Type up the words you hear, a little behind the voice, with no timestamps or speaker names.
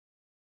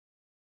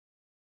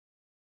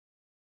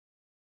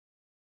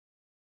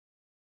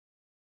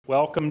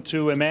Welcome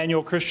to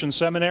Emmanuel Christian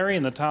Seminary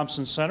in the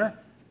Thompson Center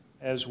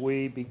as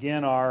we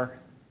begin our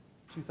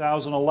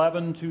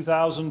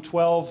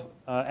 2011-2012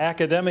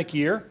 academic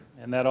year,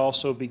 and that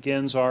also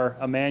begins our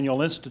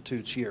Emmanuel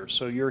Institutes year.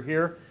 So you're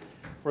here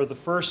for the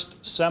first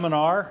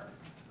seminar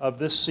of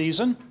this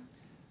season.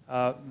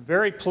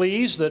 Very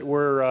pleased that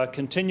we're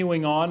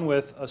continuing on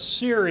with a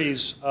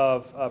series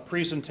of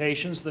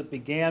presentations that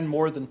began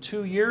more than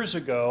 2 years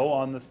ago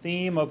on the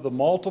theme of the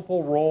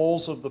multiple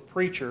roles of the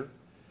preacher.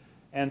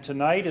 And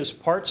tonight is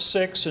part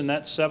 6 in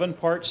that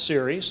 7-part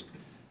series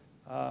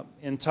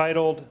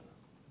entitled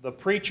The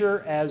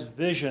Preacher as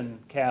Vision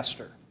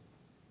Caster.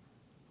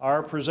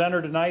 Our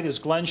presenter tonight is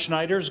Glen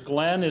Schneiders.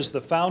 Glen is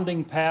the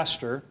founding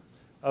pastor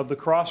of the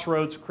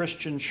Crossroads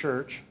Christian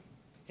Church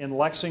in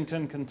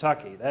Lexington,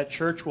 Kentucky. That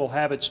church will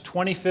have its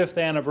 25th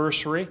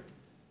anniversary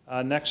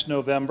next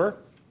November.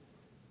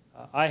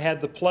 I had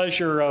the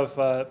pleasure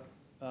of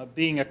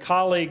being a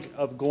colleague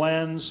of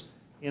Glen's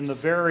in the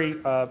very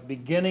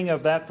beginning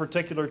of that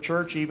particular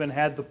church. Even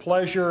had the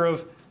pleasure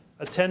of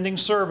attending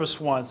service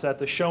once at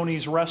the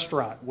Shoney's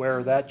restaurant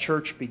where that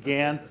church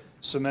began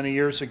so many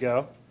years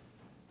ago.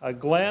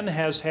 Glen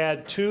has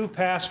had 2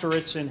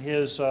 pastorates in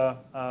his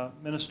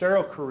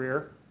ministerial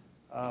career,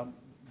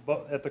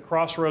 at the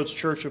Crossroads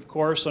Church, of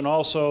course, and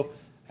also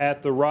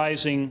at the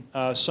Rising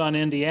Sun,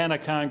 Indiana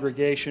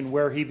congregation,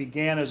 where he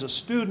began as a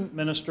student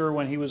minister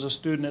when he was a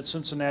student at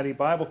Cincinnati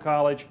Bible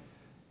College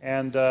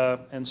and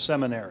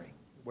seminary,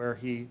 where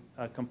he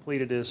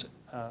completed his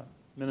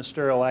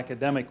ministerial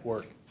academic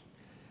work.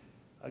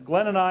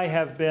 Glen and I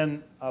have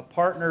been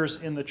partners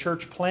in the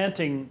church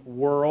planting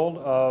world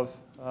of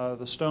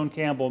the Stone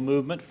Campbell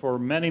movement for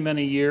many,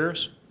 many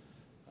years.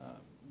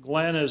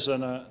 Glen is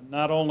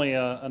not only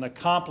an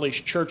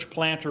accomplished church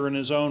planter in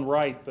his own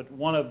right, but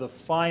one of the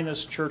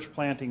finest church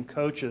planting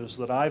coaches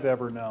that I've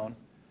ever known.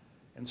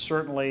 And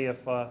certainly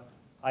if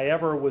I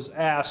ever was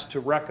asked to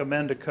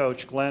recommend a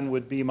coach, Glen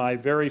would be my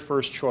very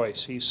first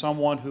choice. He's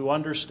someone who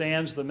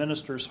understands the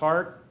minister's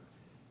heart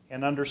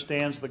and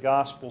understands the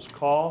gospel's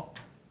call.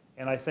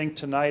 And I think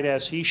tonight,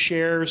 as he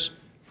shares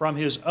from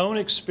his own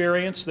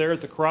experience there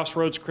at the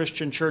Crossroads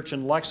Christian Church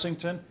in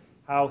Lexington,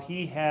 how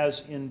he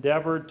has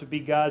endeavored to be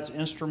God's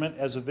instrument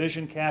as a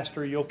vision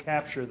caster, you'll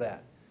capture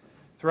that.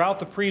 Throughout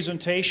the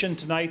presentation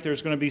tonight,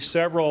 there's going to be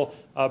several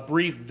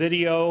brief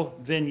video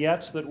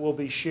vignettes that will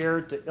be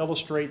shared to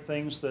illustrate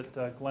things that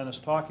Glen is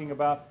talking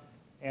about.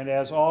 And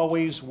as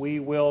always,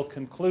 we will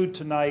conclude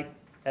tonight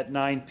at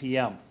 9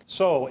 p.m.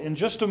 So in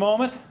just a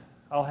moment,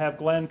 I'll have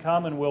Glen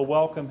come and we'll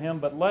welcome him.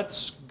 But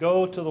let's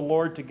go to the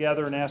Lord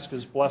together and ask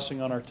His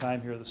blessing on our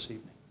time here this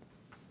evening.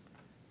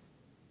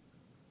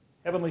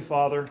 Heavenly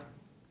Father,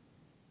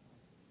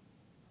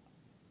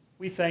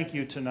 we thank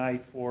you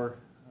tonight for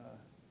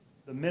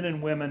the men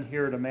and women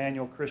here at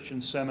Emmanuel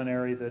Christian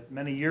Seminary that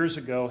many years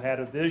ago had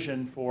a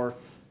vision for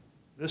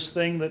this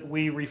thing that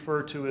we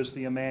refer to as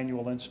the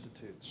Emmanuel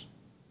Institutes.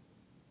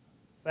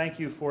 Thank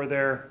you for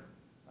their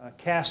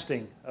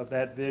casting of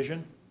that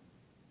vision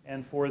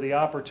and for the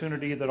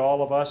opportunity that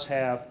all of us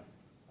have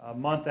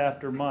month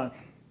after month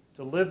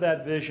to live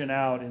that vision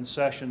out in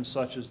sessions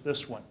such as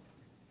this one,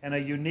 and a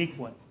unique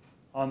one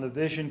on the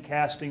vision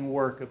casting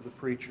work of the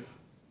preacher.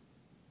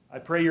 I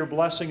pray your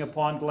blessing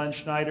upon Glen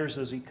Schneiders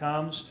as he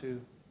comes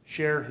to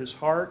share his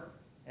heart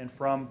and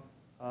from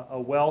a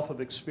wealth of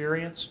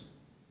experience.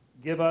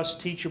 Give us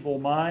teachable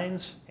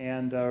minds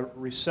and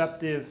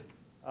receptive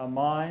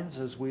minds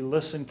as we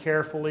listen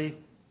carefully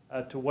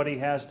to what he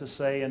has to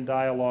say and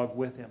dialogue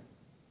with him.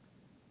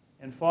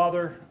 And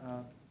Father,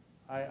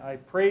 I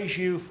praise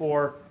you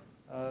for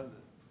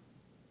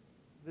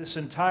this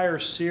entire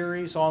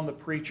series on the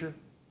preacher.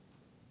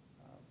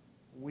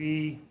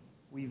 We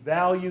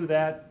value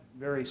that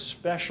very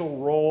special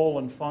role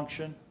and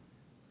function.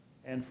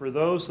 And for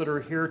those that are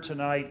here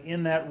tonight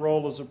in that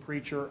role as a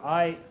preacher,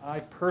 I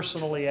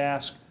personally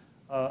ask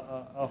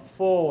a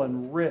full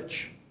and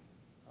rich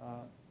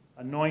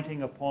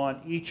anointing upon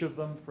each of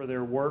them for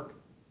their work.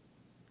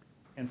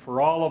 And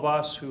for all of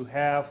us who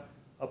have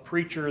a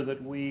preacher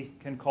that we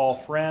can call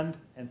friend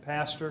and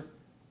pastor,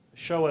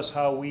 show us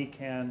how we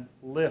can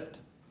lift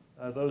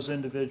those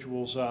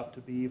individuals up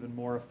to be even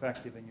more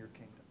effective in your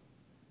kingdom.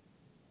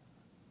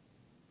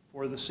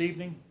 For this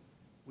evening,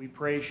 we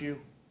praise you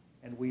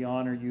and we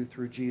honor you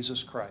through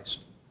Jesus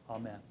Christ.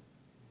 Amen.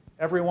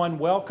 Everyone,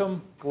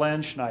 welcome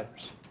Glen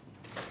Schneiders.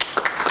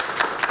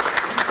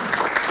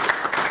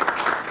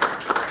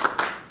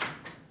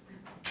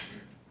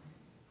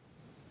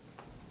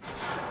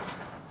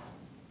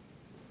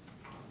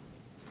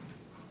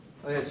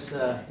 Well, it's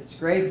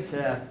great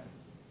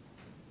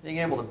being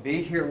able to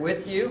be here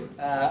with you.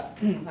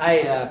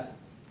 The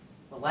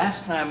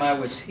last time I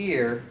was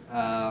here,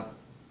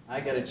 I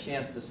got a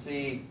chance to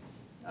see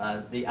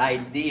the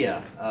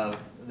idea of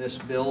this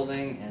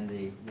building and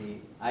the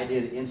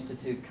idea of the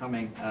Institute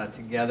coming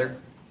together.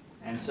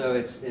 And so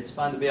it's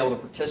fun to be able to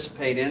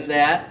participate in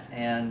that,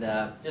 and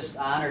just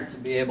honored to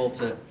be able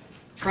to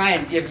try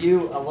and give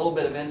you a little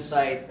bit of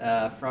insight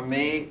from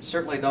me.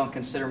 Certainly don't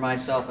consider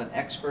myself an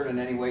expert in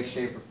any way,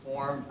 shape, or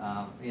form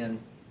in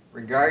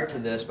regard to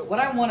this. But what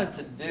I wanted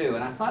to do,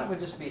 and I thought it would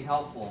just be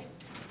helpful,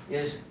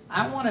 is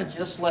I want to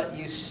just let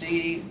you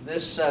see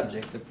this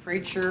subject, the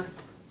preacher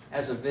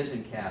as a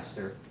vision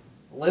caster,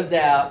 lived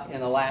out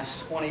in the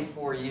last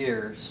 24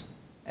 years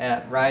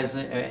at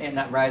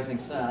not Rising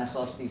Sun. I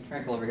saw Steve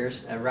Trinkle over here.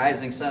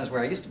 Rising Sun is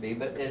where I used to be,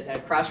 but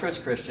at Crossroads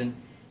Christian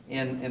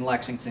in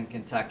Lexington,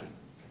 Kentucky.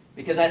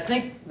 Because I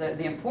think that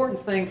the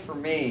important thing for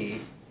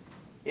me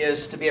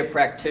is to be a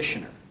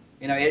practitioner.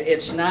 You know,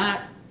 it's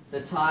not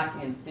to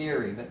talk in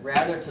theory, but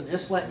rather to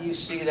just let you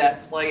see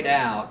that played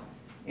out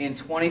in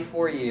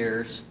 24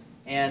 years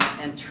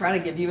and try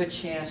to give you a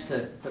chance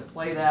to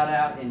play that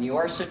out in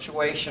your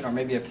situation or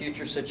maybe a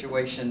future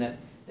situation that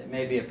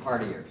may be a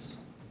part of yours.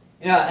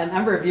 You know, a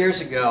number of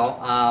years ago,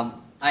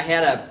 I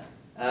had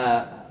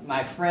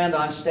my friend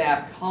on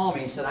staff call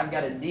me and said, "I've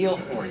got a deal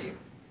for you."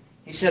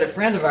 He said, a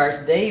friend of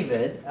ours,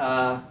 David,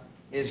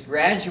 is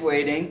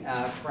graduating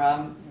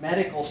from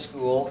medical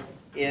school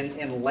in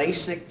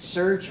LASIK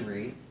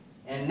surgery,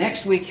 and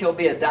next week he'll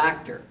be a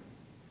doctor.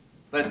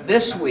 But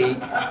this week,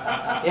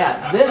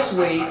 this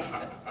week,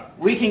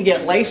 we can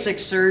get LASIK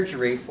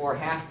surgery for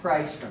half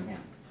price from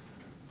him.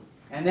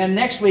 And then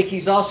next week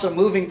he's also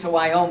moving to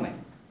Wyoming.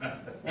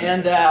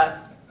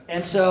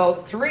 And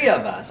so 3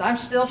 of us, I'm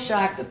still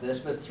shocked at this,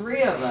 but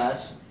 3 of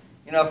us,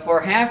 you know,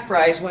 for half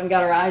price went and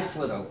got our eyes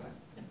slit open.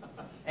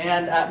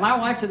 And my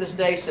wife to this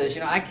day says,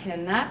 you know, I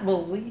cannot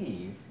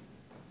believe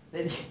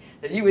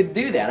that you would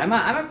do that. I'm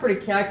a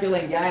pretty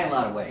calculating guy in a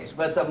lot of ways,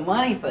 but the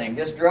money thing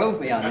just drove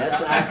me on this.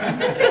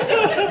 And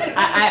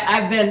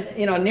I've been,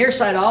 you know,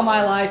 nearsighted all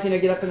my life. You know,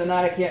 get up in the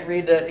night, I can't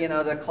read the, you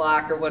know, the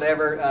clock or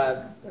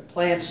whatever.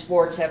 Playing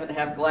sports, having to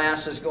have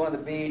glasses, going to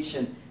the beach,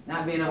 and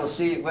not being able to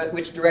see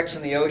which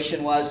direction the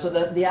ocean was. So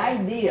the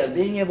idea of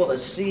being able to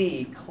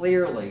see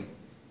clearly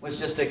was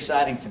just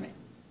exciting to me.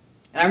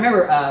 And I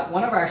remember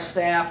one of our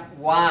staff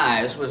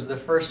wives was the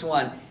first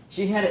one.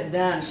 She had it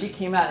done. She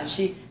came out and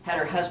she had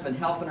her husband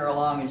helping her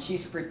along, and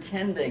she's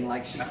pretending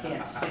like she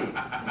can't see.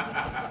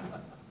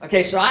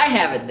 Okay, so I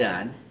have it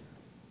done,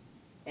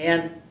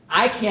 and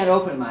I can't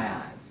open my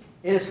eyes.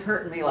 It is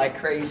hurting me like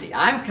crazy.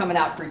 I'm coming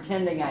out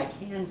pretending I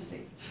can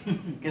see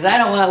because I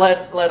don't want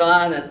to let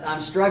on that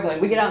I'm struggling.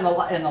 We get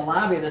out in the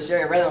lobby of this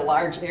area, a rather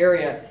large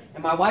area,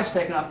 and my wife's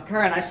taking off the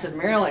car, and I said,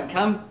 "Marilyn,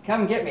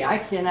 come get me. I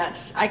cannot.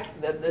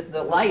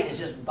 The light is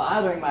just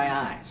bothering my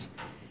eyes."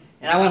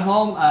 And I went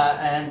home,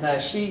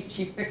 and she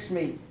fixed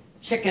me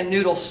chicken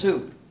noodle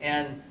soup,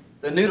 and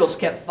the noodles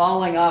kept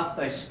falling off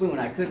my spoon.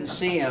 I couldn't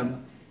see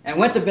them, and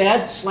went to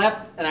bed,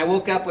 slept, and I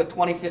woke up with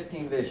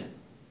 20/15 vision.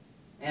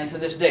 And to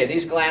this day,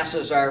 these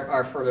glasses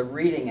are for the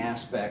reading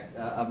aspect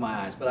of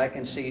my eyes, but I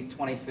can see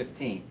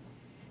 20/15.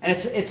 And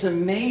it's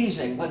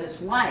amazing what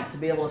it's like to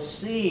be able to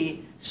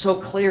see so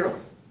clearly.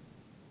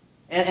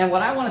 And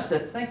what I want us to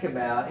think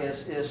about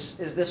is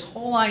this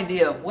whole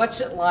idea of what's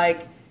it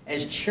like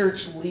as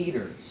church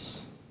leaders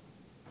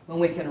when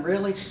we can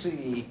really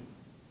see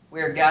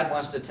where God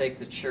wants to take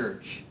the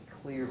church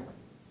clearly.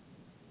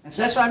 And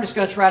so that's what I'm just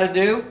going to try to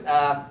do.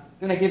 I'm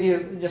going to give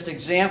you just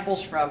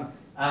examples from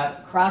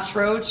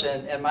Crossroads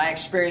and my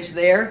experience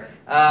there.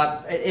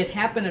 It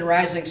happened in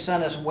Rising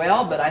Sun as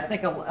well, but I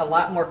think a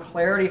lot more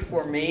clarity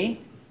for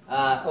me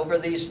over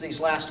these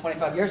last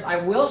 25 years. I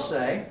will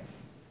say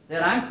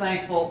that I'm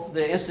thankful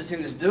the Institute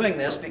is doing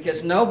this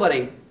because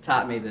nobody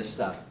taught me this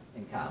stuff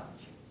in college.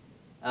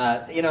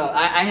 You know,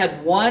 I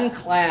had one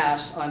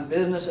class on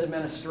business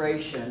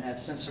administration at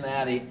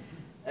Cincinnati.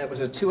 It was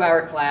a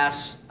 2-hour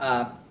class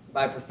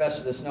by a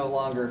professor that's no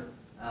longer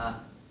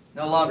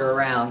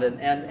around,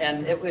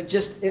 and it was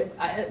just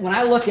when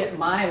I look at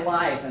my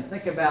life and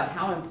think about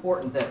how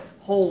important that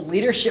whole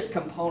leadership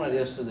component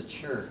is to the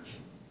church,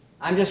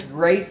 I'm just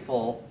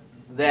grateful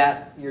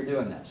that you're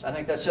doing this. I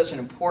think that's such an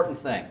important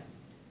thing.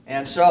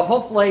 And so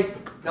hopefully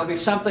there'll be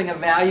something of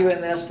value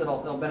in this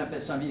that'll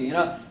benefit some of you. You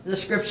know, the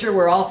scripture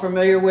we're all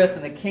familiar with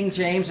in the King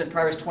James in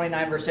Proverbs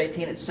 29 verse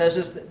 18, it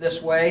says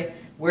this way,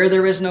 "Where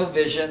there is no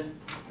vision,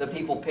 the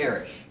people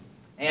perish."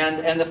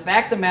 And the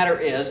fact of the matter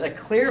is, a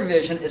clear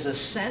vision is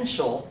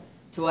essential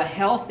to a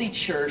healthy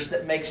church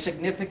that makes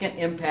significant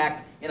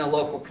impact in a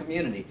local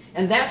community.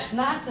 And that's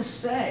not to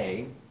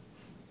say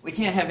we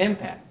can't have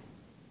impact.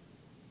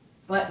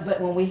 But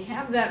when we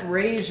have that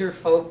razor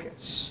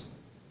focus,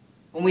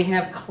 when we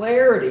have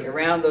clarity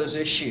around those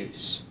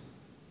issues,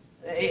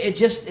 it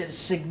just is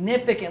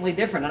significantly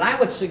different. And I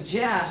would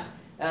suggest,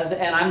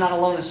 and I'm not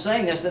alone in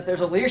saying this, that there's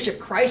a leadership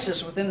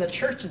crisis within the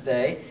church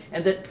today,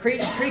 and that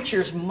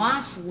preachers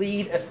must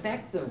lead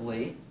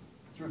effectively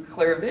through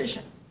clear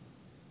vision.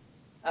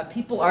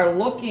 People are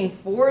looking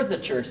for the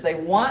church. They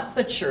want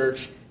the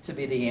church to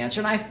be the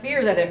answer. And I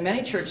fear that in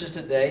many churches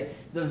today,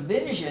 the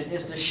vision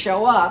is to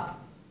show up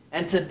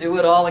and to do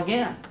it all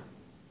again.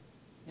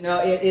 You know,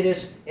 it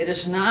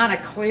is not a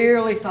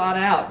clearly thought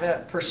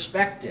out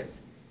perspective.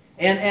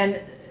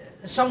 And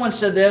someone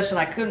said this, and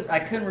I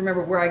couldn't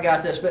remember where I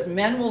got this, but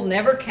men will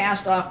never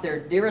cast off their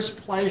dearest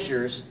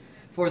pleasures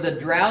for the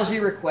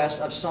drowsy request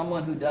of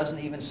someone who doesn't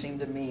even seem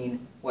to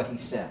mean what he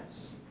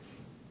says.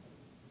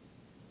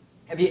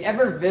 Have you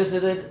ever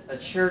visited a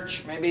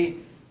church,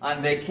 maybe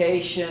on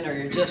vacation, or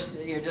you're just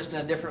in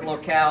a different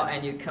locale,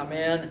 and you come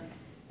in,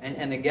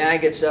 and the guy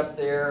gets up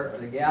there, or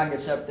the gal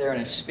gets up there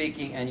and is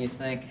speaking, and you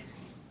think,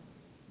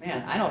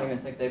 man, I don't even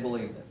think they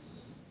believe this.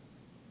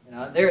 You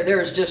know, there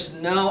is just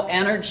no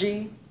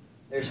energy,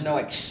 there's no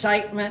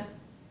excitement,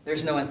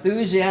 there's no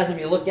enthusiasm.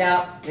 You look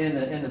out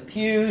in the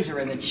pews or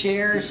in the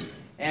chairs,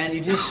 and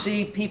you just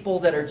see people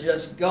that are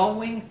just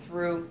going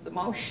through the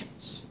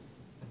motions.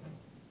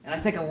 And I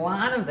think a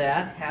lot of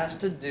that has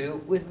to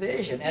do with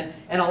vision. And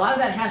a lot of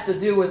that has to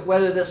do with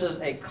whether this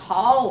is a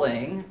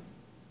calling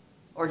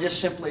or just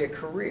simply a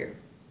career.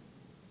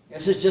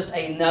 This is just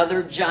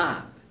another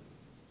job.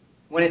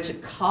 When it's a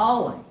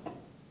calling,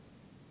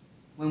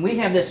 when we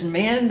have this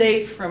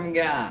mandate from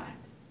God,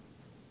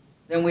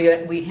 then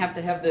we have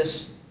to have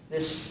this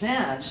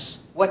sense,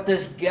 what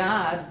does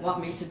God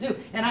want me to do?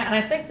 And I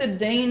think the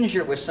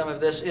danger with some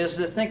of this is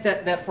to think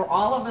that for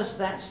all of us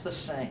that's the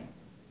same.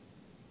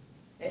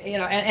 You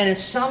know, and in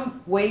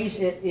some ways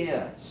it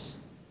is.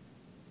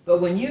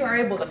 But when you are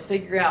able to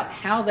figure out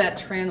how that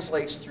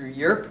translates through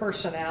your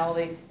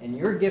personality and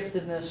your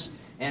giftedness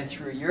and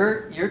through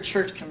your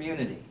church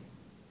community,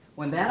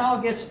 when that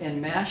all gets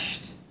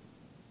enmeshed,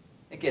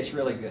 it gets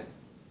really good.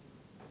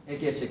 It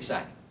gets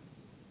exciting.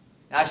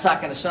 I was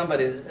talking to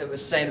somebody that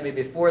was saying to me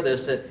before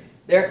this that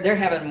they're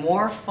having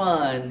more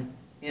fun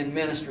in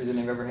ministry than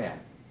they've ever had.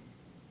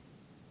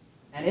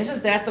 And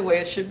isn't that the way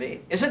it should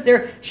be?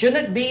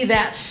 Shouldn't it be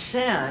that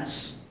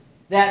sense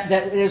that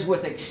it is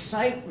with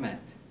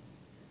excitement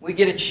we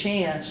get a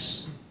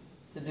chance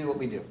to do what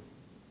we do?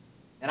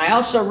 And I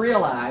also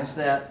realize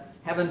that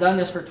having done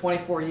this for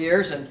 24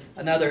 years and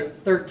another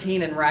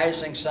 13 in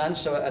Rising Sun,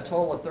 so a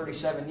total of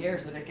 37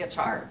 years, that it gets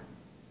hard.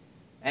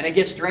 And it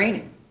gets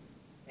draining.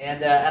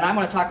 And I'm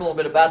going to talk a little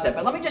bit about that.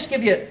 But let me just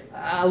give you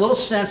a little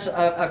sense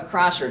of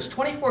Crossroads.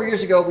 24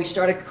 years ago, we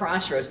started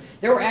Crossroads.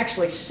 There were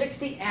actually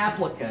 60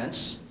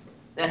 applicants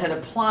that had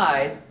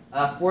applied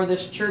for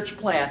this church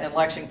plant in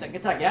Lexington,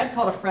 Kentucky. I had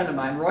called a friend of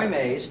mine, Roy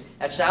Mays,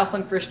 at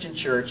Southland Christian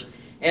Church,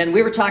 and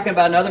we were talking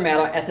about another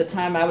matter. At the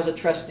time, I was a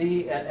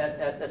trustee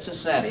at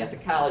Cincinnati, at the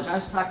college. I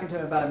was talking to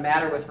him about a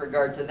matter with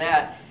regard to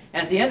that.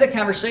 And at the end of the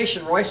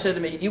conversation, Roy said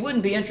to me, "You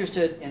wouldn't be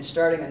interested in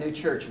starting a new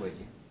church, would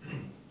you?"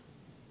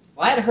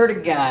 Well, I had heard a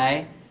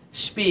guy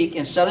speak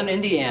in southern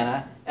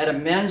Indiana at a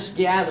men's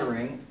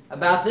gathering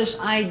about this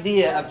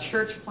idea of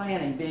church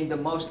planting being the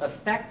most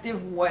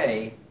effective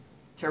way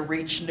to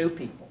reach new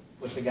people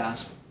with the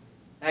gospel.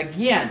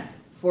 Again,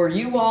 for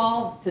you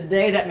all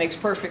today, that makes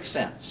perfect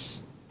sense.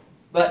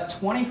 But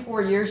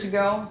 24 years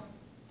ago,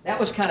 that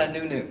was kind of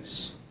new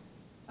news.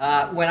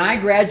 When I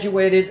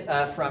graduated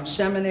from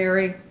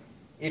seminary,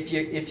 if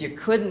you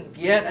couldn't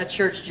get a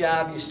church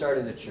job, you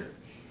started a church.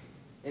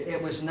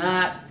 It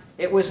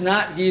was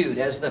not viewed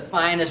as the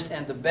finest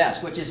and the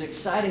best, which is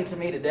exciting to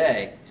me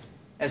today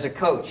as a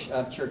coach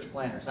of church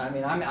planters. I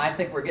mean, I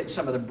think we're getting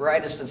some of the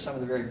brightest and some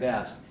of the very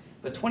best.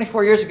 But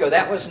 24 years ago,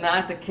 that was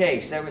not the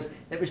case. That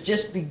was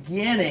just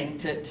beginning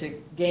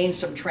to gain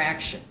some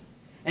traction.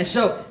 And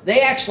so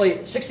they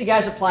actually, 60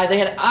 guys applied. They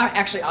had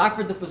actually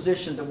offered the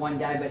position to one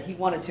guy, but he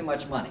wanted too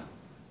much money.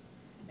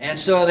 And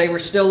so they were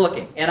still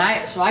looking.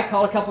 And so I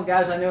called a couple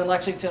guys I knew in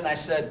Lexington, and I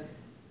said,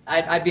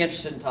 I'd be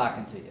interested in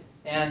talking to you.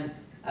 And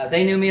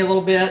they knew me a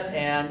little bit,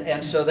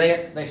 and so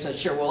they said,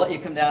 sure, we'll let you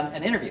come down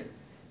and interview.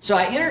 So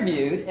I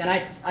interviewed, and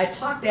I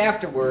talked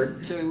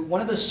afterward to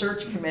one of the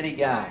search committee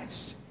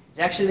guys. He's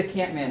actually the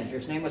camp manager.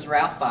 His name was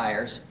Ralph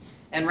Byers.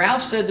 And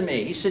Ralph said to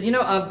me, he said, you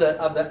know, of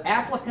the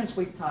applicants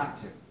we've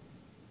talked to,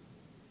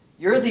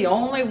 you're the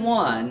only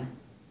one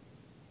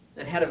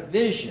that had a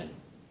vision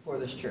for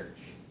this church.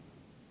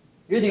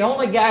 You're the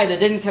only guy that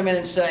didn't come in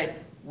and say,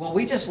 well,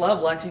 we just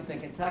love Lexington,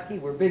 Kentucky.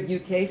 We're big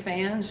UK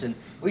fans, and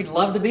we'd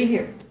love to be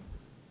here.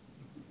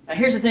 Now,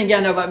 here's the thing you got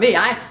to know about me.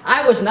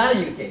 I was not a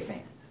UK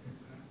fan.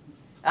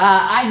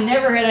 I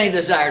never had any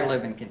desire to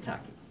live in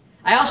Kentucky.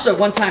 I also,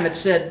 one time had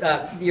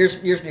said,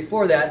 years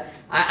before that,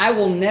 I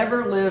will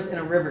never live in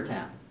a river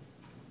town.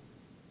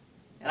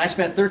 And I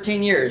spent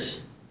 13 years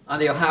on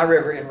the Ohio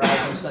River in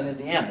Rising Sun,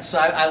 Indiana. So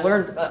I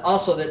learned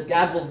also that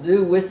God will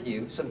do with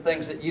you some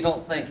things that you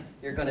don't think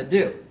you're going to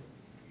do.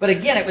 But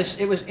again, it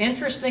was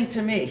interesting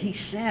to me. He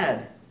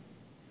said,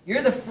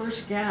 you're the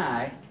first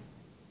guy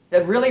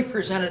that really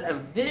presented a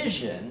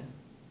vision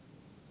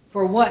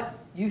for what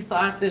you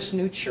thought this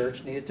new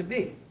church needed to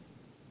be.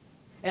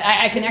 And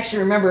I can actually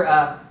remember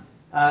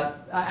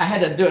I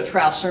had to do a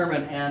trial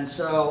sermon, and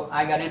so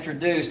I got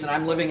introduced, and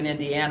I'm living in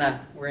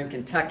Indiana. We're in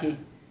Kentucky.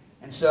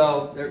 And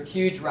so there's a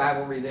huge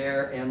rivalry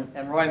there,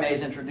 and Roy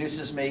Mays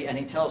introduces me, and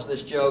he tells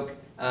this joke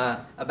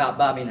about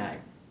Bobby Knight.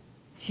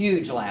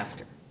 Huge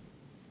laughter.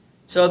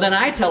 So then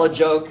I tell a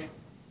joke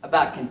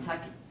about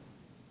Kentucky.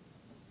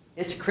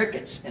 It's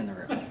crickets in the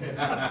room.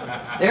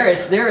 There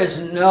is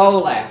no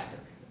laughter.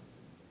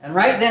 And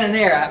right then and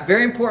there, a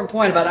very important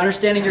point about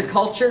understanding your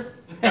culture.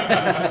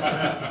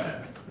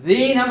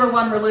 The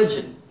 #1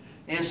 religion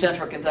in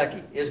Central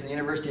Kentucky is the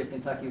University of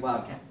Kentucky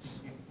Wildcats.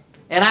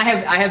 And I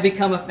have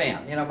become a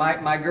fan. You know,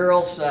 my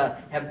girls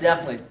have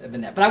definitely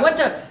been that. But I went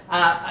to,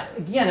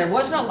 again, there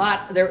wasn't a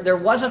lot, there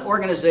wasn't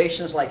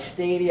organizations like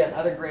Stadia and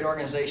other great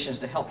organizations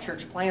to help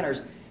church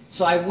planners.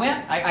 So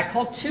I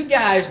called two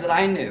guys that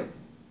I knew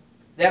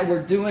that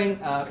were doing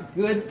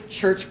good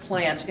church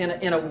plants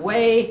in a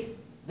way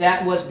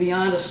that was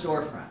beyond a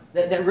storefront,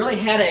 that really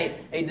had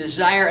a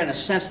desire and a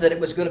sense that it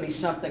was going to be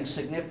something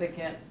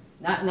significant.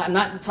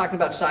 Not talking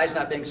about size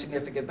not being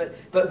significant,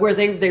 but where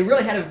they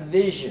really had a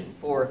vision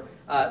for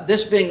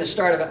this being the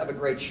start of a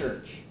great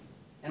church.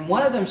 And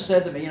one of them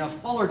said to me, you know,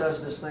 Fuller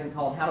does this thing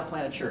called How to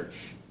Plant a Church.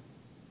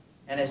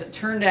 And as it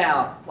turned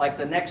out, like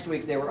the next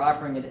week they were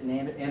offering it in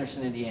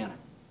Anderson, Indiana.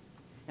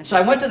 And so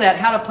I went to that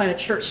How to Plant a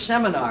Church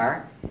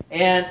seminar,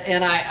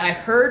 and I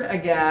heard a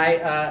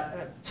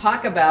guy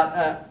talk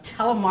about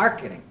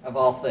telemarketing, of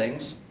all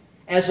things,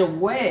 as a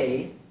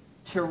way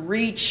to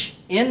reach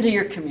into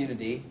your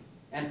community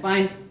and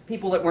find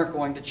people that weren't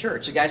going to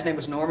church. The guy's name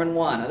was Norman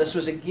Wan. Now, this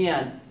was,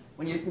 again,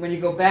 when you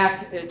go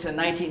back to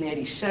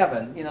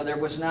 1987, you know, there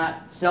was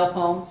not cell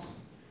phones.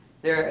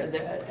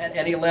 At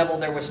any level,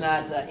 there was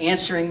not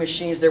answering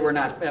machines. There were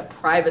not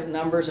private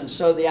numbers. And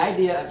so the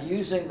idea of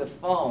using the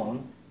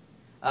phone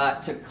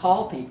to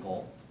call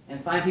people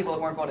and find people that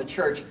weren't going to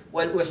church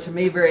was to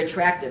me very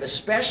attractive,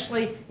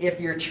 especially if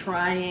you're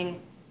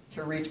trying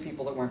to reach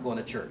people that weren't going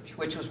to church,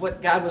 which was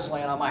what God was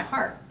laying on my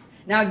heart.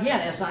 Now again,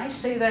 as I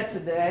say that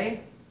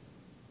today,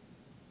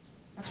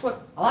 that's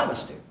what a lot of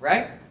us do,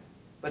 right?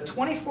 But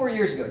 24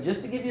 years ago,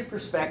 just to give you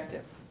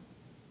perspective,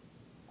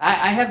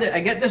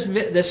 I get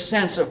this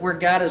sense of where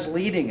God is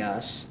leading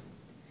us.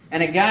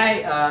 And a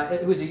guy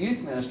who's a youth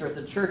minister at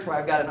the church where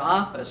I've got an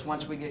office,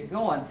 once we get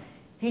going,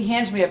 he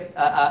hands me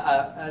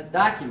a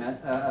document,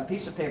 a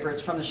piece of paper.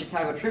 It's from the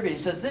Chicago Tribune. He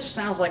says, this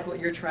sounds like what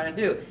you're trying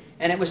to do.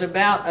 And it was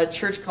about a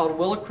church called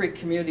Willow Creek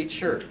Community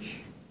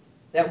Church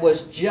that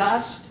was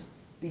just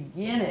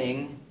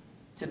beginning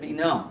to be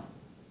known.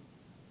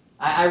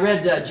 I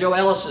read Joe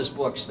Ellis's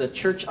books, The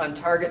Church on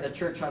Target, The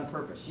Church on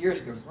Purpose, years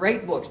ago.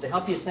 Great books to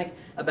help you think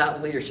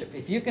about leadership.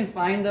 If you can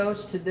find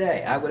those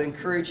today, I would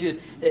encourage you,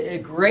 a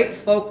great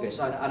focus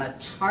on a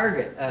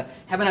target,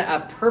 having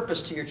a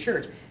purpose to your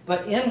church.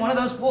 But in one of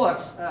those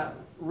books,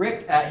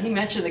 Rick, he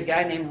mentioned a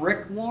guy named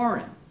Rick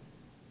Warren.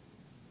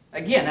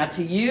 Again, now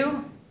to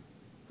you,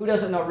 who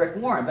doesn't know Rick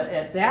Warren? But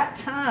at that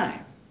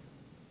time,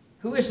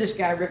 who is this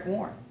guy Rick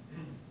Warren?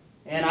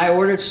 And I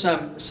ordered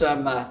some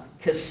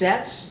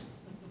cassettes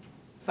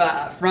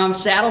from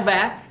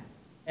Saddleback,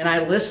 and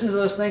I listened to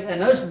those things,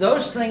 and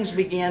those things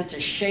began to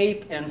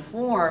shape and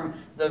form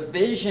the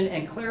vision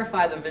and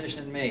clarify the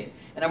vision in me.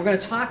 And we're going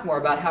to talk more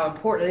about how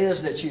important it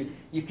is that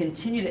you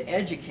continue to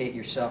educate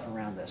yourself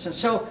around this. And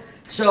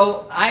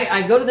so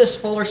I go to this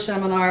Fuller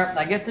seminar.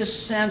 I get this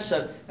sense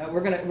of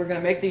we're going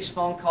to make these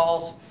phone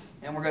calls,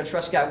 and we're going to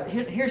trust God.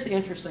 Here's the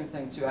interesting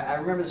thing too. I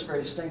remember this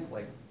very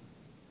distinctly.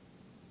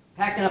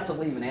 Packing up to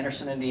leave in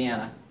Anderson,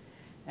 Indiana.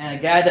 And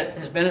a guy that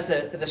has been at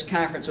this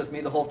conference with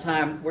me the whole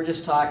time, we're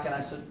just talking. I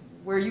said,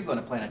 where are you going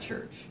to plant a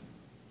church?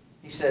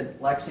 He said,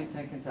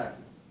 Lexington, Kentucky.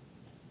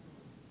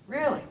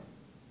 Really?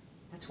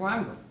 That's where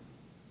I'm going.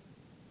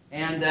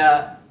 And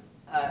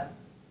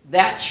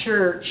that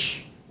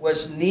church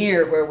was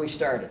near where we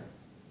started.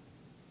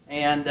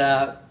 And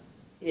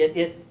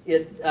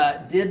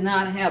it did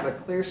not have a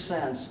clear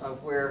sense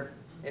of where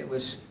it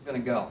was going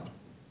to go,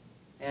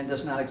 and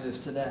does not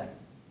exist today.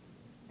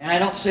 And I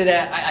don't say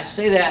that, I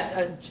say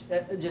that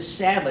just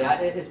sadly.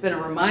 It's been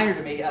a reminder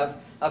to me of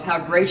how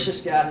gracious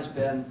God has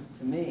been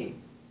to me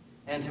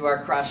and to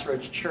our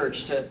Crossroads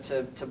Church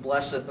to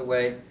bless it the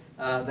way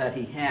that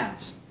He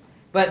has.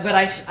 But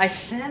I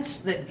sense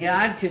that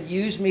God could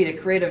use me to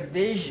create a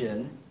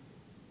vision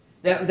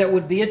that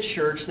would be a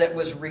church that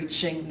was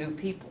reaching new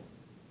people.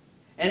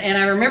 And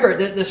I remember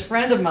that this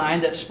friend of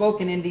mine that spoke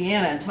in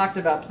Indiana and talked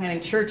about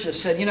planting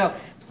churches said, you know,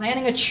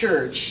 planting a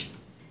church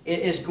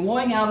is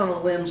going out on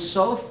a limb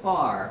so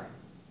far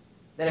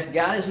that if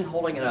God isn't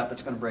holding it up,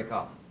 it's going to break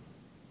off.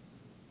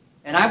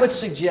 And I would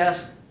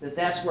suggest that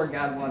that's where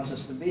God wants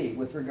us to be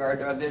with regard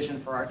to a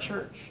vision for our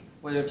church,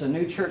 whether it's a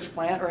new church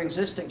plant or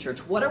existing church.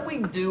 What are we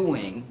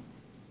doing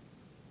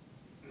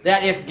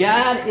that if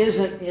God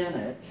isn't in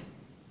it,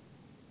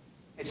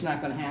 it's not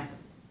going to happen?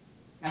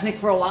 I think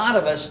for a lot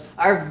of us,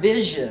 our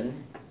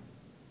vision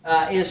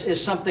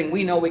is something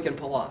we know we can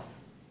pull off,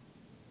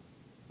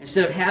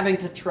 instead of having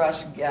to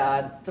trust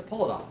God to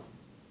pull it off.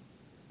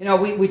 You know,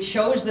 we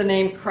chose the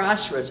name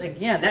Crossroads.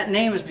 Again, that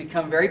name has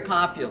become very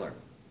popular.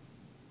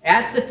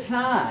 At the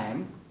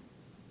time,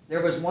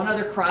 there was one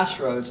other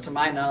Crossroads, to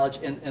my knowledge,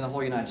 in the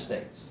whole United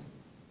States.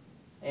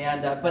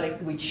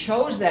 But we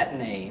chose that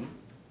name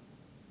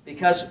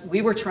because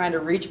we were trying to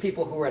reach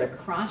people who were at a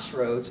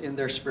crossroads in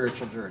their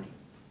spiritual journey.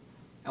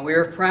 And we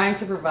were trying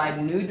to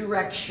provide new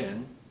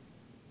direction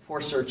for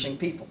searching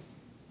people.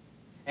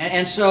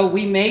 And so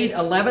we made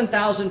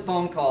 11,000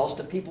 phone calls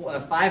to people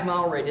in a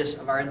 5-mile radius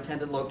of our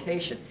intended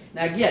location.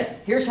 Now again,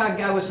 here's how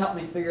God was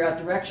helping me figure out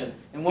direction.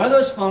 In one of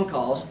those phone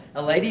calls,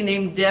 a lady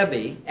named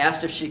Debbie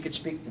asked if she could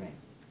speak to me.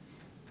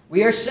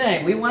 We are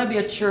saying we want to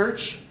be a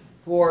church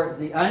for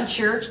the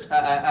unchurched,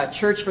 a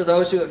church for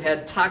those who have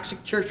had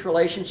toxic church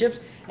relationships,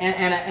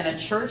 and a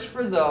church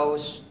for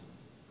those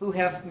who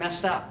have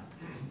messed up.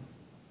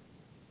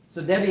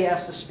 So Debbie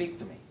asked to speak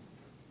to me.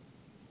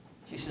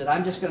 She said,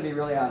 I'm just going to be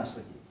really honest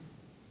with you.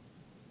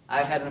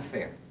 I've had an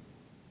affair.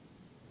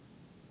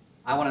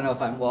 I want to know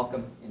if I'm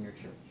welcome in your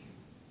church.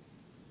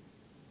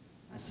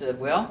 I said,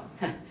 well,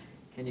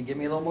 can you give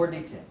me a little more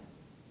detail?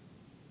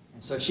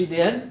 And so she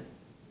did.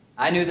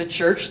 I knew the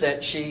church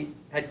that she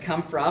had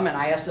come from, and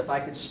I asked if I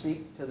could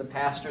speak to the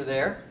pastor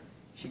there.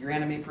 She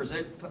granted me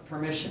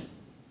permission.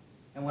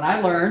 And what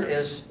I learned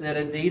is that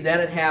indeed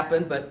that had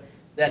happened, but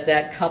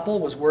that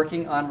couple was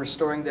working on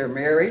restoring their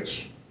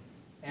marriage.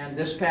 And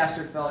this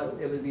pastor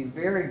felt it would be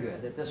very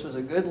good, that this was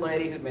a good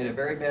lady who'd made a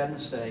very bad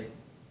mistake,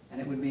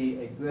 and it would be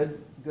a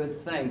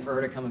good thing for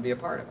her to come and be a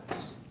part of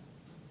us.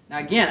 Now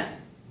again,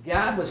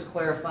 God was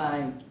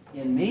clarifying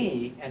in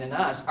me and in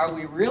us, are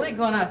we really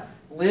going to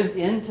live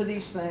into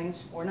these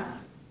things or not?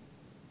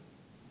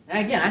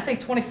 And again, I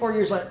think 24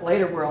 years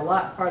later, we're a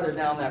lot farther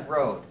down that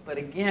road. But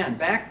again,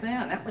 back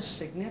then, that was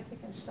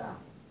significant stuff.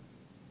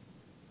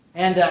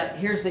 And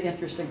here's the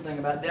interesting thing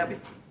about Debbie.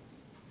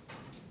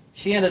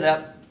 She ended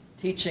up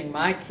teaching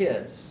my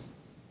kids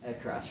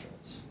at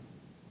Crossroads,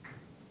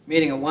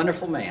 meeting a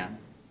wonderful man,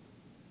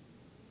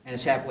 and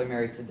is happily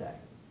married today.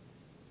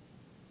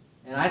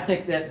 And I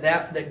think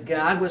that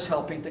God was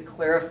helping to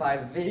clarify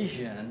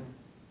vision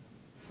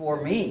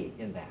for me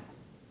in that.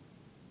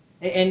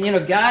 And you know,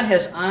 God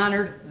has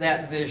honored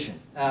that vision.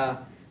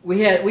 We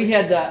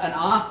had an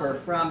offer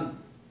from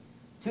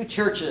 2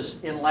 churches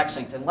in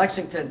Lexington.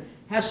 Lexington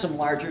has some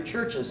larger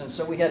churches, and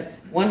so we had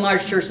one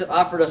large church that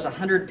offered us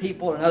 100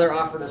 people, and another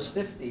offered us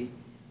 50.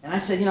 And I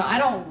said, you know, I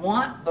don't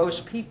want those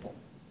people.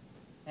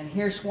 And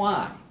here's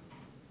why.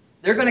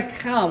 They're going to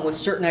come with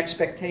certain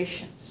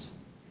expectations.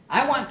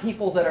 I want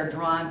people that are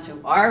drawn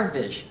to our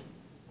vision.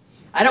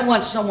 I don't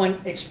want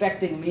someone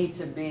expecting me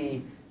to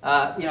be,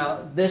 you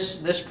know,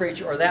 this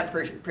preacher or that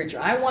preacher.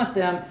 I want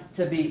them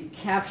to be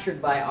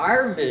captured by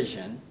our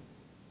vision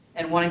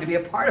and wanting to be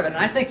a part of it. And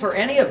I think for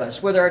any of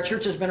us, whether our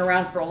church has been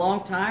around for a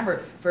long time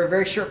or for a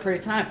very short period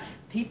of time,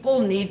 people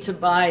need to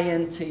buy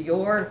into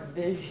your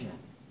vision.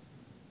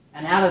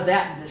 And out of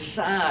that,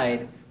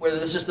 decide whether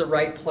this is the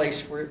right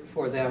place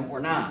for them or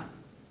not.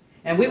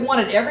 And we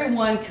wanted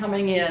everyone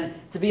coming in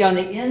to be on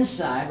the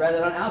inside rather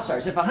than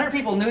outsiders. If 100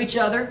 people knew each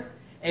other,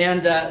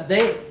 and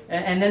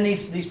then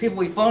these people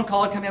we phone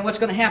call and come in, what's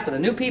going to happen? The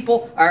new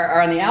people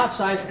are on the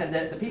outsides, and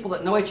the people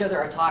that know each other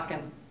are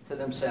talking to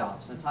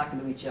themselves and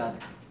talking to each other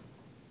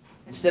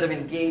instead of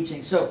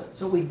engaging. So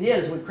what we did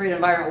is we created an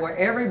environment where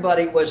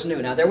everybody was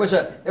new. Now there was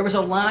a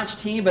launch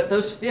team, but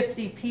those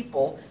 50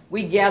 people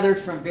we gathered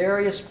from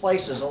various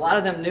places. A lot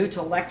of them new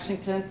to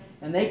Lexington,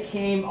 and they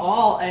came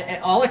all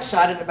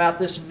excited about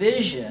this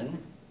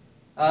vision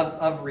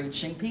of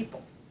reaching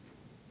people.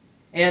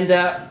 And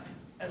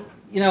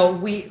you know,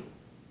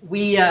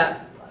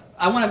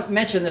 I want to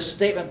mention this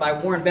statement by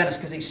Warren Bennis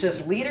because he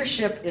says,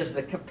 leadership is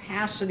the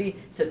capacity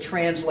to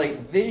translate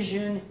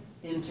vision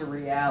into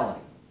reality.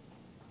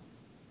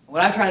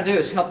 What I'm trying to do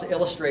is help to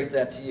illustrate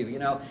that to you. You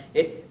know,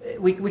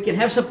 we can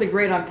have something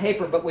great on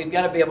paper, but we've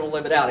got to be able to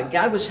live it out. And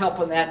God was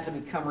helping that to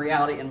become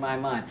reality in my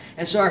mind.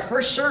 And so our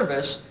first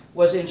service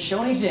was in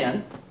Shoney's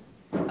Inn,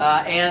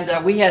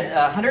 and we had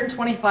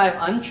 125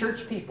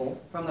 unchurched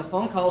people from the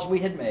phone calls we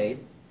had made,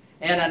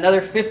 and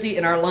another 50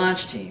 in our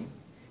launch team.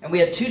 And we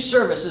had 2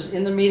 services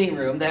in the meeting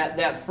room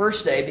that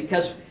first day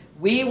because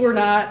we were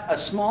not a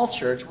small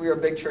church, we were a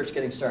big church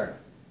getting started.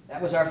 That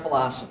was our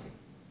philosophy.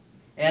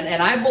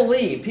 And I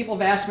believe, people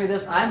have asked me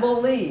this, I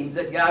believe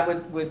that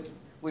God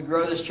would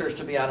grow this church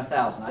to beyond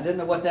 1,000. I didn't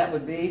know what that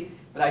would be,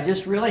 but I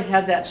just really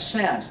had that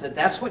sense that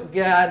that's what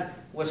God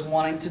was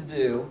wanting to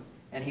do,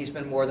 and He's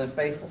been more than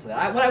faithful to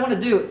that. What I want to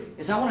do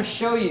is I want to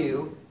show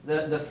you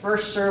the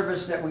first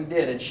service that we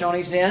did at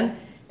Shoney's Inn,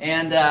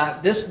 and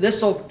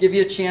this will give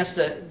you a chance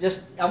to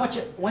I want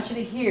you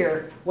to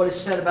hear what is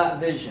said about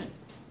vision.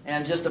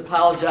 And just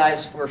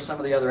apologize for some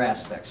of the other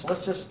aspects. So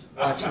let's just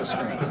watch the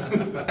screens.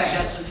 I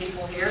had some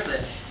people here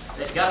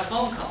that got a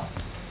phone call,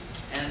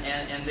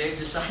 and they've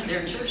decided they're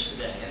in church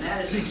today, and that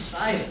is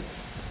exciting.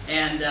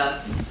 And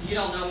you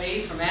don't know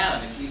me from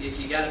Adam. If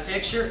you got a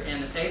picture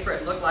in the paper,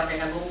 it looked like I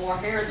had a little more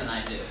hair than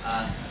I do.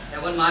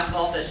 That wasn't my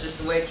fault. That's just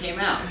the way it came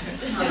out.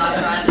 I'm not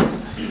trying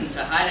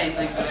to hide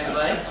anything from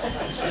anybody.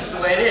 It's just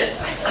the way it is.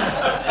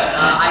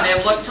 I may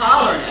have looked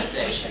taller in that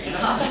picture. You know,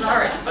 I'm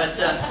sorry, but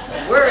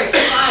we're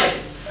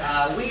excited.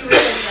 We really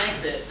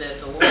think that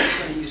the Lord's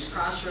going to use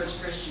Crossroads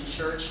Christian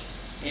Church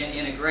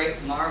in a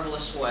great,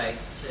 marvelous way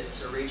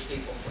to reach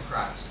people for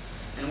Christ.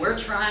 And we're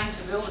trying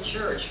to build a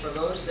church for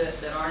those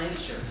that aren't in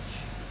church.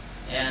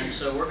 And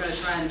so we're going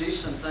to try and do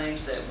some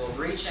things that will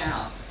reach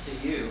out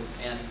to you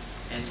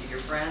and to your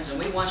friends. And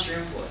we want your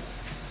input.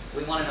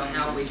 We want to know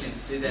how we can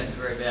do that the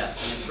very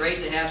best. And it's great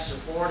to have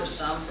support of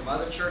some from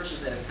other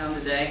churches that have come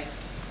today.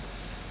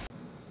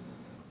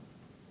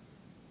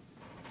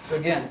 So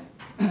again,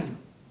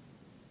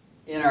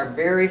 in our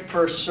very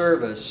first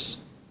service,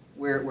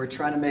 we're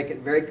trying to make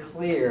it very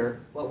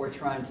clear what we're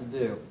trying to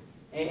do.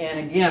 And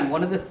again,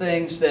 one of the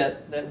things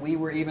that we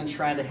were even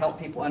trying to help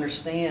people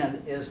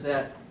understand is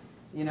that,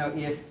 you know,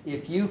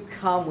 if you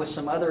come with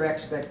some other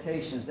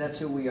expectations, that's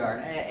who we are.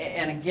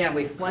 And again,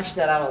 we fleshed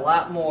that out a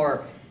lot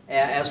more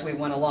as we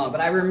went along.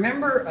 But I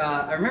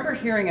remember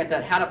hearing at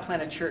that How to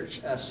Plant a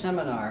Church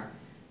seminar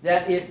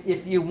that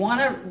if you're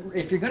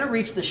going to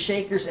reach the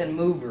shakers and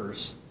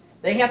movers,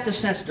 they have to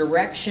sense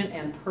direction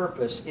and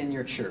purpose in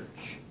your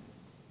church.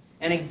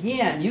 And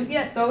again, you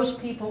get those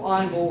people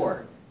on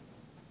board.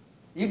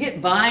 You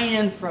get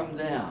buy-in from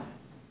them.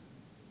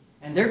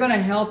 And they're going to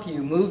help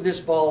you move this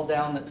ball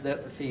down the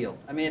field.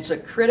 I mean, it's a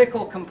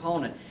critical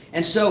component.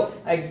 And so,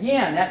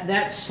 again,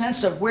 that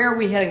sense of where are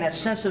we heading, that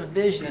sense of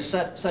vision is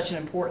such an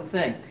important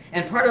thing.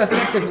 And part of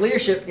effective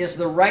leadership is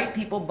the right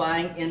people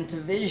buying into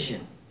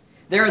vision.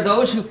 There are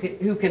those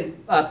who can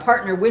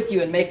partner with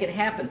you and make it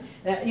happen.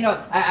 You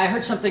know, I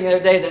heard something the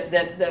other day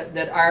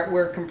that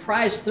we're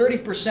comprised,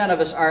 30%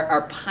 of us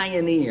are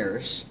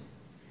pioneers,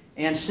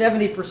 and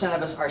 70%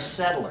 of us are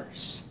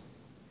settlers.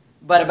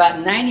 But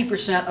about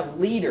 90% of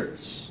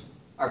leaders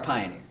are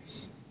pioneers.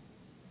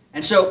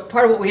 And so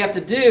part of what we have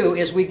to do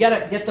is we got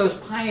to get those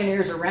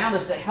pioneers around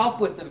us to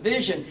help with the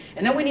vision.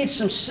 And then we need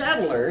some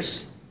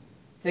settlers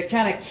to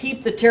kind of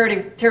keep the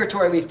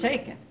territory we've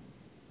taken.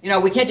 You know,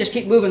 we can't just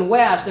keep moving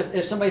west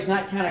if somebody's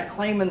not kind of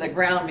claiming the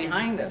ground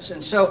behind us.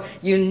 And so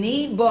you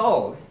need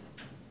both,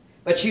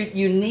 but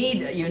you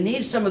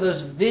need some of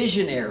those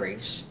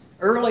visionaries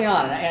early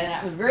on. And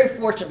I was very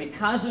fortunate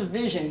because of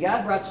vision.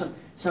 God brought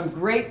some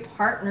great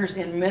partners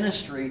in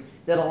ministry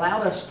that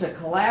allowed us to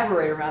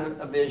collaborate around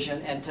a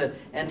vision and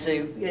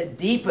to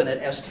deepen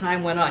it as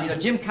time went on. You know,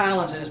 Jim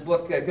Collins in his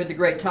book Good to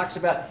Great talks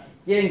about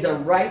getting the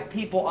right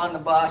people on the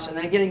bus and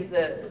then getting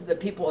the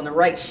people in the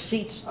right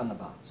seats on the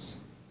bus.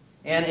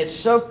 And it's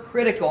so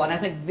critical, and I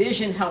think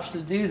vision helps to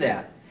do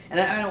that.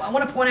 And I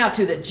want to point out,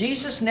 too, that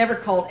Jesus never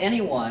called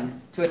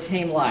anyone to a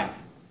tame life.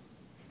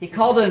 He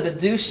called them to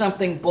do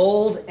something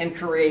bold and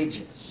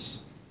courageous.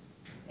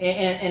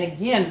 And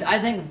again, I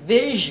think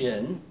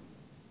vision,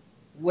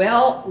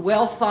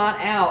 well thought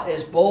out,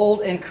 is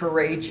bold and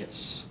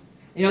courageous.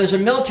 You know, there's a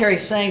military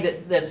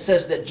saying that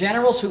says that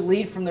generals who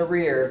lead from the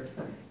rear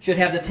should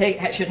have to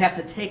take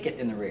it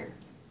in the rear.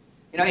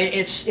 You know,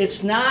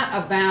 it's not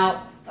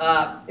about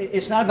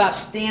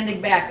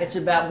standing back. It's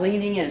about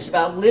leaning in. It's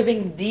about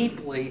living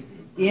deeply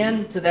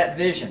into that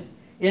vision.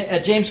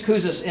 James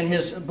Kouzes, in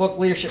his book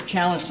Leadership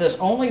Challenge, says,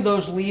 only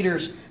those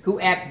leaders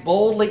who act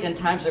boldly in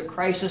times of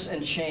crisis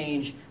and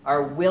change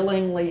are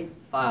willingly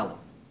followed.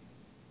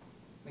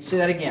 Let me say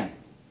that again.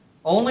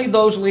 Only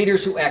those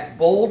leaders who act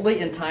boldly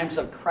in times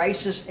of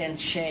crisis and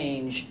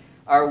change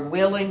are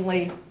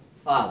willingly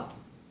followed.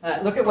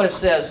 Look at what it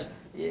says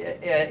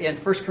in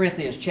 1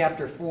 Corinthians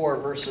chapter 4,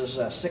 verses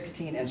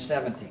 16 and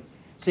 17.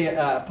 See,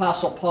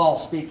 Apostle Paul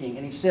speaking,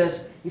 and he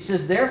says,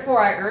 therefore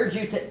I urge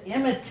you to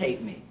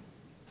imitate me.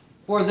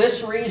 For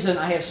this reason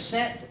I have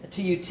sent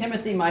to you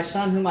Timothy, my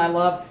son, whom I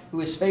love,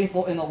 who is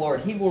faithful in the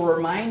Lord. He will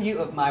remind you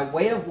of my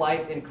way of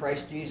life in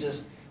Christ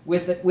Jesus,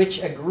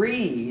 which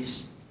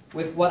agrees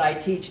with what I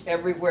teach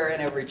everywhere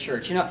in every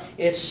church. You know,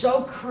 it's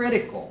so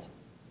critical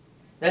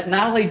that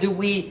not only do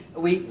we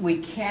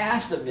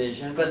cast a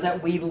vision, but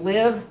that we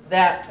live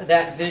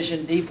that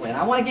vision deeply. And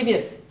I want to give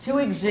you 2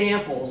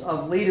 examples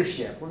of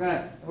leadership. We're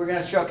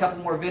gonna show a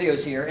couple more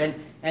videos here,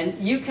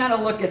 and you kind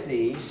of look at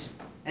these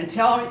and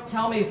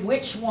tell me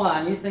which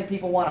one you think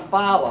people want to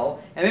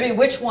follow, and maybe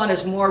which one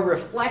is more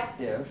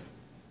reflective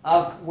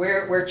of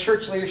where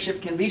church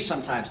leadership can be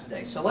sometimes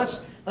today. So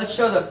let's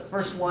show the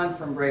first one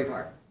from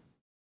Braveheart.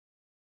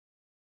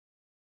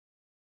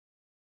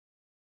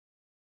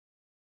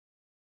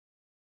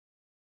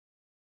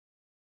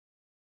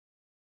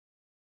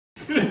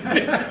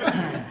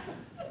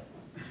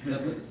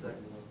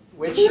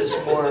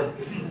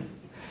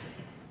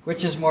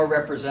 Which is more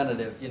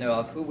representative, you know,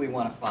 of who we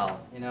want to follow,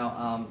 you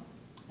know.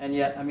 And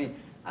yet, I mean,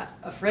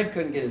 Fred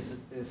couldn't get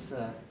his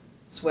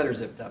sweater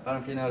zipped up. I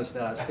don't know if you noticed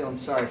that. I was feeling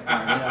sorry for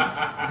him. You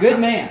know.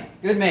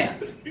 Good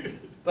man.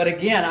 But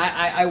again,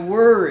 I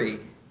worry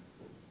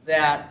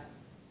that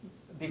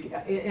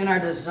in our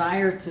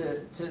desire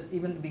to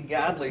even be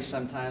godly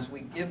sometimes,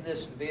 we give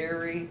this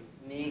very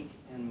meek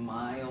and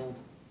mild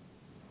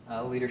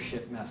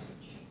leadership message.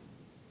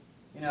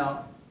 You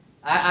know,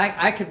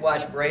 I could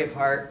watch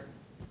Braveheart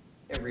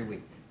every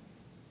week.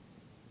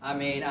 I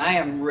mean, I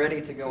am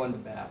ready to go into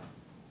battle.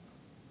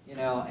 You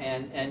know,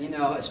 and you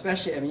know,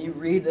 especially, I mean, you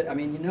read that, I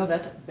mean, you know,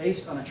 that's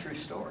based on a true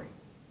story.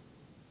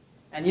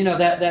 And you know,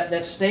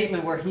 that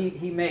statement where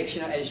he makes,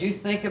 you know, as you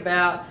think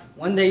about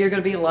one day you're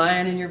going to be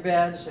lying in your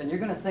beds and you're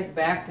going to think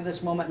back to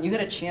this moment and you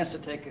had a chance to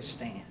take a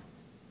stand.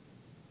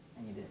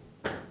 And you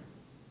did.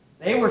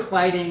 They were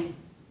fighting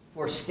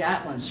for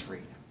Scotland's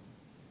freedom.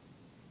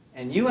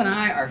 And you and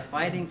I are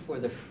fighting for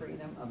the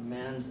freedom of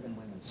men's and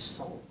women's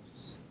souls.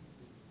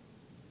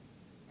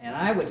 And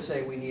I would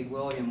say we need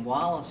William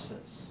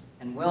Wallace's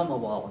and Wilma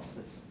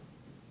Wallace's,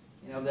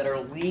 you know, that are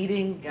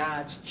leading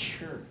God's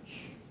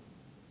church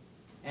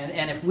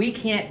And if we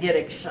can't get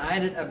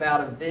excited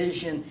about a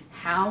vision,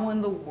 how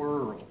in the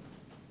world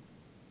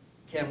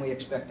can we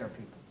expect our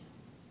people to?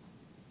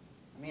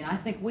 I mean, I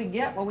think we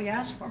get what we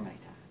ask for many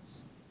times.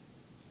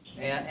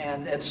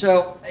 And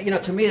so,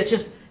 to me, it's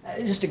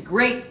just a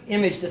great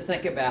image to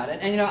think about.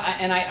 And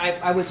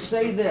I would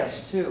say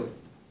this, too.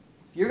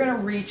 If you're going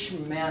to reach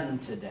men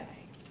today,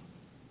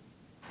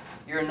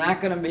 you're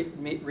not going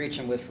to reach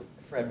them with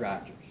Fred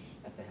Rogers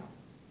at the helm.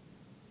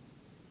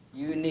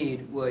 You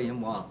need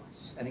William Wallace.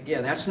 And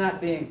again, that's not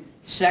being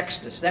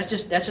sexist. That's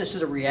just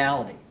a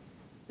reality.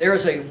 There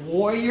is a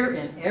warrior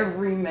in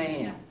every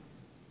man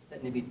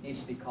that needs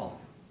to be called.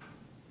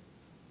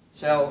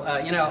 So,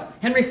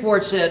 Henry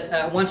Ford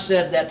once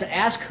said that to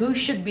ask who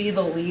should be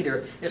the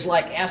leader is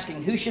like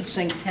asking who should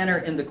sing tenor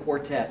in the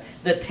quartet.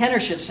 The tenor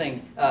should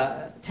sing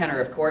tenor,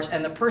 of course,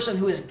 and the person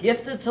who is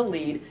gifted to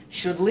lead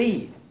should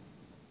lead.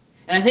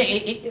 And I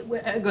think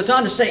it goes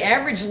on to say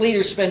average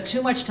leaders spend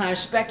too much time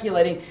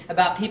speculating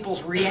about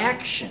people's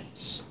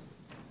reactions.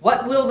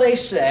 What will they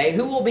say?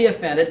 Who will be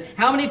offended?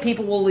 How many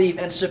people will leave?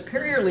 And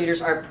superior leaders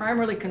are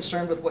primarily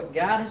concerned with what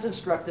God has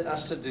instructed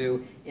us to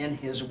do in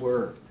His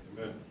Word.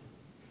 Amen.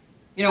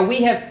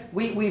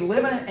 We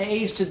live in an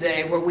age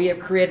today where we have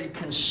created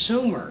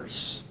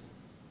consumers,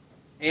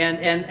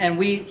 and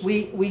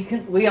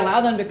we allow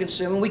them to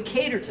consume and we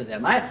cater to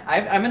them.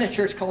 I'm in a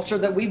church culture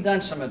that we've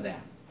done some of that.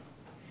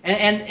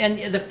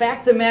 And the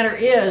fact of the matter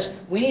is,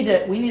 we need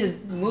to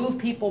move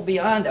people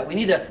beyond that. We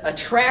need to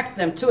attract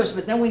them to us,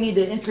 but then we need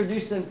to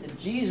introduce them to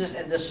Jesus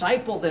and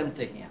disciple them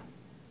to Him,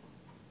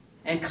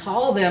 and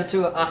call them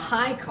to a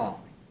high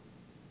calling.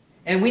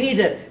 And we need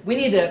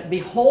to be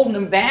holding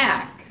them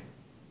back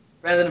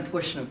rather than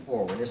pushing them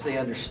forward as they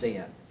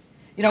understand.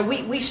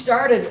 We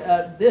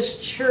started this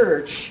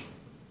church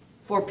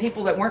for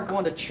people that weren't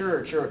going to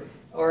church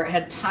or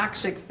had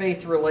toxic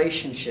faith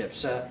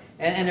relationships.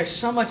 And there's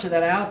so much of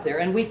that out there.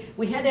 And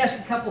we had to ask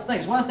a couple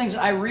things. One of the things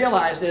I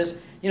realized is,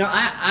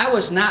 I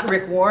was not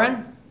Rick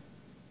Warren.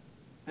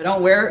 I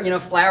don't wear,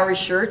 flowery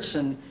shirts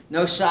and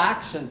no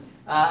socks. And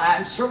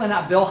I'm certainly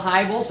not Bill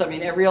Hybels. I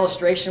mean, every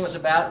illustration was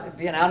about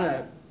being out on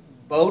a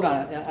boat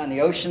on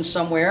the ocean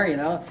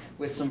somewhere,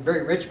 with some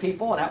very rich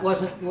people. And that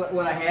wasn't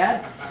what I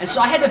had. And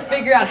so I had to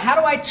figure out, how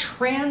do I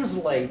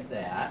translate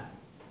that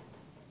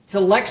to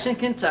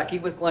Lexington, Kentucky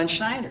with Glen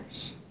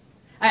Schneiders?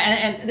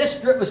 And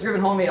this was driven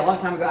home to me a long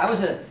time ago.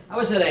 I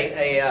was at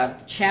a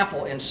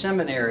chapel in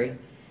seminary,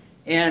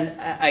 and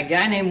a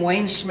guy named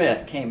Wayne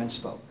Smith came and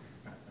spoke.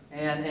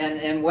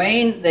 And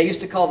Wayne, they used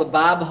to call the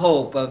Bob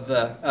Hope of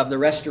the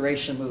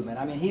Restoration movement.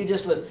 I mean, he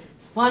just was a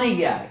funny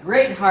guy,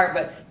 great heart,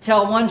 but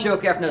tell one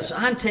joke after another. So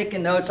I'm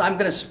taking notes. I'm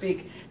going to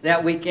speak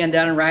that weekend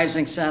down in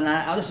Rising Sun.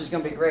 This is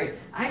going to be great.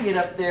 I get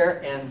up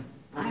there and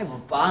I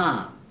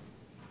bombed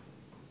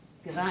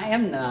because I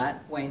am not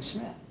Wayne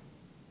Smith.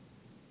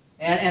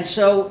 And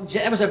so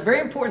that was a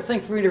very important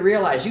thing for me to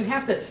realize. We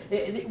have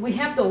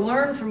to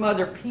learn from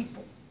other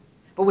people,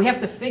 but we have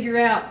to figure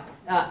out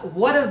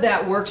what of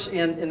that works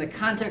in the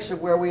context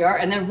of where we are,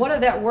 and then what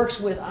of that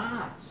works with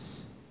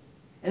us,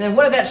 and then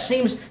what of that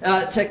seems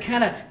to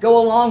kind of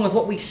go along with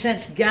what we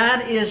sense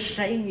God is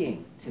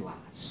saying to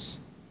us.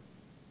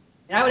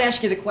 And I would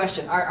ask you the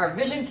question: Are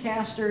vision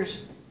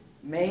casters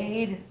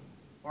made,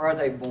 or are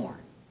they born?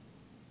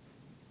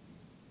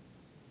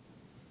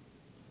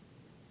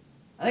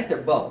 I think they're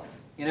both.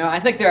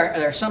 I think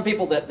there are some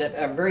people that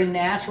are very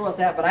natural at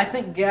that, but I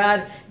think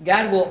God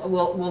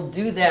will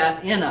do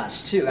that in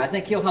us too. I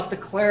think He'll help to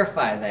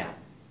clarify that.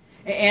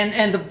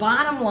 And the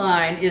bottom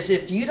line is,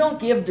 if you don't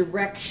give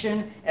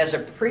direction as a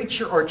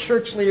preacher or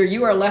church leader,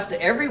 you are left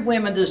to every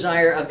whim and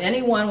desire of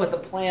anyone with a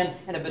plan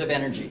and a bit of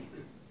energy.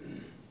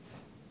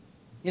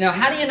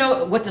 How do you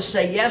know what to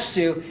say yes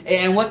to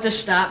and what to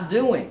stop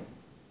doing?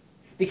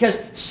 Because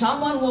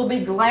someone will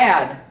be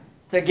glad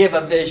to give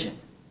a vision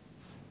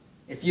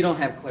if you don't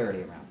have clarity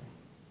around it.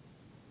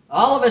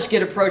 All of us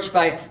get approached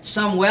by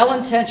some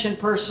well-intentioned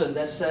person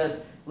that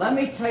says, let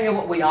me tell you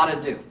what we ought to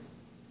do.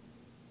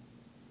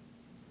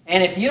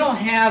 And if you don't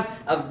have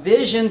a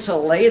vision to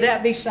lay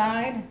that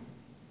beside,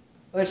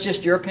 well, it's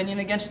just your opinion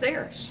against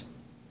theirs.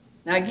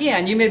 Now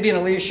again, you may be in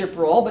a leadership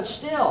role, but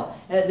still,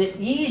 the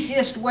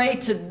easiest way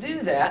to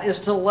do that is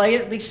to lay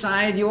it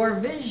beside your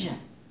vision.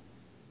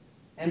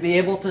 And be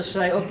able to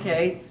say,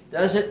 okay,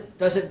 does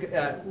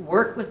it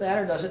work with that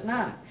or does it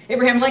not?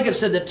 Abraham Lincoln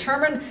said,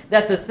 determine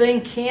that the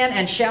thing can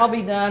and shall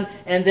be done,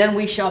 and then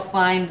we shall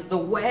find the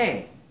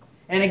way.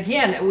 And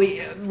again,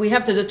 we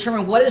have to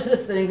determine what is the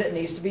thing that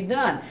needs to be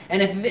done.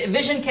 And if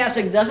vision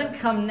casting doesn't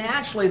come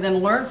naturally, then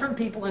learn from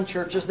people in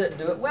churches that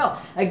do it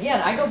well.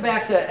 Again, I go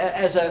back to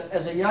as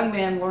a young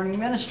man learning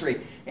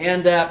ministry,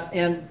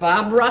 and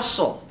Bob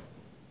Russell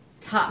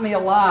taught me a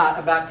lot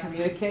about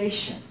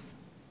communication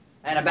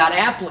and about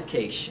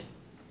application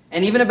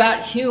and even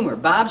about humor.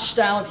 Bob's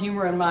style of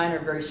humor and mine are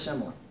very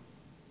similar.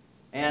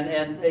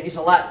 And he's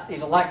a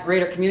lot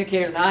greater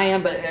communicator than I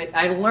am, but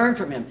I learned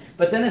from him.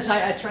 But then as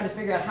I tried to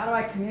figure out, how do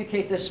I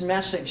communicate this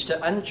message to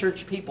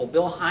unchurched people?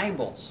 Bill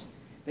Hybels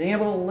being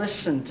able to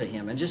listen to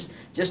him, and just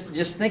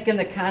think in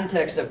the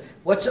context of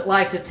what's it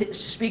like to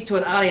speak to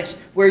an audience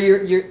where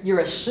you're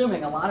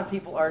assuming a lot of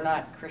people are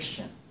not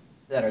Christian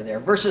that are there,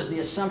 versus the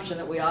assumption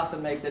that we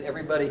often make that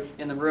everybody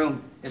in the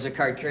room is a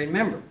card-carrying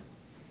member.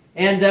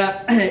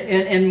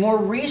 And more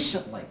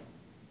recently,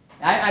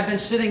 I've been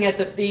sitting at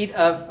the feet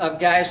of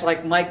guys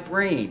like Mike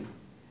Breen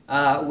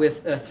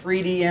with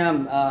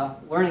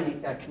 3DM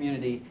Learning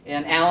Community,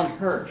 and Alan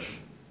Hirsch,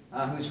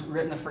 who's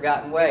written The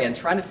Forgotten Way, and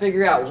trying to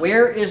figure out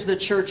where is the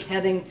church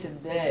heading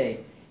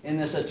today in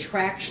this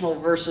attractional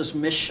versus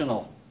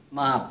missional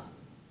model.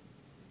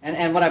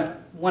 And what I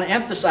want to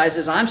emphasize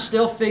is I'm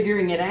still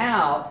figuring it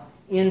out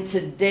in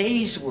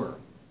today's world.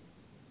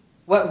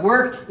 What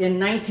worked in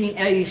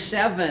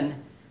 1987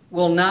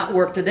 will not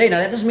work today. Now,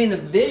 that doesn't mean the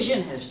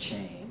vision has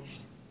changed.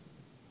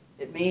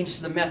 It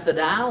means the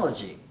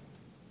methodology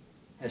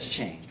has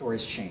changed or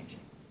is changing.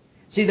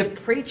 See, the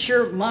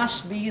preacher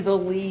must be the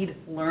lead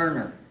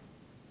learner,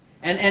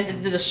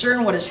 and to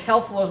discern what is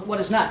helpful and what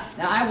is not.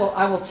 Now,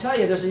 I will tell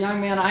you, there's a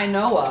young man I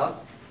know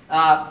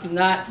of,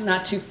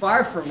 not too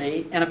far from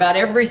me, and about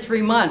every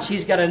 3 months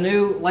he's got a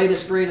new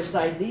latest greatest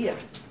idea.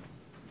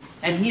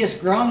 And he has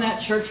grown that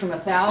church from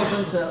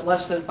 1,000 to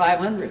less than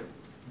 500.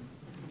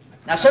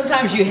 Now,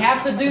 sometimes you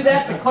have to do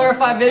that to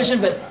clarify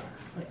vision, but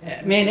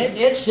I mean,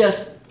 it's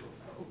just,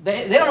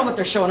 they don't know what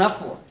they're showing up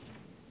for.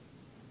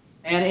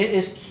 And it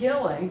is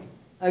killing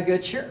a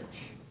good church.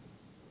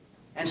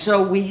 And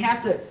so we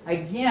have to,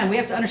 again, we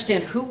have to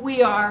understand who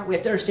we are. We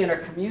have to understand our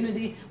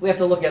community. We have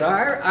to look at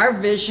our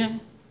vision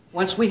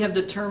once we have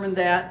determined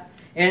that.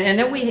 And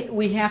then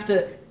we have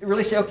to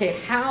really say, okay,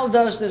 how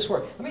does this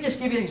work? Let me just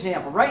give you an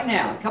example. Right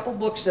now, a couple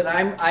books that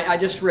I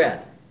just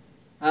read.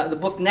 The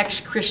book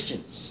Next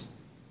Christians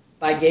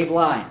by Gabe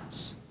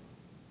Lyons.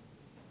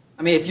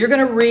 I mean, if you're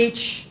going to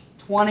reach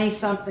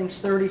 20-somethings,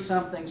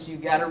 30-somethings,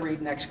 you've got to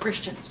read Next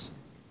Christians.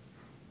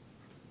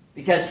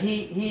 Because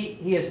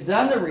he has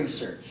done the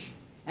research,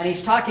 and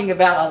he's talking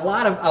about a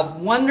lot of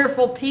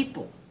wonderful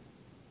people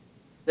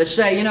that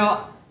say, you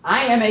know,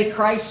 I am a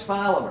Christ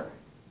follower,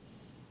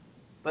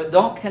 but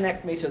don't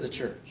connect me to the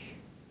church.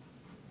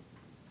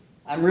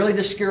 I'm really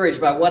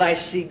discouraged by what I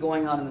see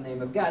going on in the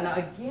name of God. Now,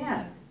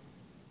 again,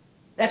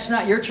 that's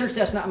not your church,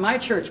 that's not my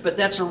church, but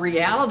that's a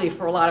reality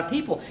for a lot of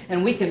people.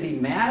 And we can be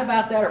mad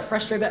about that or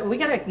frustrated about it. We've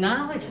got to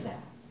acknowledge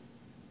that.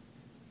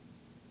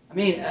 I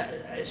mean,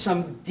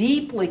 some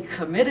deeply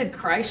committed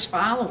Christ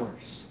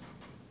followers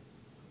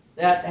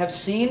that have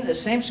seen the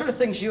same sort of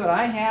things you and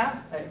I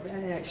have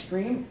in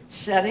extreme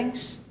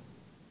settings,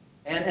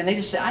 and they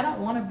just say, I don't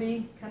want to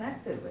be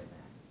connected with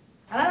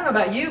that. And I don't know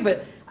about you,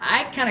 but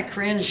I kind of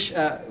cringe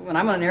when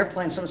I'm on an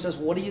airplane and someone says,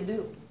 what do you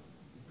do?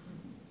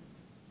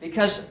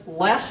 Because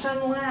less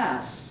and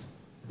less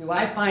do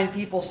I find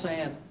people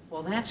saying,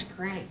 well, that's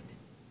great.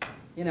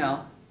 You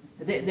know,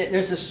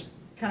 there's this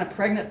kind of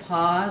pregnant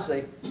pause.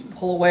 They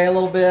pull away a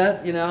little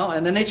bit, you know,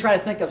 and then they try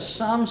to think of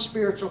some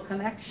spiritual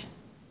connection.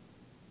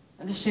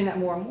 I'm just seeing that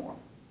more and more.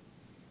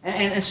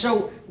 And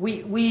so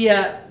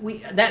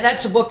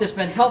that's a book that's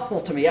been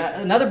helpful to me.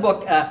 Another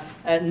book,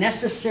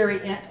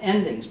 Necessary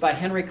Endings by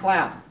Henry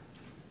Cloud,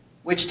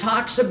 which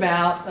talks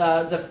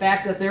about the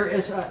fact that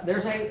there's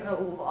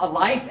a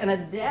life and a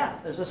death.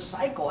 There's a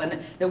cycle,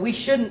 and that we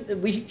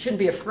shouldn't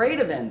be afraid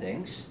of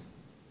endings.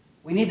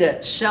 We need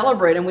to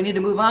celebrate them. We need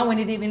to move on. We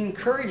need to even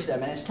encourage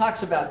them. And it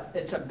talks about,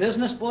 it's a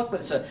business book, but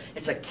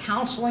it's a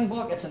counseling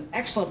book. It's an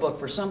excellent book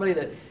for somebody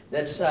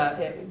that's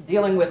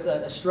dealing with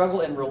a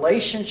struggle in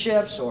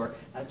relationships or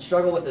a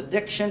struggle with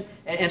addiction.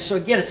 And so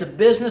again, it's a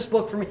business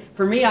book for me.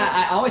 For me,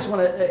 I always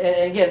want to,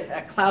 and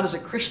again, Cloud is a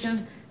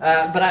Christian,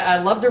 but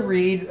I love to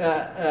read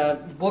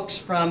books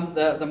from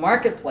the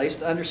marketplace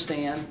to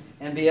understand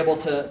and be able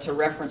to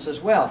reference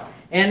as well.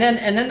 And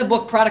then the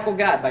book Prodigal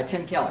God by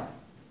Tim Keller.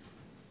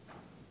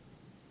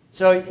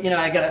 So, you know,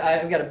 I've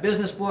got a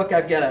business book,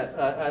 I've got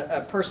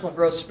a personal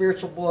growth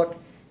spiritual book,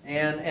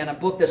 and a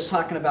book that's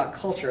talking about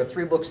culture,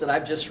 3 books that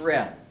I've just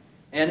read.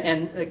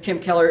 And Tim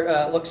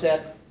Keller looks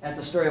at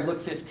the story of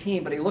Luke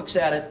 15, but he looks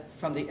at it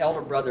from the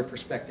elder brother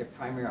perspective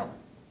primarily.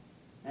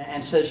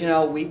 And says, you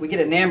know, we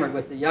get enamored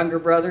with the younger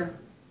brother,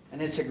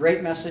 and it's a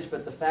great message,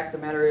 but the fact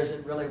of the matter is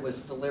it really was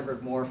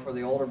delivered more for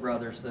the older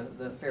brothers,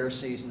 the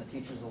Pharisees and the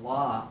teachers of the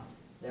law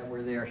that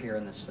were there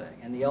hearing this thing.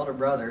 And the elder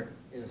brother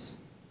is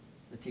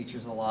the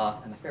teachers of the law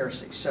and the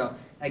Pharisees. So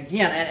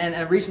again, and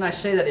the reason I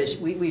say that is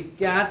we've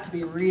got to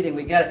be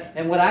reading.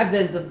 And what I've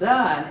then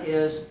done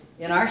is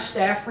in our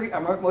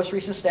most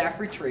recent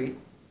staff retreat,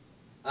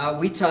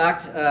 we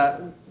talked.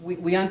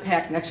 We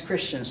unpacked Next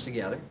Christians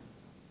together.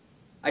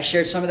 I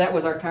shared some of that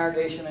with our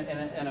congregation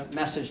in a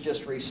message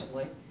just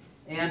recently,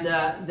 and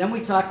then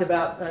we talked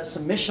about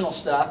some missional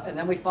stuff, and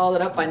then we followed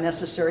it up by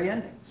Necessary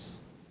Endings.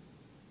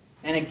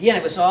 And again,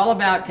 it was all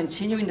about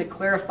continuing to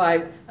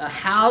clarify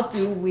how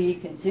do we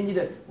continue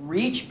to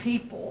reach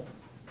people,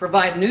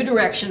 provide new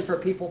direction for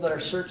people that are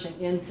searching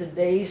in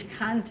today's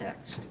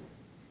context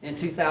in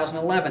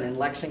 2011 in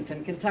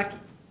Lexington, Kentucky.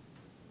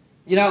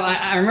 You know,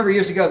 I remember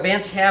years ago,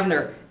 Vance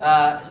Havner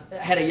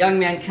had a young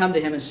man come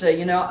to him and say,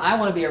 you know, I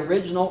want to be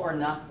original or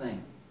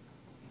nothing.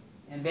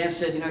 And Vance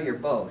said, you know, you're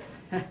both.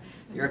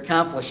 You're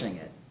accomplishing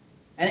it.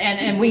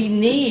 And we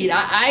need,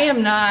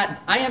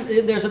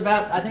 there's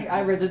about, I think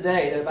I read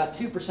today, that about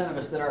 2% of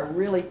us that are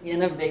really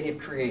innovative,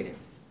 creative.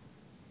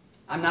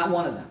 I'm not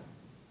one of them.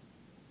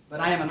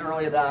 But I am an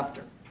early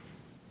adopter.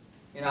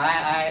 You know,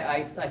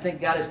 I think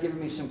God has given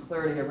me some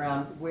clarity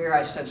around where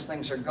I sense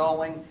things are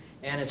going,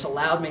 and it's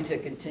allowed me to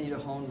continue to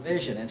hone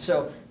vision. And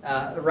so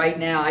right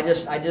now, I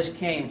just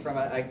came from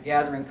a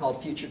gathering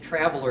called Future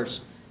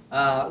Travelers,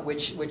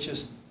 which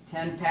is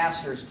 10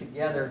 pastors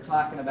together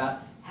talking about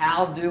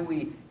how do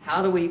we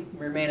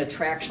remain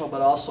attractional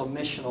but also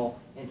missional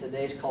in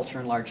today's culture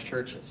in large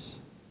churches.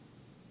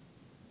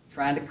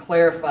 Trying to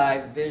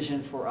clarify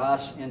vision for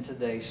us in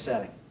today's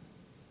setting.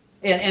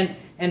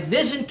 And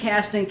vision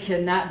casting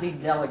cannot be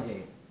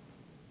delegated.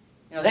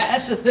 You know,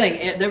 that's the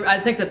thing. I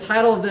think the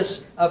title of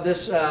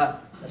this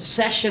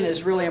session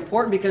is really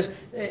important because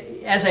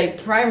as a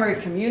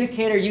primary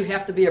communicator, you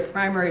have to be a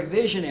primary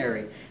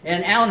visionary.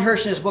 And Alan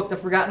Hirsch in his book, The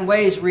Forgotten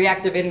Ways,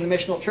 Reactivating the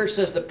Missional Church,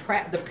 says the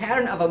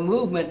pattern of a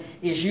movement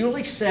is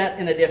usually set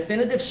in a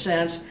definitive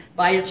sense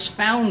by its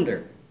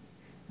founder.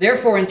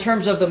 Therefore, in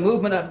terms of the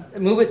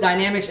movement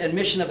dynamics and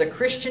mission of the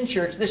Christian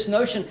church, this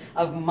notion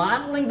of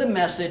modeling the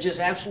message is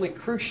absolutely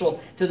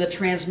crucial to the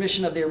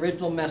transmission of the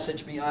original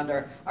message beyond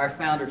our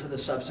founder to the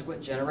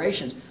subsequent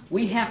generations.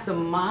 We have to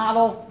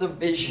model the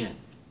vision.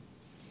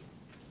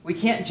 We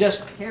can't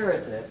just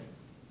parrot it.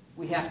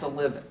 We have to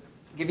live it.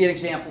 I'll give you an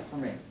example for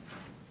me.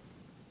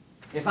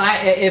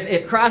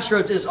 If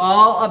Crossroads is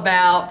all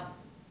about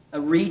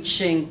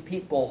reaching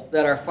people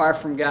that are far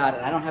from God,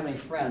 and I don't have any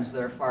friends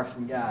that are far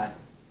from God,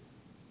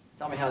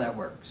 tell me how that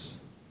works.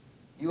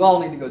 You all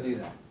need to go do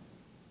that.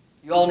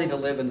 You all need to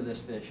live into this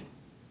vision.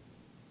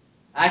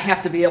 I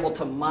have to be able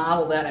to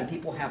model that, and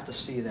people have to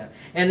see that.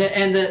 And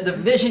the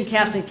vision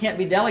casting can't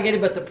be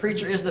delegated, but the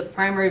preacher is the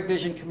primary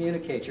vision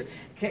communicator.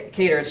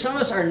 And some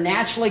of us are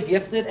naturally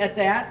gifted at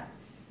that,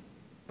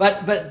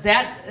 but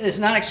that is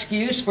not an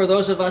excuse for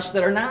those of us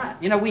that are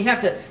not. You know, we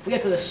have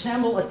to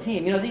assemble a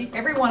team. You know,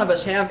 every one of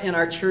us have in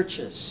our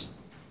churches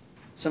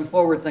some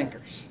forward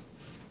thinkers.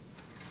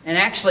 And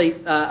actually,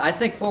 I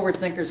think forward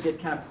thinkers get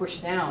kind of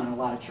pushed down in a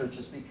lot of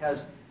churches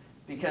because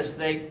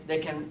they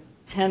can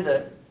tend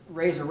to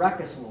raise a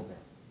ruckus a little bit.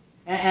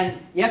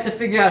 And you have to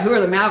figure out who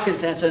are the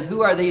malcontents and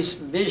who are these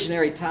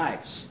visionary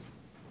types.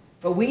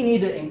 But we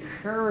need to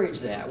encourage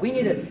that. We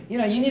need to, you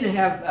need to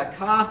have a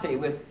coffee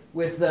with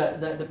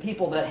the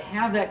people that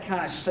have that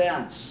kind of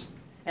sense.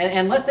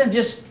 And let them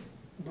just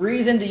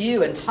breathe into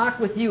you and talk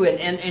with you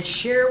and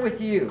share with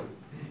you.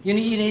 You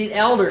need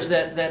elders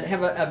that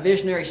have a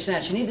visionary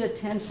sense. You need to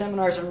attend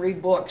seminars and read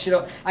books. You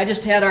know, I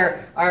just had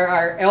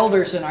our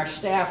elders and our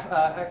staff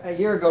a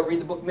year ago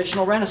read the book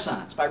Missional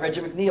Renaissance by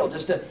Reggie McNeil,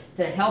 just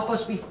to help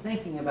us be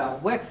thinking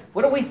about what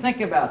do we think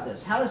about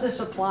this? How does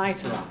this apply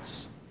to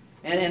us?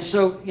 And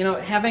so, you know,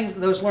 having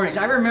those learnings.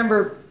 I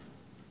remember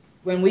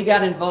when we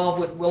got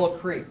involved with Willow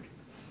Creek.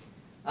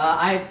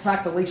 I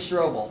talked to Lee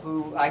Strobel,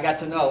 who I got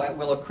to know at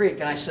Willow Creek,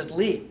 and I said,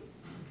 Lee,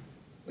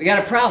 we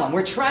got a problem.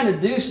 We're trying to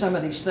do some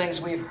of these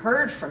things we've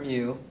heard from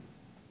you,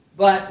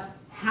 but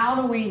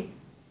how do we,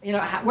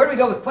 where do we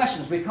go with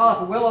questions? We call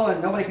up a Willow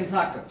and nobody can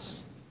talk to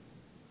us.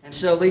 And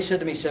so Lee said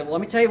to me, well,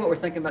 let me tell you what we're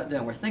thinking about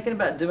doing. We're thinking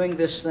about doing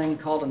this thing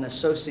called an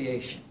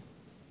association.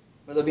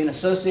 Where there'll be an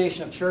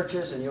association of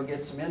churches and you'll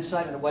get some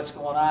insight into what's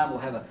going on. We'll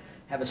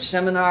have a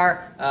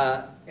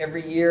seminar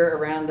every year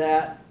around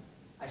that.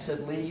 I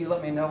said, Lee, you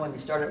let me know when you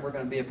start it. We're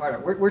going to be a part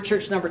of it. We're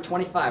church number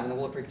 25 in the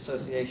Willow Creek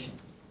Association.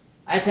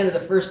 I attended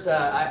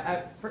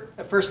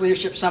the first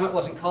leadership summit.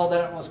 Wasn't called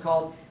that. It was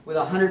called with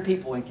 100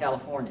 people in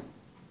California.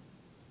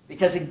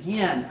 Because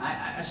again,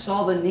 I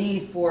saw the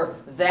need for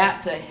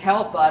that to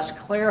help us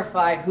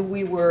clarify who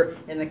we were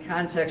in the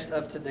context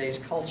of today's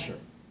culture.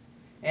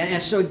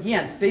 And so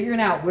again, figuring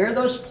out where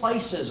those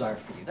places are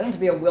for you. It doesn't have to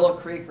be a Willow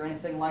Creek or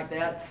anything like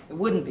that. It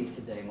wouldn't be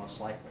today,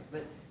 most likely.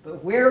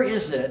 But where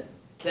is it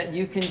that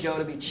you can go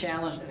to be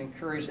challenged and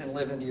encouraged and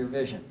live into your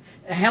vision?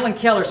 Helen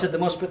Keller said the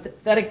most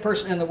pathetic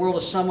person in the world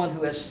is someone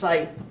who has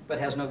sight but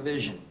has no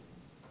vision.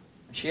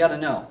 She ought to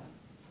know.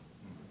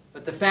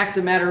 But the fact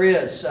of the matter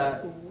is,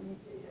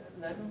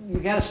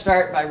 you've got to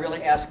start by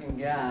really asking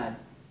God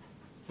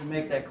to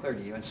make that clear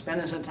to you and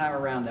spending some time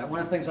around that. One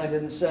of the things I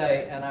didn't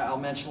say, and I'll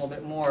mention a little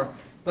bit more,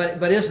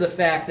 but is the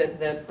fact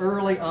that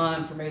early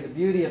on, for me, the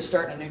beauty of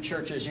starting a new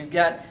church is you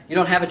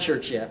don't have a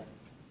church yet.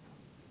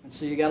 And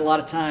so you got a lot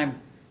of time.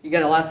 You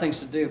got a lot of things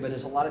to do, but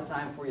there's a lot of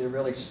time for you to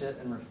really sit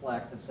and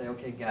reflect and say,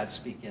 okay, God,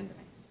 speak into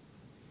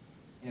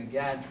me.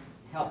 God,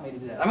 help me to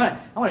do that.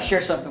 I want to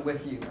share something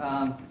with you.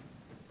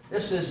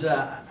 This is,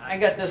 I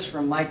got this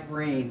from Mike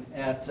Breen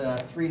at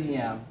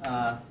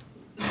 3DM,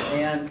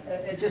 and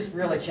it just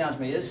really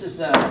challenged me. This is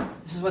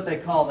what they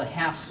call the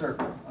half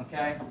circle,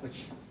 okay, which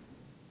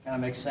kind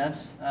of makes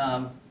sense.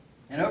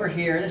 And over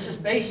here, this is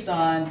based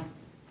on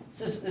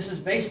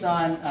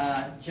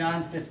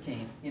John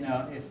 15.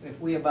 If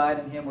we abide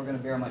in Him, we're going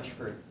to bear much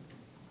fruit.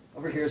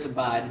 over here is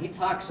abide. He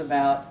talks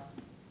about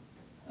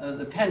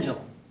the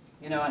pendulum,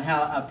 and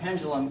how a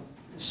pendulum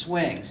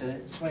swings, and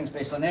it swings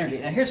based on energy.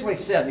 Now, here's what he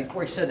said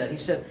before he said that. He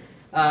said,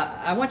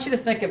 I want you to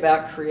think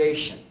about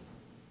creation.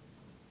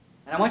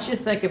 And I want you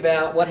to think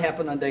about what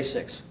happened on day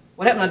 6.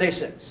 What happened on day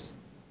 6?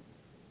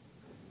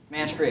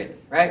 Man's created,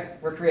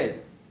 right? We're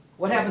created.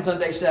 What happens on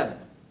day 7?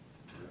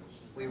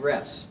 We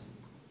rest.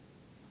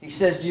 He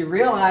says, do you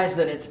realize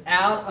that it's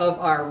out of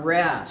our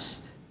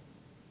rest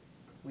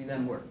we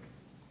then work?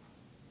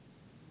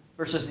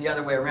 Versus the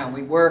other way around.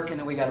 We work and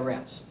then we got to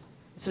rest.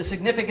 It's a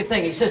significant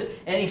thing. He said,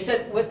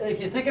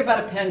 if you think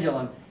about a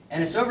pendulum,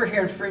 and it's over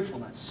here in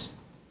fruitfulness,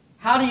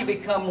 how do you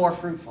become more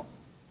fruitful?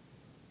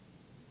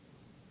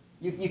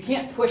 You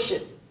can't push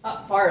it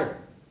up farther.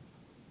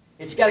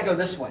 It's got to go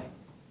this way.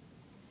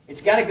 It's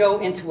got to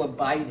go into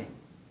abiding.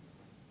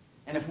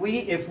 And if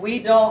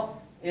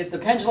the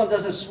pendulum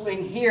doesn't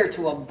swing here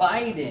to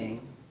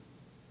abiding,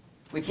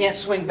 we can't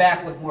swing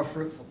back with more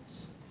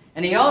fruitfulness.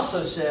 And he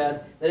also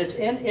said that it's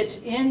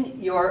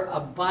in your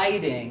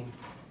abiding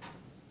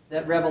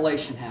that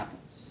revelation happens.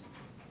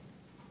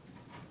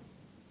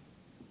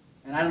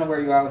 And I don't know where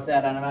you are with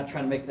that, and I'm not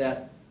trying to make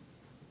that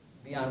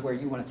beyond where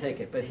you want to take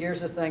it. But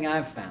here's the thing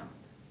I've found.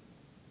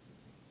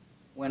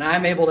 When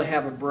I'm able to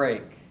have a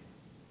break,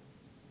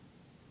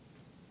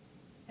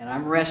 and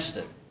I'm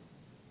rested,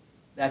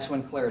 that's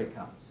when clarity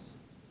comes.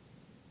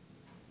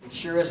 It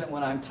sure isn't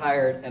when I'm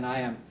tired and I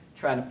am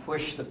trying to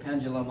push the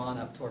pendulum on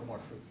up toward more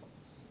fruitfulness.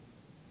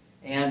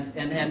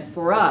 And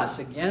for us,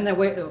 again, the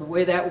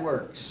way that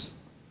works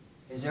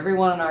is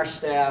everyone on our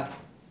staff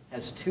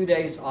has 2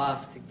 days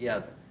off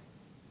together.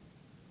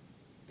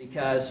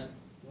 Because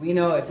we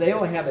know if they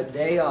only have a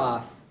day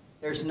off,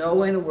 there's no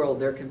way in the world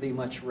there can be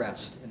much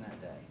rest in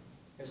that day.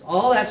 There's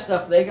all that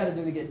stuff they got to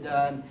do to get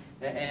done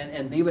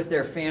and be with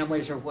their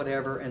families or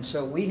whatever. And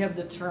so we have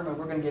determined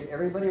we're going to give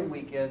everybody a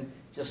weekend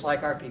just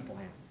like our people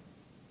have.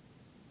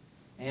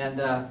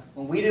 And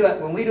when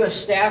we do a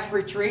staff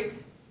retreat,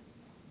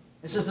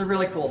 this is the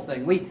really cool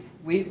thing.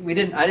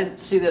 I didn't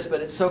see this,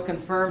 but it so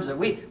confirms it.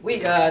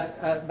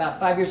 About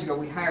 5 years ago,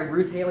 we hired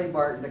Ruth Haley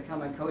Barton to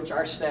come and coach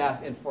our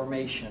staff in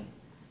formation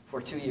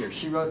for 2 years.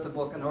 She wrote the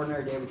book An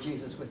Ordinary Day with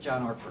Jesus with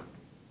John Ortberg.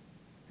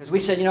 Because we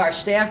said, our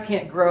staff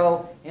can't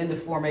grow into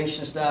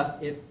formation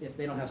stuff if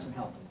they don't have some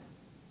help in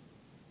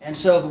that. And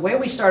so the way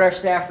we start our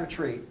staff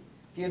retreat,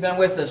 if you've been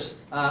with us,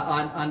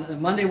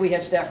 on Monday we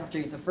had staff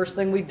retreat. The first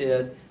thing we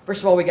did,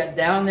 first of all, we got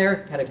down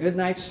there, had a good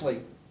night's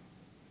sleep.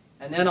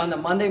 And then on the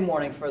Monday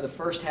morning, for the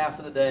first half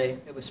of the day,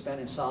 it was spent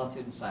in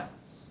solitude and silence.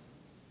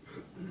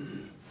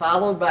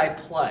 Followed by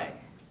play.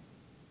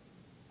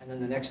 And then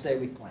the next day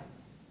we planned.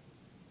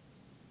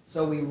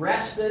 So we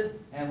rested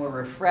and were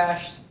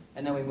refreshed,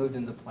 and then we moved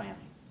into planning.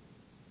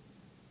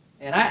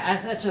 And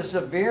that's just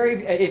a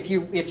very, if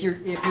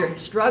you're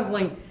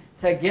struggling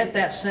to get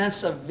that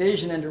sense of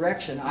vision and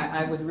direction,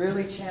 I would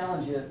really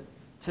challenge you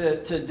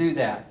to do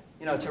that.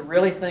 To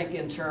really think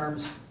in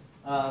terms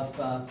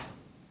of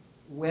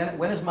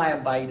when is my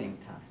abiding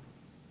time?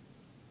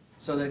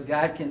 So that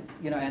God can,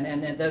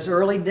 and those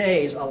early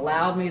days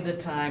allowed me the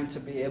time to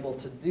be able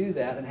to do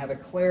that and have a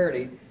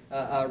clarity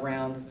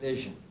around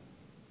vision.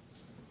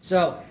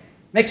 So,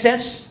 makes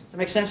sense? Does it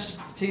make sense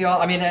to you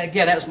all? I mean,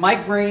 again, that was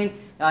Mike Breen.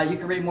 You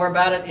can read more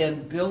about it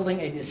in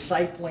Building a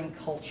Discipling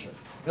Culture.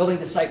 Building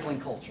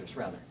Discipling Cultures,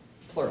 rather.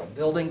 Plural.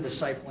 Building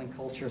Discipling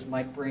Cultures,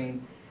 Mike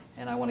Breen.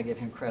 And I want to give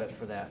him credit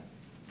for that.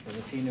 Because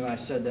if he knew I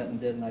said that and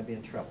didn't, I'd be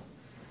in trouble.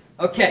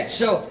 Okay,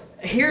 so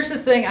here's the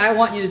thing I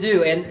want you to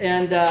do.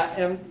 And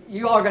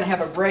you all are going to have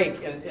a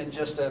break in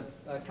just a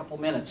couple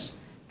minutes.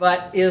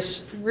 But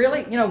is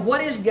really,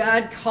 what is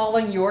God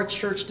calling your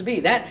church to be?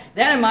 That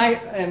in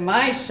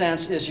my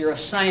sense is your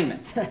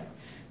assignment.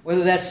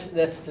 Whether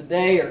that's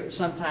today or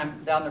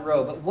sometime down the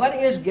road. But what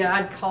is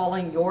God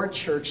calling your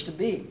church to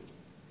be?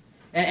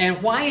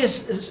 And why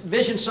is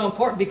vision so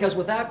important? Because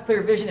without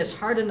clear vision, it's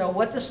hard to know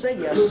what to say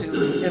yes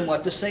to and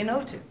what to say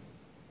no to.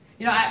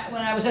 When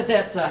I was at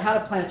that How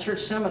to Plant a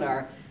Church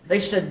seminar, they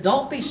said,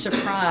 don't be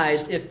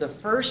surprised if the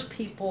first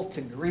people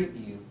to greet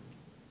you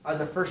are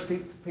the first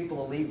people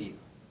to leave you.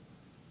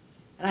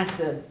 And I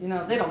said, they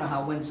don't know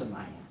how winsome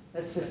I am.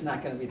 That's just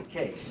not going to be the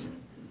case. And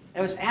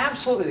it was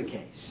absolutely the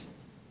case.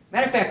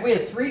 Matter of fact, we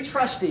had 3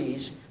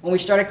 trustees when we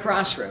started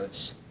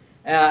Crossroads.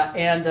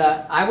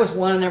 I was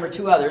one and there were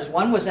 2 others.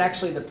 One was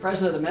actually the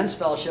president of the men's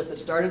fellowship that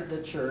started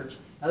the church.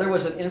 Another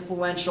was an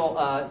influential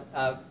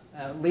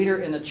leader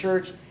in the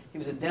church. He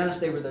was a dentist.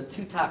 They were the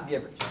 2 top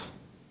givers.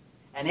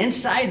 And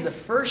inside the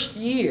first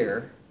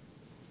year,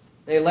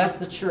 they left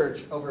the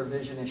church over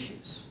vision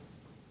issues.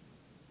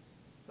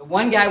 The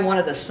one guy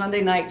wanted a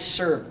Sunday night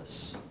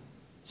service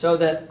so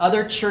that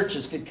other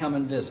churches could come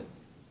and visit.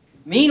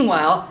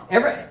 Meanwhile,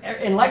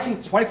 in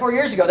Lexington, 24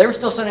 years ago, they were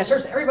still Sunday night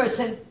service. Everybody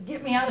said,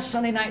 get me out of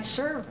Sunday night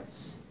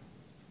service.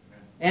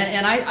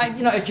 And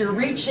if you're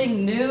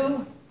reaching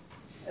new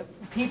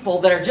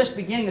people that are just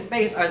beginning the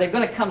faith, are they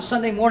going to come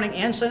Sunday morning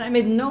and Sunday night?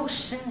 It made no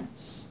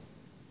sense.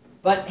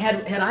 But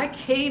had I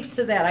caved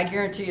to that, I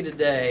guarantee you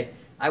today,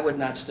 I would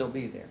not still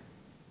be there.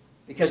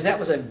 because that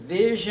was a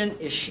vision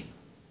issue.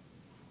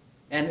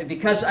 And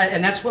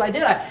that's what I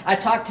did. I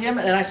talked to him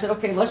and I said,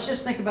 okay, let's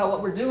just think about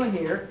what we're doing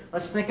here.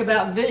 Let's think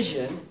about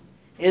vision.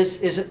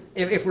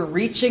 If we're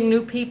reaching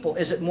new people,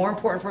 is it more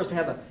important for us to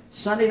have a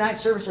Sunday night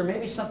service or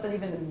maybe something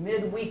even in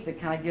midweek to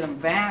kind of get them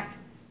back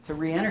to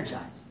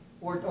re-energize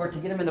or to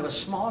get them into a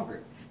small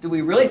group? Do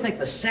we really think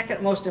the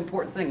second most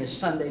important thing is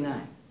Sunday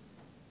night?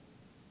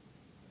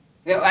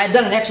 You know, I had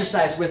done an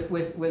exercise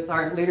with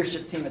our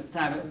leadership team at the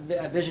time,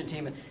 a vision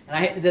team, and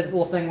I did a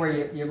little thing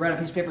where you write on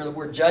a piece of paper the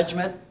word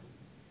judgment.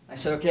 I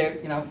said, okay,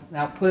 you know,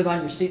 now put it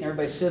on your seat and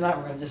everybody sit up.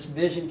 We're going to just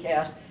vision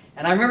cast.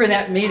 And I remember in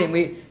that meeting,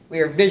 we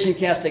were vision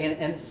casting,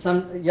 and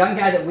some young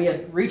guy that we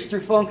had reached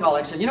through phone call,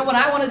 I said, you know what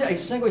I want to do? He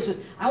said,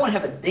 I want to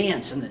have a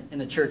dance in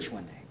the church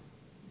one day.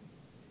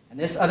 And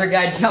this other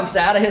guy jumps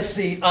out of his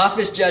seat, off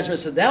his judgment,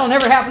 said, that'll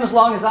never happen as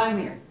long as I'm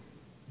here.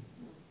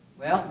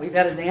 Well, we've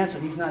had a dance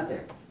and he's not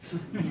there.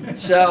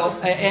 So,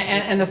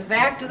 and the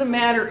fact of the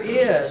matter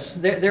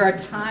is, there are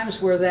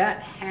times where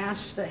that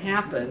has to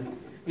happen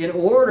in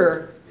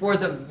order for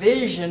the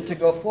vision to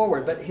go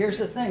forward. But here's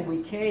the thing,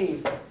 we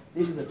cave.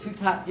 These are the two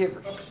top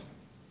givers.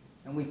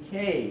 And we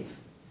cave,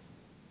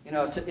 you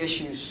know, to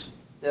issues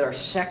that are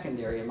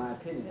secondary, in my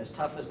opinion, as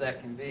tough as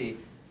that can be,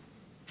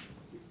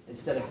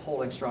 instead of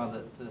holding strong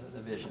to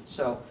the vision.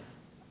 So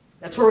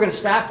that's where we're going to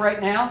stop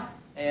right now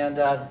and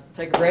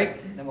take a break,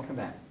 and then we'll come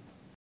back.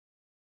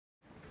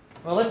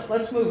 Well,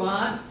 let's move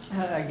on.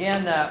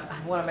 Again, I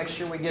want to make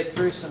sure we get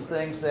through some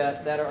things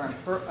that are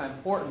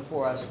important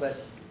for us. But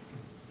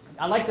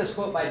I like this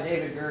quote by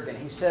David Gergen.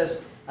 He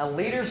says, a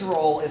leader's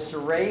role is to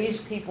raise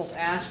people's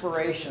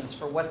aspirations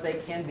for what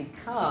they can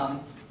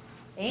become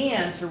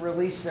and to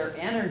release their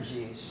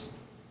energies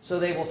so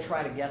they will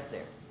try to get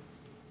there.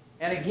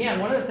 And again,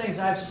 one of the things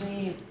I've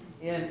seen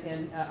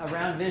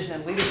around vision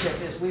and leadership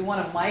is we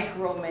want to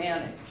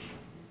micromanage.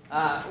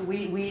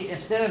 We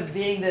instead of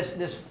being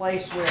this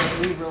place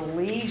where we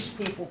release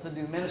people to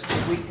do ministry,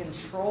 we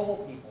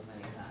control people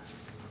many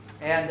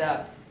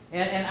times.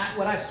 And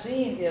what I've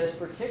seen is,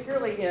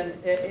 particularly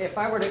if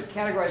I were to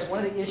categorize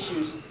one of the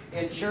issues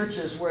in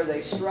churches where they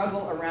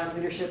struggle around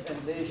leadership and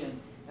vision,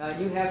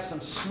 you have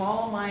some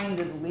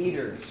small-minded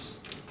leaders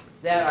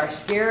that are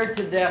scared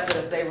to death that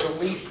if they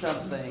release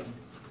something,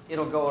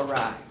 it'll go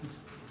awry.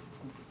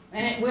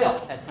 And it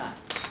will at times.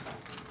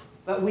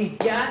 But we've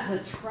got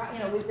to try, you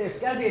know, there's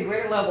got to be a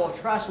greater level of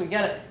trust. We've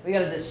got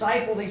to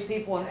disciple these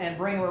people and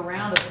bring them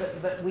around us,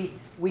 but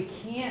we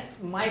can't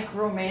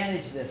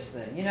micromanage this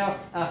thing. You know,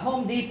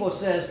 Home Depot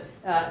says,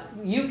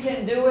 you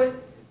can do it,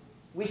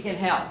 we can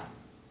help.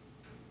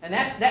 And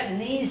that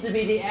needs to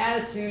be the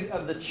attitude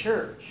of the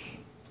church.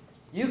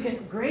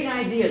 Great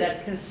idea,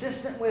 that's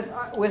consistent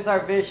with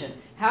our vision.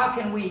 How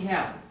can we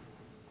help?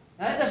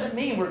 Now, that doesn't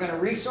mean we're going to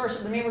resource it.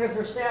 Doesn't mean we're going to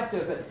throw staff to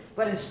it.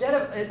 But instead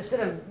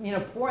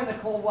of pouring the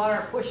cold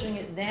water, pushing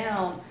it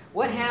down,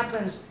 what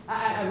happens?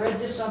 I read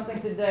just something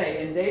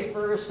today in Dave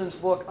Ferguson's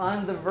book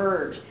On the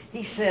Verge.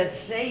 He said,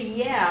 "Say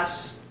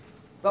yes,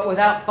 but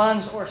without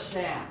funds or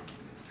staff."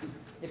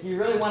 If you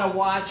really want to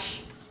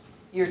watch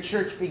your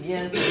church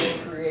begin to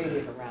get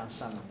creative around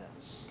some of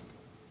this,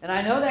 and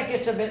I know that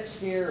gets a bit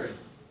scary.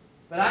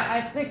 But I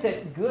think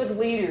that good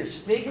leaders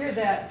figure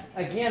that,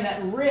 again,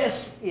 that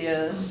risk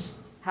is,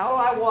 how do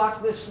I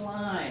walk this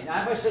line?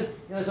 I've always said,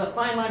 there's a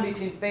fine line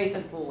between faith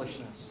and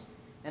foolishness.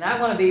 And I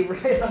want to be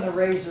right on the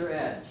razor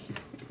edge.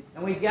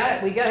 And we've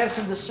got to have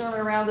some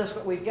discernment around this,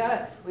 but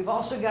we've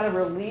also got to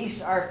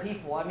release our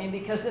people. I mean,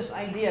 because this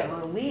idea of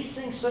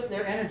releasing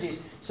their energies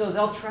so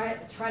they'll try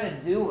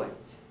to do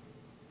it.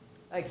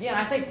 Again,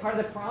 I think part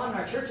of the problem in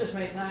our churches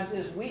many times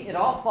is it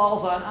all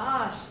falls on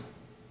us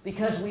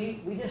because we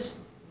just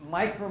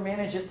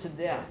micromanage it to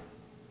death.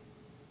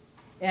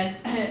 And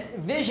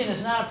vision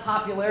is not a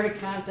popularity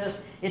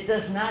contest. It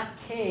does not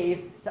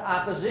cave to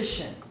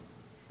opposition.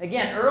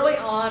 Again, early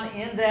on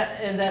in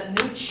that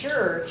new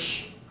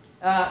church,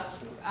 I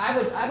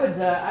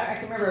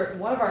can remember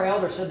one of our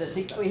elders said this.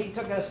 He took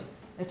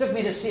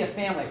me to see a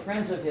family,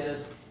 friends of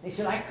his. He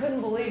said, I couldn't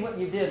believe what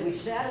you did. We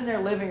sat in their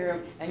living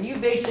room, and you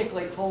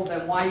basically told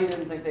them why you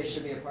didn't think they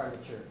should be a part of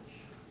the church.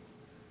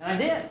 And I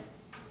did,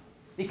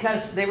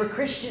 because they were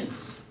Christians.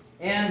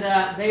 And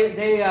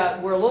they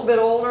were a little bit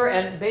older,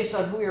 and based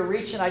on who we were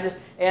reaching, I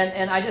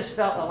just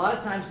felt a lot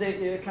of times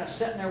they were kind of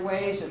set in their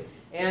ways.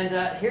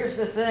 And here's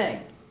the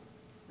thing: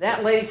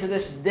 that lady to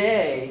this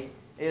day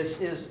is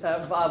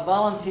a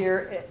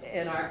volunteer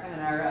in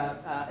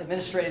our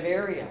administrative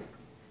area.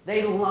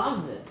 They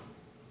loved it,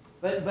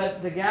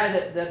 but the guy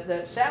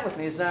that sat with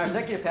me is our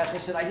executive pastor. He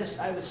said,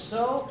 I was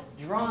so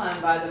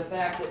drawn by the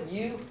fact that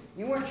you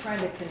weren't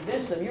trying to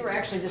convince them. You were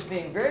actually just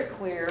being very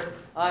clear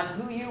on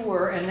who you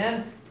were, and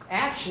then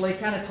actually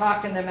kind of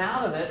talking them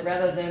out of it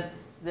rather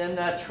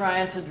than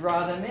trying to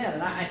draw them in.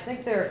 And I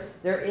think there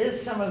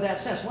is some of that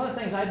sense. One of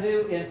the things I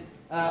do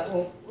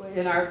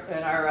in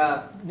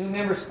our new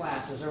members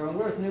classes, or when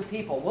we're with new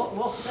people,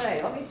 we'll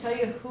say, let me tell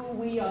you who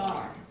we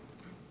are.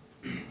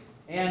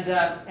 And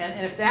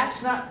if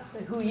that's not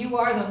who you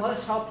are, then let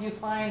us help you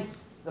find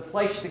the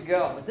place to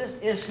go. But this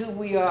is who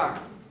we are.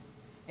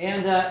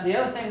 And the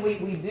other thing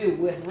we do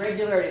with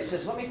regularity, it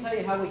says, let me tell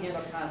you how we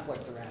handle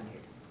conflict around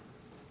here.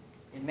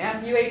 In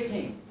Matthew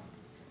 18,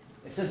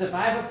 it says, if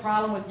I have a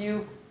problem with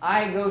you,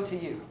 I go to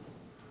you.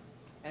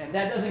 And if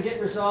that doesn't get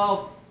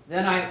resolved,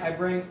 then I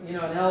bring an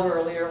elder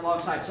or leader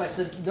alongside. So I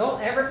said, don't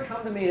ever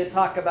come to me to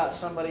talk about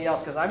somebody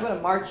else, because I'm going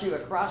to march you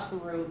across the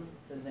room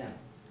to them.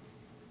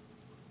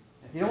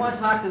 If you don't want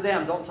to talk to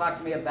them, don't talk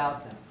to me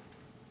about them.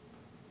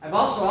 I've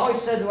also always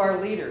said to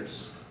our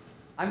leaders,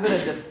 I'm going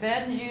to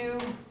defend you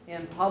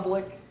in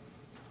public,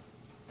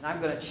 and I'm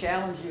going to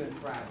challenge you in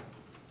private.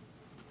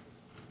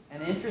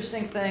 An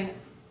interesting thing,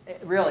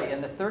 really,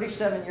 in the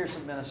 37 years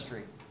of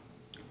ministry,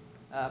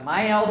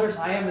 my elders,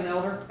 I am an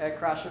elder at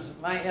Crossroads,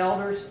 my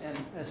elders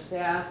and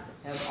staff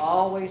have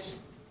always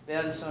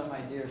been some of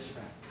my dearest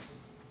friends.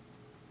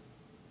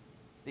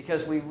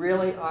 Because we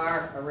really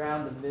are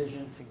around the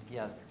vision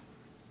together.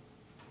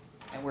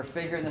 And we're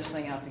figuring this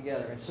thing out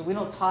together. And so we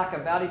don't talk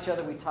about each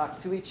other, we talk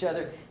to each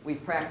other. We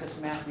practice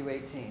Matthew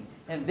 18.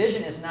 And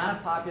vision is not a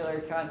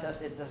popularity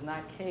contest. It does not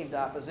cave to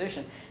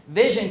opposition.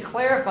 Vision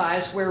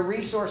clarifies where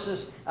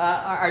resources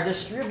are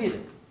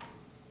distributed.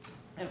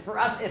 And for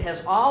us, it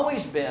has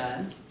always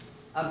been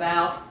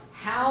about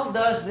how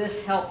does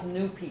this help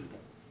new people.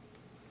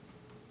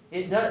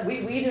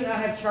 We do not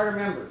have charter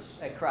members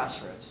at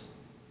Crossroads.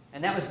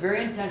 And that was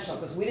very intentional,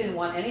 because we didn't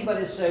want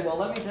anybody to say, well,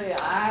 let me tell you,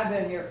 I've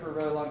been here for a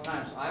really long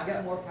time, so I've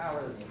got more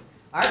power than you.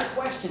 Our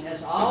question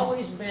has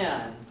always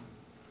been,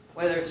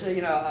 whether it's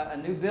a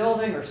new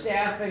building or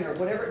staffing or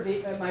whatever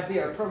it might be,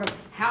 our program,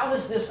 how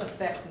does this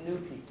affect new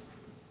people?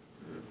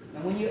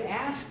 And when you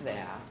ask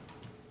that,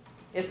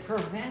 it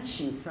prevents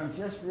you from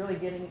just really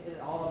getting it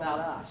all about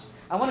us.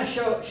 I want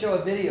to show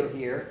a video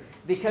here,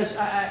 because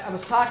I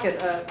was talking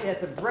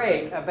at the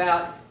break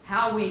about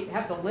how we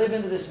have to live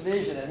into this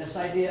vision and this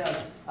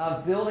idea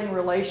of building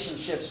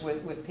relationships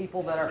with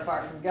people that are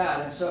far from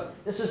God. And so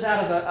this is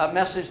out of a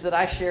message that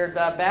I shared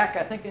back,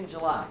 I think, in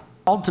July.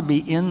 Called to be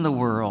in the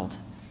world,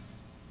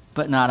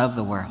 but not of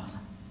the world.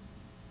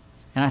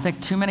 And I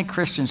think too many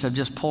Christians have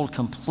just pulled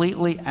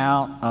completely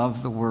out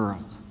of the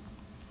world.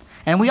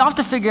 And we have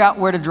to figure out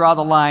where to draw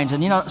the lines.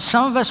 And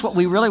some of us, what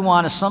we really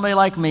want is somebody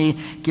like me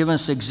giving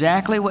us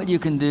exactly what you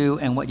can do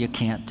and what you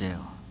can't do.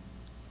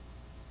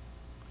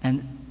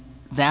 And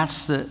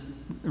that's the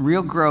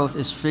real growth,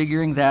 is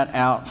figuring that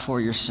out for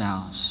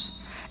yourselves.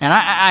 And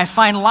I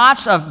find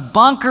lots of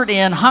bunkered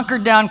in,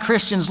 hunkered down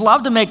Christians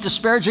love to make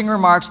disparaging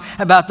remarks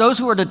about those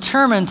who are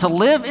determined to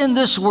live in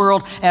this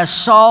world as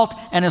salt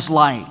and as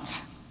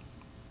light.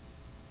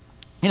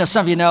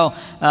 Some of you know,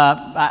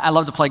 I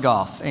love to play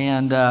golf.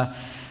 And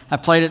I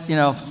played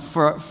it,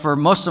 for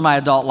most of my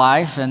adult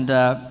life. And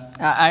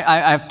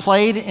I've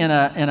played in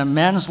a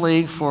men's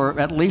league for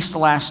at least the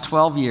last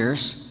 12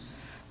 years.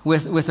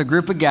 With a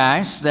group of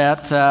guys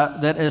that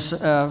is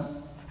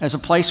a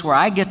place where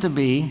I get to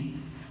be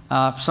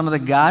some of the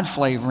God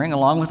flavoring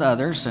along with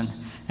others, and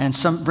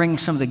bringing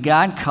some of the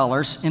God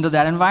colors into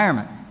that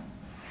environment.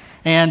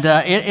 And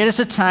it is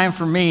a time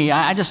for me.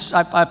 I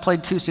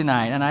played Tuesday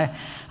night, and I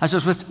was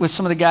just with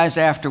some of the guys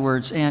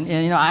afterwards,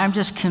 and I'm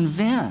just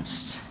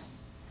convinced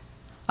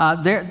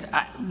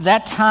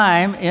that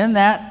time in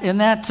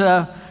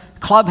that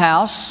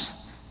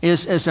clubhouse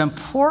is as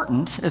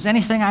important as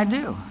anything I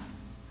do.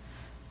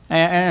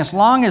 And as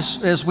long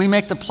as we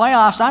make the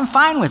playoffs, I'm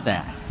fine with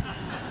that.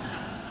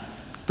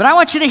 But I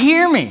want you to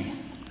hear me.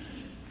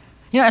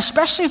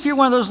 Especially if you're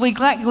one of those league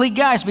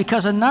guys,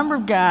 because a number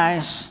of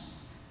guys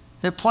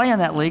that play in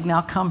that league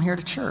now come here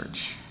to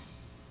church.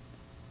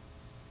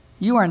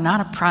 You are not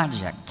a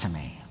project to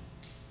me.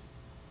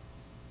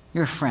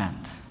 You're a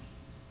friend.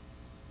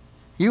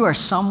 You are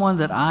someone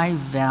that I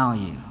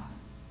value,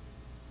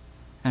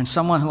 and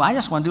someone who I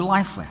just want to do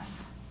life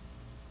with.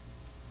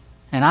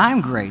 And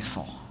I'm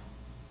grateful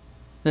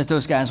that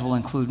those guys will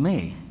include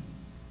me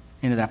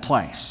into that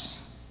place.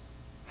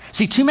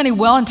 See, too many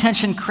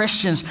well-intentioned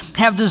Christians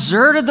have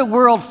deserted the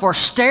world for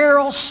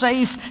sterile,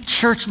 safe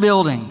church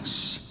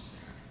buildings.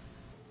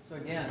 So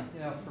again,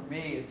 for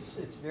me, it's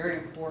very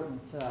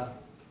important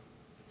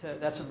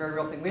that's a very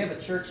real thing. We have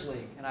a church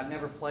league, and I've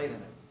never played in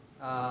it.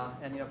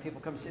 And people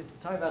come say,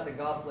 tell me about the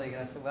golf league.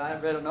 And I said, well, I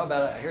really don't know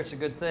about it. I hear it's a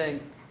good thing,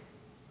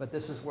 but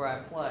this is where I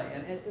play.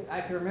 And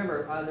I can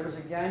remember there was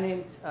a guy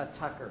named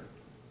Tucker.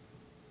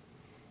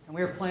 And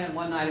we were playing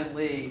one night in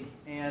league,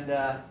 and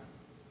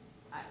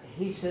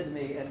he said to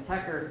me, and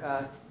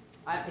Tucker,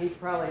 he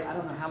probably, I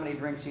don't know how many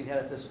drinks he'd had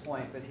at this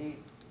point, but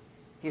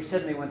he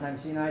said to me one time,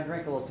 I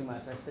drink a little too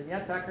much. I said, yeah,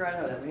 Tucker, I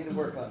know that. We need to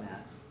work on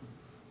that.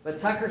 But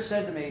Tucker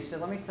said to me, he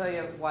said, let me tell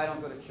you why I don't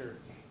go to church.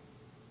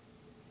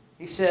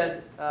 He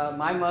said,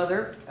 my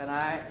mother and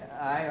I,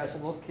 as a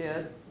little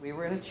kid, we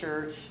were in a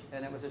church,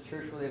 and it was a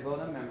church where they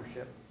voted on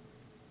membership.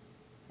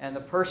 And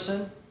the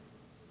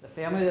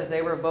family that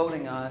they were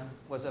voting on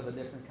was of a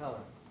different color.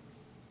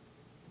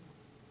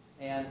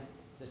 And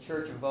the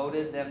church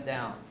voted them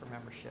down for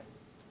membership.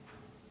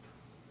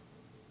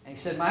 And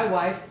he said, my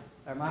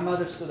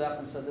mother stood up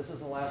and said, this is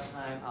the last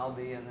time I'll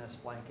be in this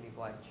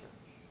blankety-blank church.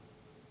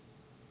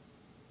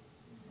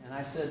 And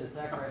I said to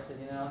Tucker, I said,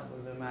 you know, it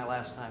would have been my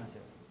last time too.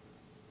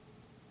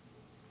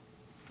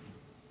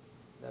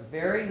 The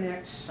very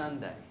next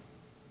Sunday,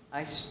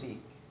 I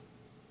speak.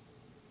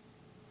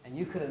 And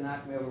you could have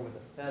knocked me over with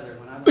a feather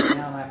when I went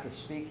down after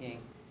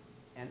speaking,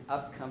 and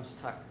up comes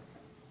Tucker.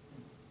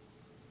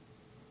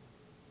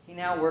 He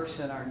now works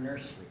in our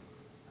nursery.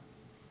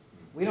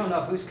 We don't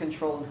know who's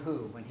controlling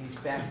who when he's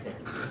back there.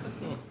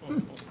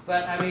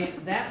 But, I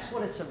mean, that's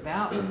what it's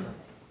about for me.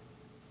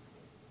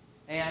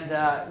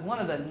 And one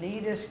of the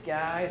neatest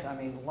guys, I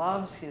mean,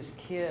 loves his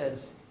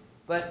kids.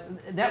 But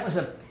that was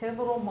a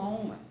pivotal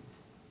moment.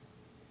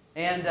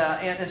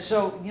 And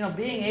so, you know,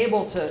 being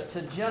able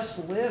to just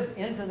live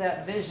into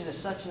that vision is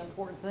such an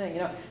important thing.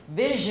 You know,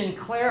 vision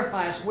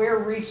clarifies where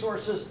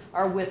resources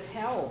are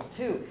withheld,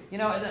 too. You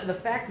know, the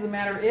fact of the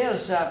matter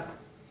is,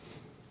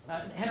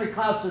 Henry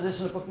Cloud says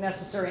this in the book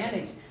Necessary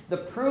Endings, the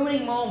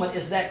pruning moment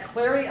is that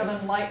clarity of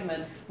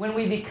enlightenment when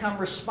we become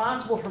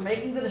responsible for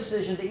making the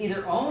decision to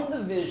either own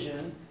the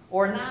vision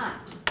or not.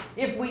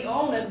 If we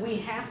own it, we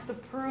have to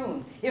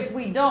prune. If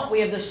we don't, we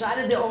have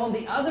decided to own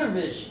the other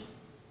vision,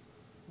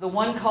 the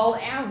one called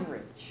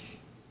average.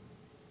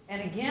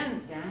 And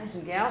again, guys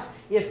and gals,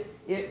 if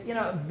you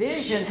know,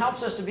 vision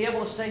helps us to be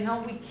able to say, no,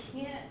 we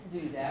can't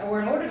do that.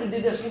 Or in order to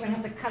do this, we're going to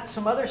have to cut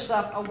some other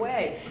stuff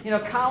away. You know,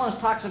 Collins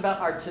talks about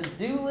our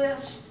to-do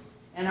list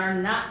and our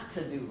not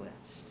to-do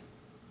list.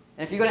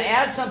 And if you're going to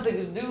add something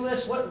to the to-do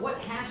list, what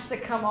has to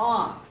come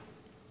off?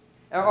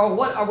 Or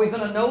what are we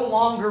going to no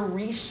longer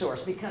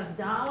resource? Because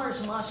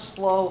dollars must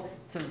flow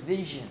to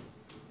vision.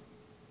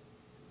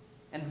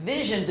 And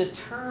vision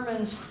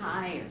determines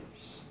hires.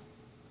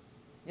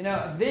 You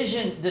know,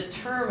 vision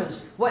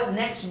determines what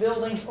next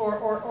buildings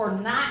or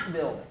not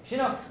buildings. You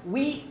know,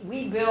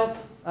 we built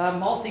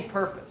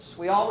multi-purpose.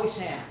 We always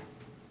have.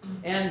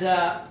 And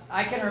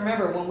I can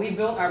remember when we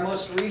built our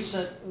most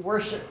recent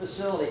worship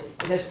facility.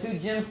 It has 2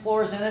 gym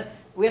floors in it.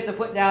 We have to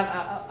put down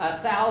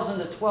 1,000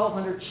 to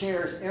 1,200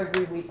 chairs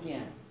every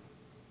weekend.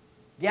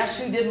 Guess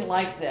who didn't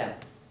like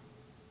that?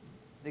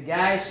 The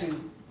guys who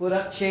put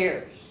up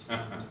chairs.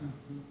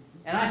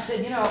 And I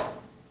said, you know,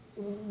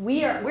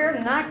 we're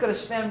not going to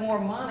spend more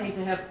money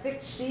to have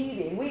fixed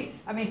seating.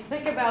 I mean,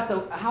 think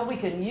about how we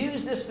can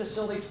use this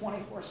facility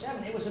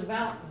 24/7. It was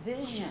about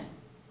vision.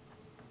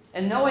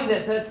 And knowing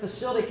that the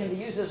facility can be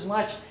used as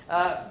much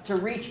to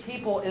reach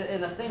people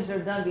in the things that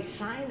are done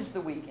besides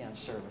the weekend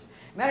service.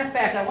 Matter of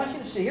fact, I want you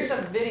to see, here's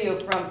a video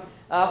from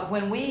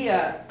when we,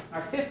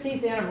 our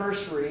 15th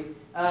anniversary,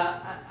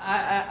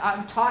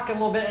 I'm talking a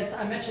little bit,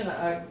 I mentioned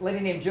a lady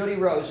named Jody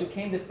Rose who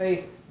came to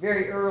faith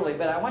very early,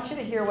 but I want you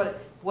to hear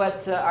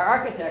what our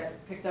architect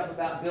picked up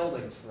about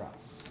buildings for us.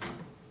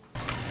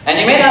 And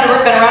you may not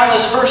have been around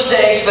those first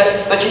days,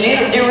 but you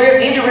need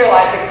to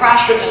realize that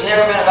Crossroads has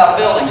never been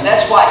about buildings.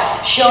 That's why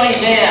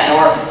Shoney's Inn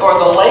or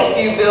the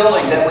Lakeview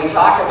building that we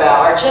talk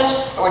about are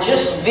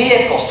just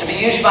vehicles to be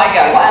used by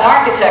God. An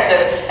architect,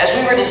 as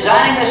we were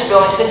designing this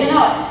building, said, you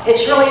know,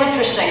 it's really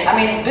interesting. I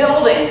mean,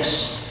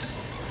 buildings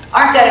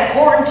aren't that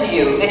important to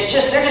you. They're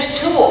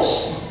just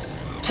tools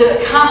to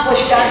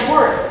accomplish God's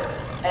Word.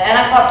 And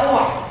I thought,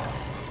 boy,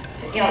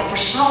 you know, for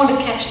someone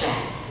to catch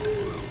that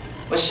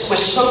was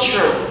so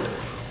true.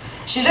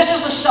 See, this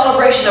is a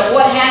celebration of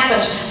what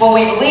happens when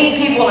we lead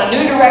people in a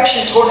new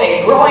direction toward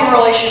a growing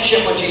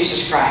relationship with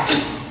Jesus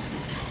Christ.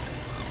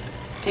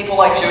 People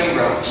like Jody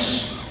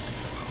Rose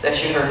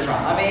that you heard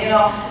from. I mean, you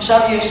know,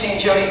 some of you have seen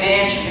Jody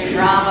dance or do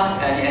drama,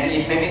 and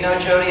you maybe know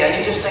Jody, and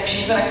you just think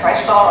she's been a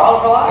Christ follower all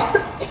of her life.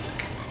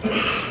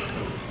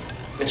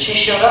 But she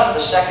showed up the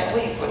second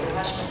week with her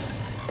husband.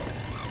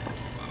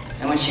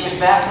 And when she was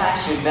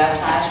baptized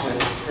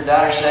with her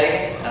daughter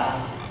Sagan.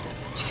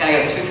 She kind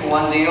of got a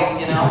 2-for-1 deal,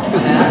 you know.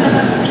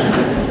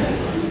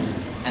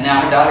 And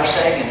now her daughter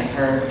Sagan and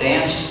her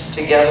dance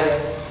together,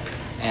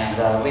 and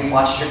we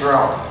watched her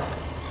grow.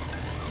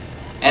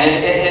 And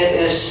it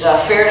is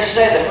fair to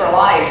say that her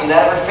life and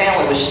that of her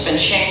family has been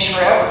changed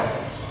forever.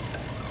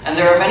 And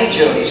there are many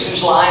Jodys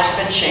whose lives have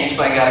been changed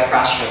by God at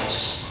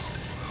Crossroads.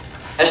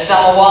 As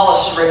Thelma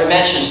Wallace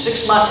mentioned,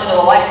 6 months into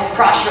the life of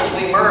Crossroads,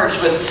 we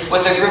merged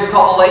with a group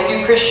called the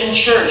Lakeview Christian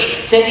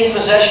Church, taking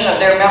possession of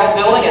their metal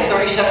building at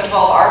 3712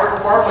 Arbor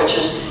Court, which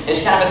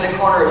is kind of at the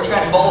corner of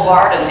Trent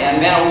Boulevard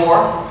and Man of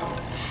War.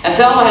 And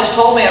Thelma has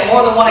told me on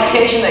more than one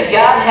occasion that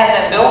God had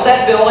them build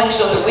that building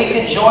so that we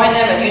could join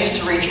them and use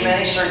it to reach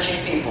many searching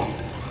people.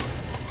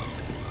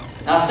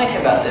 Now think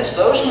about this.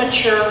 Those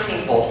mature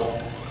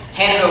people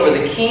handed over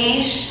the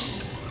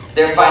keys,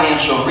 their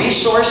financial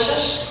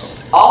resources,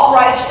 all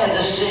rights and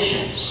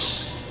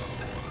decisions.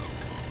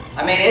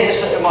 I mean, it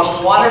is the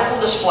most wonderful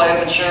display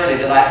of maturity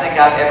that I think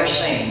I've ever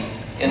seen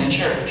in the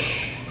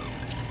church.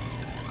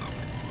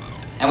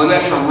 And we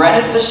went from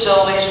rented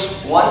facilities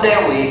 1 day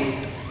a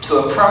week to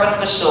a permanent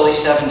facility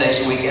 7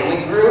 days a week. And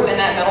we grew in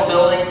that metal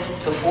building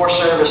to 4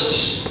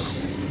 services.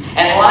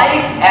 And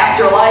life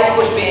after life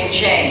was being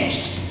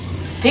changed.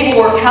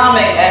 People were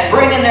coming and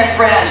bringing their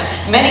friends.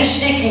 Many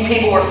seeking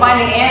people were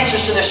finding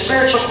answers to their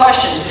spiritual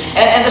questions.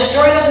 And the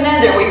story doesn't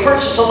end there. We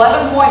purchased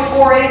 11.4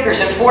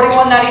 acres at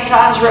 4190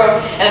 Todd's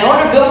Road. And in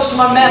order to build some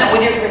momentum,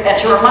 and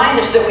to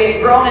remind us that we had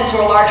grown into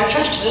a larger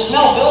church, because this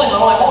metal building would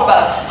only hold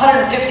about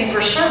 150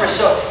 per service.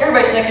 So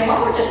everybody's thinking,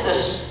 well, we're just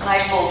this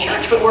nice little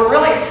church, but we're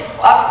really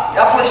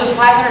upwards of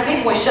 500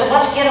 people. We said,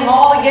 let's get them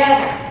all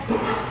together.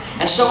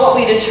 And so what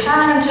we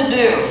determined to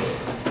do,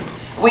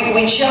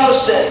 we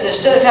chose that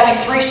instead of having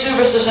 3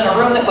 services in a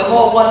room that would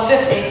hold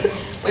 150,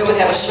 we would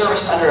have a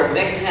service under a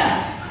big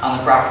tent on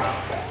the property.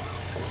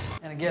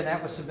 And again,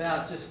 that was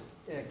about just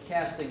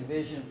casting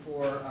vision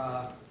for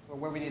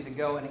where we need to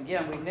go. And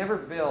again, we never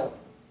built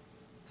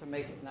to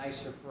make it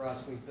nicer for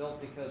us. We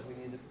built because we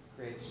needed to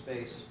create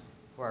space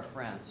for our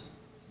friends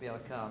to be able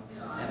to come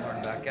and learn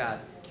about God.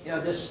 You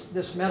know,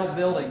 this metal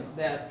building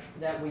that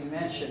we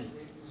mentioned.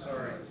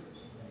 Sorry.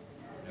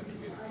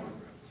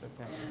 It's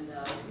okay. And,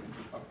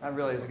 that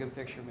really is a good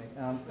picture of me.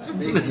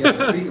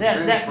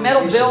 That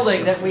metal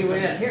building that we were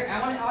in. Here, I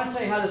want to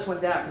tell you how this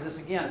went down, because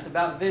it's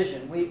about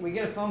vision. We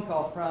get a phone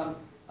call from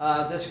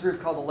this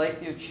group called the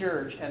Lakeview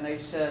Church, and they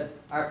said,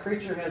 our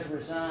preacher has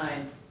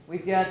resigned.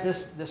 We've got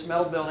this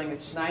metal building.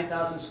 It's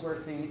 9,000 square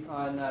feet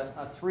on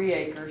 3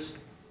 acres.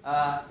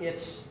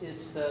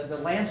 The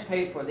land's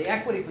paid for. The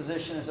equity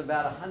position is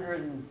about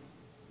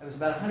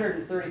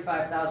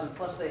 $135,000,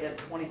 plus they had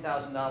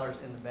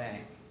 $20,000 in the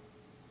bank.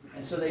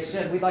 And so they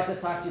said, we'd like to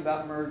talk to you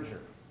about merger.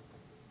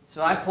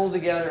 So I pulled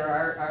together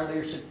our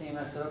leadership team.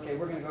 I said, okay,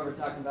 we're going to go over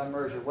talking about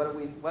merger. What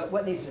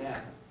needs to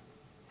happen?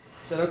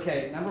 I said,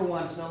 okay, number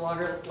one, it's no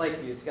longer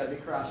Lakeview. It's got to be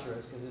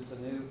Crossroads, because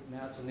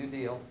now it's a new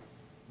deal.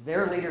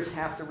 Their leaders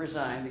have to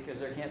resign because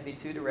there can't be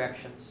 2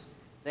 directions.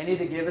 They need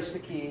to give us the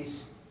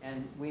keys,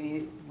 and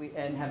we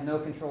have no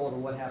control over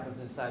what happens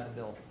inside the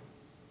building.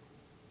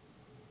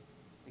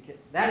 Because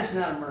that is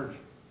not a merger.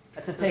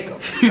 That's a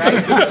takeover,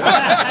 right?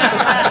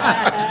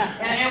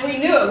 and we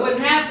knew it wouldn't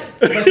happen.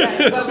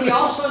 But we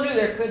also knew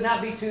there could not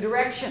be 2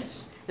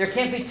 directions. There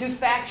can't be 2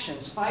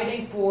 factions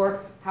fighting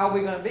for how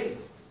we're going to be.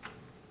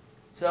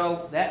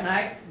 So that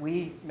night,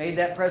 we made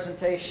that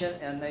presentation,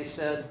 and they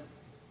said,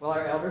 well,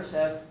 our elders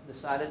have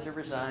decided to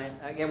resign.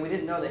 Again, we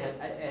didn't know they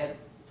had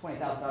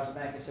 $20,000 in the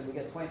bank. They said, we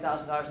got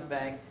 $20,000 in the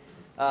bank.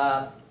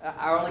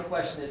 Our only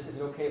question is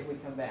it okay if we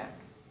come back?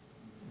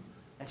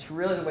 That's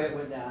really the way it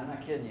went down. I'm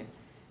not kidding you.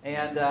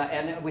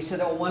 And we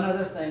said, oh, one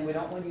other thing, we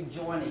don't want you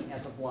joining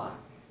as a block.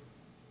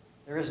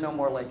 There is no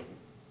more Lakeview.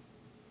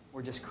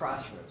 We're just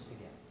Crossroads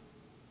together.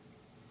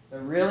 The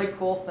really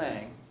cool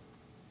thing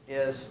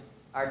is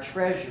our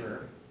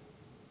treasurer,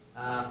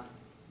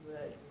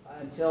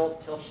 until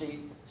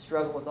she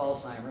struggled with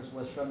Alzheimer's,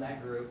 was from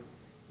that group.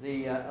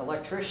 The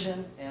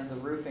electrician and the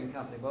roofing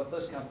company, both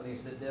those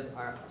companies that did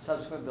our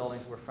subsequent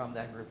buildings, were from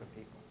that group of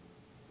people.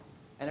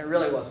 And it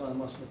really was one of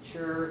the most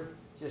mature,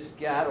 just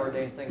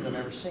God-ordained things I've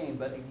ever seen.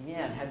 But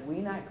again, had we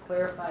not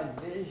clarified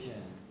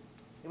vision,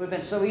 it would have been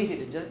so easy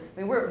to just,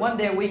 we're 1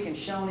 day a week in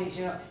Shoney's,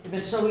 it would have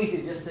been so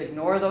easy just to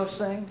ignore those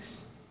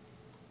things.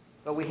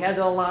 But we had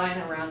to align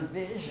around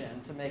vision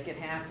to make it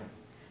happen.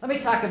 Let me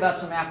talk about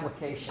some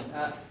application.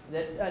 I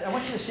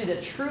want you to see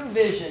that true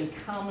vision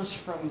comes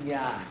from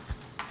God.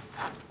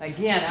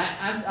 Again,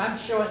 I'm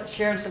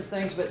sharing some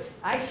things, but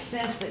I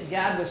sensed that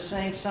God was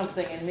saying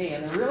something in me.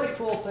 And the really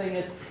cool thing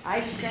is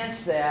I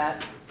sensed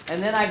that, and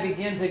then I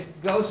begin to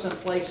go some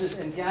places,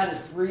 and God is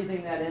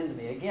breathing that into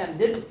me. Again,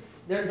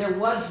 there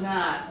was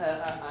not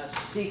a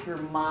seeker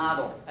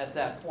model at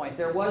that point.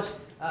 There was,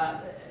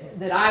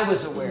 that I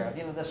was aware of.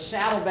 The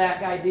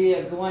saddleback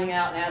idea of going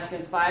out and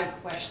asking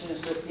 5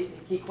 questions,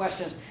 key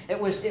questions, it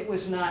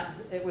was not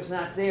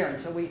there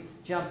until we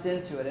jumped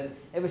into it. And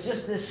it was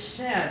just this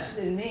sense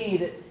in me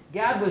that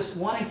God was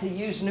wanting to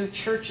use new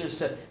churches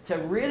to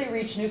really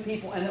reach new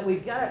people, and that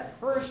we've got to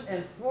first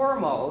and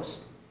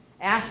foremost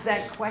ask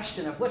that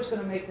question of what's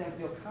going to make them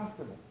feel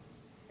comfortable.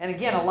 And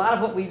again, a lot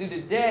of what we do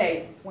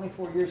today,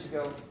 24 years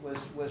ago,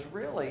 was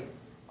really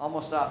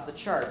almost off the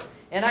chart.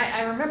 And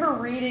I remember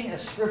reading a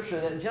scripture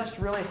that just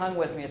really hung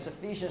with me. It's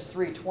Ephesians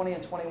 3:20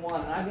 and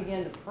 21. And I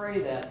began to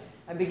pray that.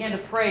 I began to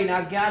pray,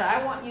 now God,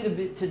 I want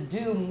you to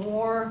do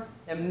more,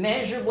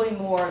 immeasurably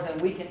more than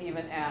we can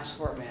even ask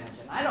or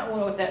imagine. I don't know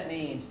what that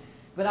means,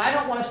 but I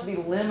don't want us to be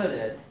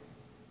limited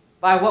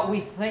by what we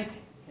think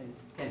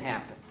can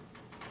happen.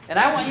 And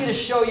I want you to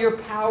show your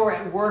power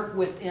at work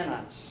within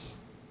us.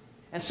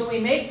 And so we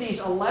make these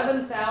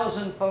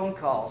 11,000 phone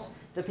calls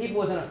to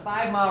people within a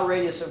 5-mile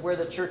radius of where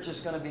the church is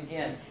going to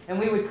begin. And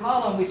we would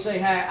call them, we'd say,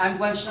 hey, I'm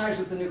Glen Schneiders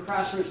with the new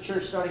Crossroads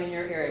Church starting in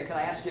your area. Could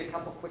I ask you a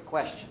couple quick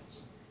questions?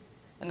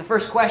 And the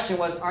first question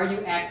was, are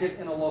you active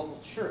in a local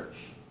church?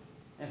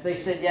 And if they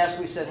said yes,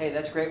 we said, hey,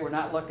 that's great. We're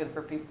not looking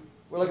for people.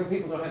 We're looking for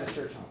people who don't have a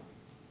church home.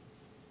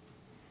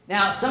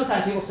 Now,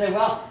 sometimes people say,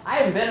 well, I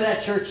haven't been to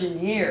that church in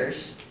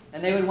years,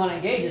 and they would want to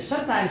engage us.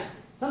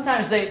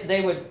 Sometimes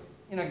they would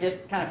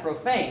get kind of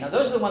profane. Now,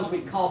 those are the ones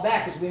we'd call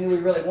back because we knew we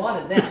really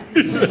wanted them.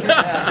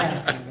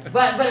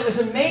 But it was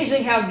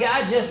amazing how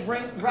God just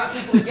brought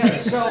people together.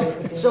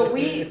 So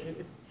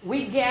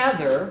we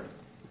gather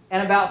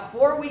And about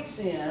 4 weeks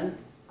in,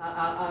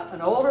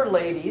 an older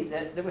lady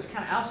that was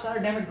kind of outside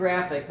our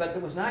demographic, but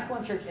that was not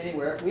going to church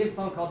anywhere. We had a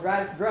phone call,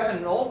 driving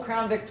an old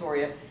Crown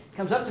Victoria,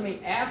 comes up to me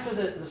after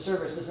the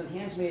services and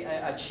hands me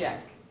a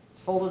check.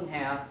 It's folded in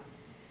half.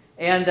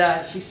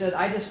 And she said,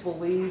 I just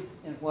believe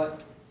in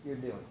what you're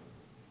doing.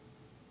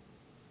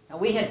 Now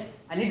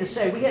I need to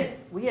say,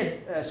 we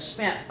had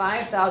spent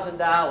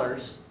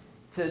 $5,000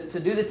 to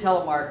do the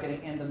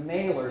telemarketing and the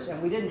mailers,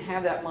 and we didn't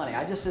have that money.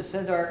 I just had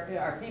said to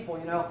our people,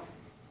 you know,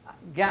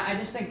 God, I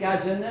just think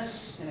God's in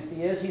this, and if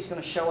He is, He's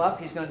going to show up.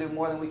 He's going to do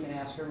more than we can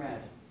ask or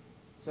imagine.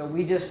 So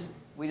we just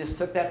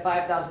took that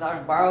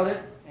 $5,000, borrowed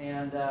it,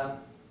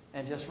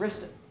 and just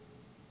risked it.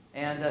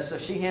 And so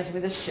she hands me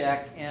this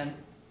check, and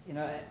you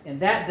know, in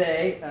that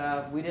day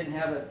we didn't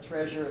have a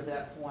treasurer at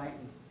that point,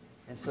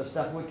 and so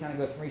stuff would kind of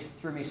go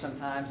through me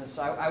sometimes. And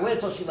so I waited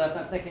until she left.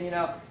 And I'm thinking, you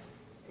know,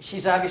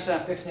 she's obviously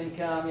on fixed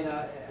income. You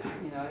know,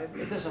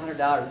 if this is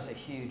 $100, it's a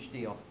huge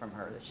deal from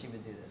her that she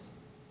would do this.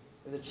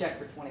 It was a check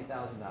for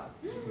 $20,000.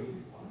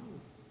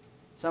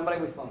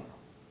 Somebody with phone call.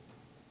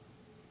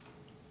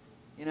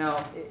 You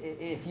know,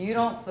 if you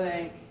don't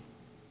think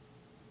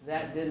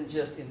that didn't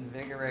just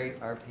invigorate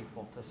our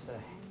people to say,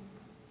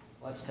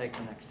 let's take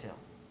the next hill.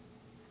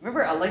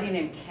 Remember a lady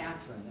named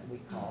Catherine that we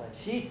called it.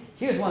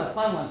 She was one of the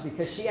fun ones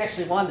because she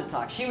actually wanted to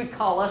talk. She would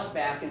call us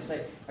back and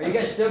say, are you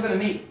guys still going to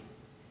meet?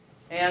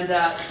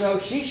 And so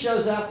she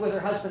shows up with her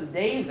husband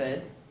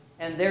David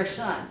and their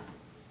son.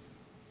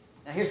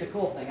 Now here's the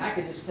cool thing. I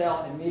could just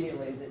tell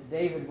immediately that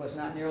David was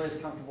not nearly as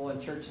comfortable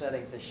in church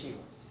settings as she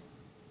was.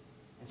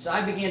 And so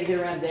I began to get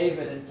around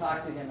David and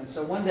talk to him. And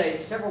so one day,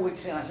 several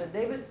weeks in, I said,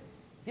 David,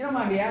 if you don't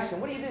mind me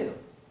asking, what do you do?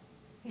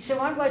 He said,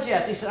 well, I'm glad you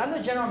asked. He said, I'm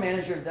the general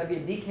manager of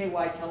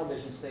WDKY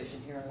television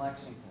station here in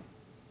Lexington.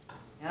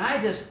 And I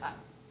just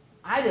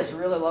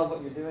really love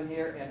what you're doing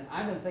here, and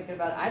I've been thinking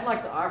about it. I'd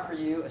like to offer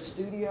you a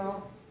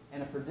studio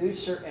and a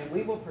producer, and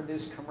we will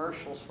produce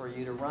commercials for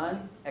you to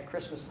run at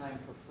Christmas time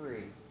for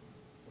free,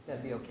 if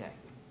that'd be okay.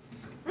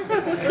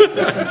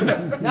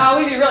 No,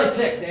 we'd be really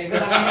ticked,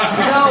 David. I mean,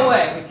 there's no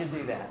way we could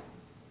do that.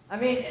 I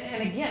mean,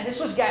 and again, this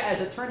was, as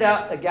it turned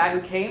out, a guy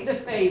who came to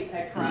faith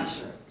at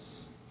Crossroads.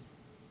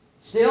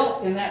 Still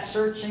in that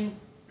searching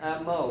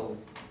mode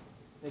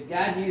that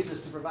God used us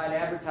to provide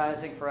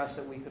advertising for us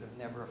that we could have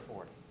never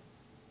afforded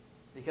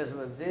because of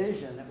a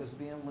vision that was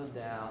being lived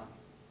out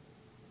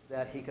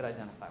that He could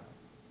identify with.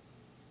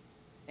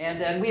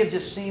 And we have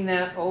just seen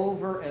that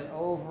over and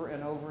over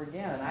and over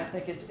again. And I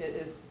think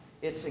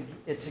it's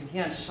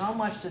again so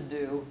much to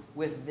do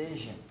with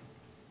vision.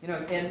 You know,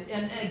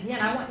 and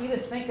again, I want you to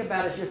think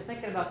about, as you're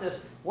thinking about this,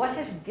 what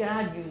has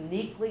God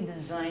uniquely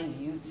designed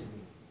you to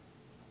be?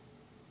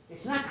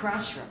 It's not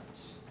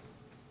Crossroads,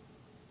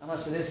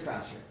 unless it is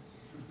Crossroads.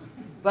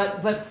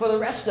 But for the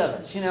rest of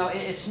us, you know,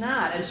 it's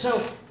not. And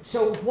so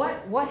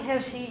what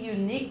has He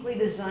uniquely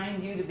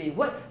designed you to be?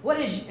 What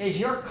is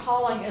your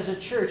calling as a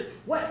church?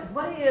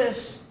 What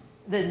is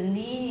the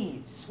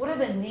needs? What are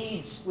the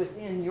needs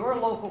within your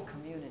local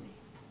community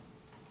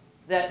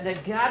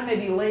that God may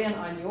be laying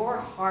on your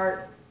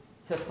heart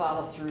to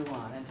follow through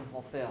on and to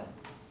fulfill?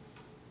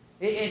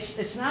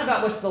 It's not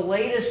about what's the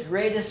latest,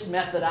 greatest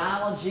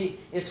methodology.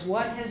 It's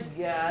what has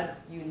God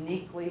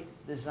uniquely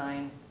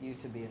designed you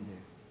to be and do.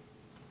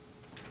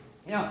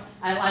 You know,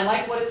 I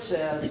like what it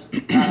says,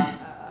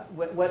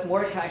 what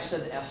Mordecai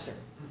said to Esther,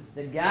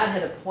 that God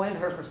had appointed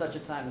her for such a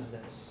time as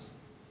this.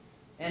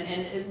 And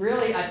it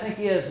really, I think,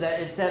 is that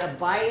it's that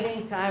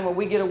abiding time where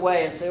we get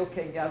away and say,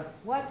 okay, God,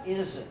 what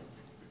is it?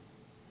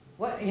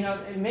 What, you know,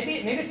 maybe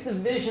it's the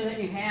vision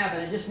that you have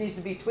and it just needs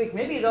to be tweaked.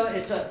 Maybe though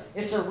it's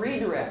a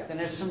redirect and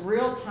there's some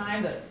real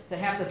time to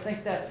have to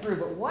think that through.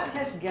 But what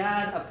has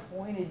God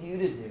appointed you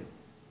to do?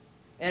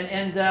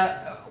 And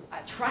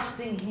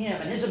trusting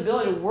Him and His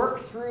ability to work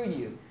through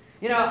you.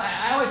 You know,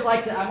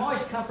 I'm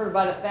always comforted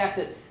by the fact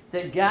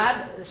that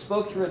God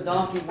spoke through a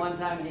donkey one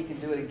time and He can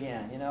do it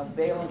again. You know,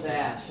 Balaam's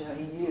ass, you know,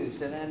 He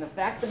used. And the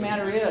fact of the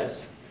matter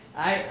is,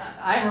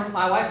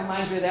 my wife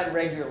reminds me of that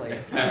regularly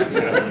at times.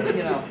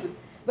 You know.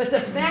 But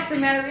the fact of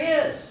the matter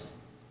is,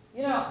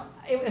 you know,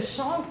 it was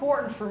so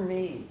important for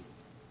me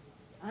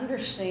to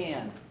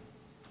understand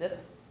that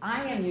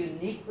I am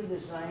uniquely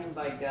designed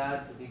by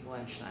God to be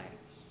Glen Schneiders.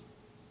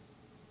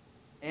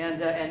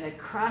 And that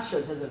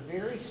Crossroads has a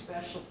very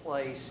special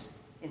place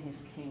in His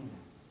kingdom.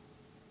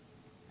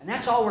 And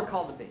that's all we're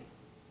called to be.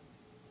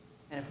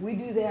 And if we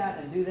do that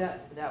and do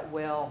that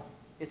well,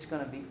 it's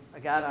going to be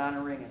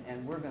God-honoring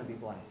and we're going to be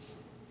blessed.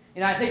 You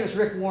know, I think it was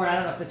Rick Warren, I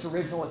don't know if it's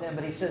original with him,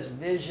 but he says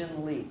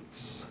vision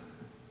leaks.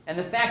 And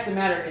the fact of the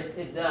matter,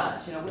 it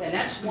does. You know, and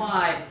that's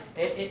why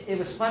it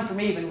was fun for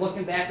me even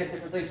looking back at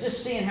different things,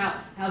 just seeing how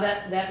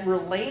that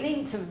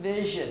relating to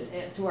vision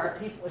to our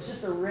people is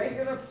just a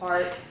regular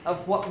part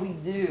of what we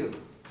do.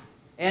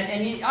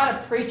 And you ought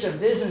to preach a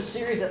vision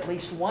series at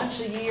least once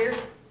a year,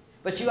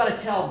 but you ought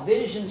to tell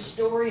vision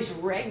stories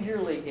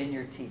regularly in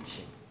your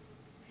teaching.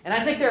 And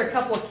I think there are a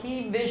couple of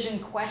key vision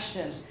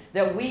questions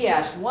that we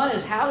ask. One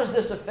is, how does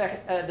this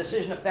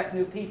decision affect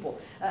new people?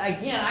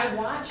 Again, I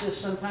watch this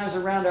sometimes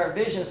around our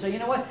vision and say, you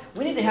know what?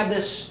 We need to have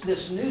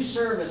this new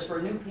service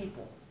for new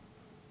people.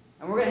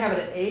 And we're going to have it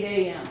at 8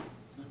 a.m.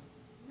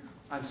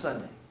 on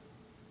Sunday.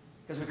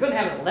 Because we couldn't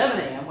have it at 11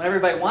 a.m. when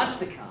everybody wants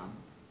to come.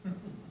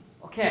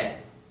 Okay,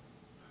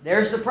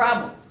 there's the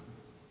problem.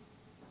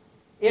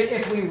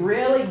 If we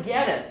really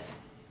get it,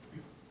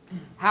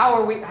 how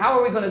are we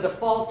going to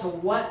default to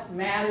what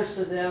matters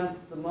to them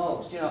the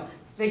most? You know,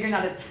 figuring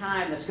out a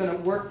time that's going to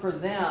work for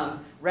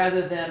them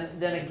rather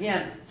than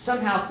again,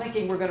 somehow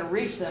thinking we're going to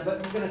reach them,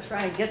 but we're going to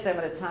try and get them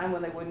at a time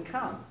when they wouldn't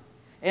come.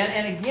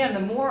 And again, the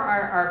more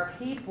our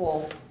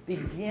people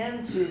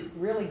begin to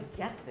really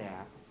get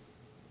that,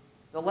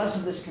 the less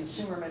of this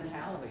consumer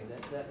mentality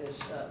that is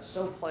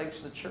so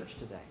plagues the church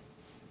today.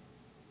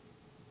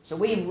 So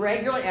we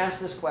regularly ask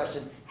this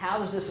question, how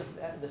does this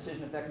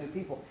decision affect new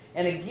people?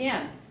 And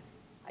again,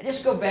 I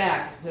just go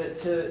back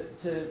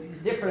to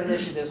different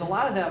initiatives, a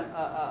lot of them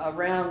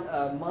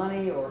around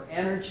money or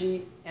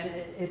energy, and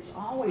it's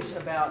always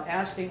about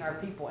asking our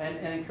people and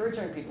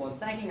encouraging our people and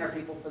thanking our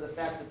people for the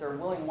fact that they're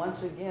willing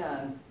once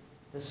again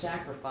to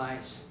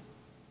sacrifice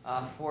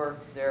for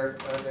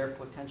their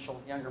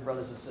potential younger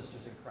brothers and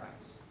sisters in Christ.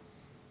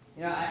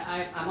 You know,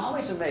 I'm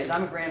always amazed.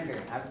 I'm a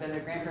grandparent. I've been a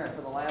grandparent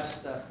for the last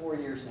 4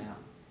 years now,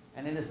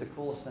 and it is the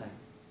coolest thing.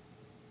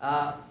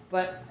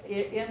 But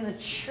in the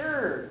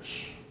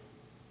church,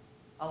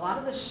 a lot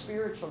of the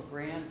spiritual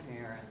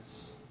grandparents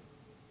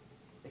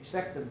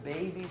expect the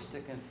babies to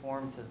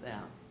conform to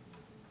them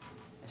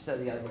instead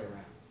of the other way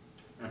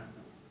around.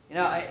 You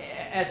know,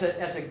 as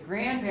a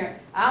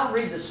grandparent, I'll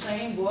read the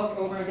same book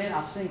over and again.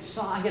 I'll sing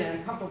songs, get in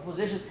uncomfortable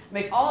positions,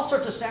 make all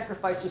sorts of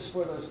sacrifices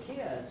for those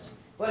kids.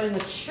 But in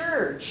the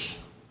church,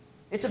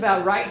 it's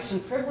about rights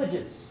and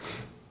privileges.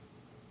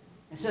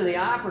 And so the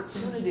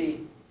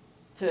opportunity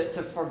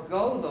to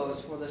forego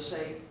those for the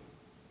sake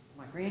of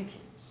my grandkids.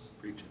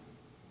 Preaching.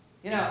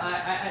 You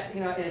know, you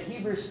know, in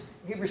Hebrews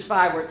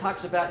 5, where it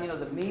talks about, you know,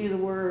 the meat of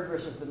the word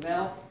versus the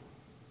milk,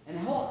 and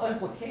the whole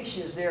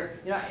implication is there.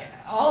 You know,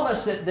 all of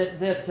us that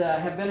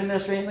have been in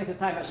ministry any length of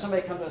time, have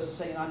somebody come to us and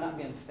say, you know, I'm not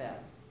being fed.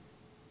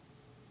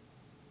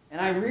 And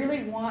I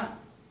really want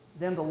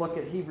them to look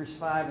at Hebrews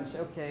 5 and say,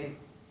 okay,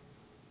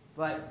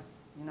 but,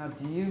 you know,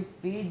 do you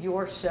feed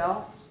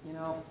yourself, you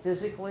know,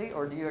 physically,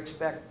 or do you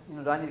expect, you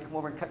know, do I need to come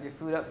over and cut your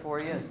food up for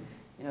you and,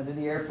 you know, do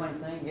the airplane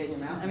thing and get in your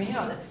mouth? I mean, you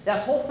know,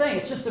 that whole thing,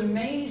 it's just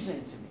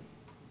amazing to me.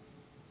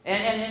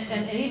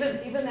 And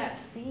even that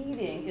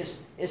feeding is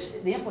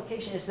the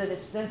implication is that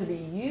it's then to be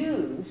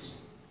used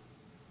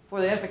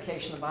for the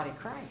edification of the body of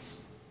Christ.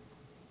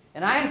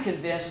 And I am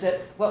convinced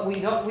that what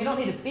we don't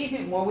need to feed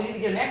people more, we need to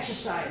get them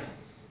exercising.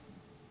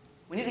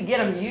 We need to get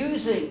them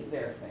using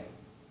their faith.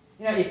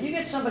 You know, if you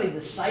get somebody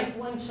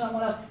discipling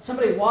someone else,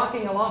 somebody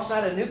walking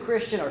alongside a new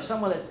Christian or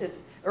someone that's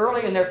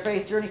early in their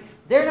faith journey,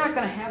 they're not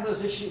going to have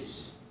those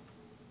issues.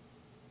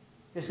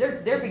 Because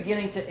they're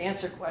beginning to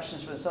answer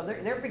questions for themselves.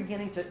 They're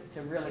beginning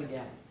to really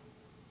get it.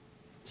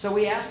 So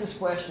we ask this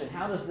question,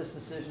 how does this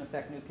decision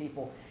affect new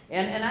people?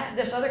 And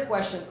this other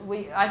question,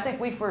 I think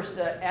we first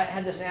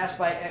had this asked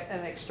by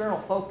an external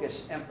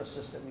focus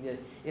emphasis that we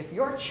did. If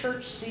your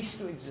church ceased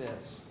to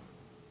exist,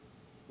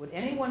 would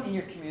anyone in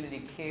your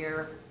community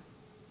care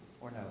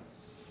or notice?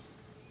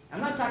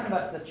 I'm not talking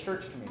about the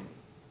church community.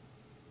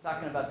 I'm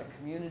talking about the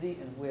community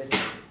in which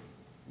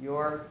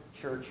your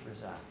church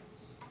resides.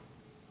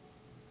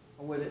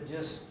 Or would it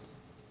just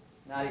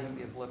not even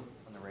be a blip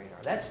on the radar?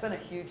 That's been a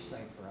huge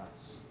thing for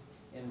us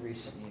in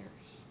recent years.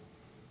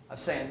 Of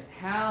saying,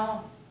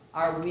 how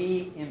are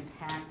we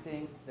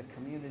impacting the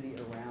community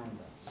around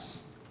us?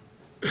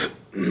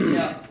 You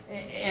know,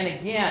 and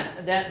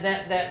again,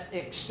 that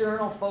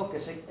external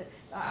focus.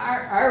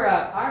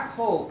 Our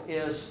hope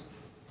is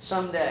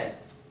someday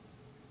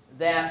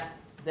that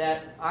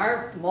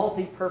our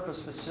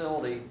multi-purpose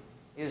facility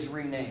is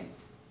renamed.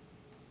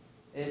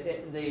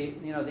 The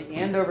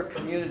Andover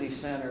Community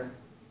Center,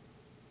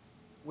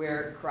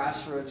 where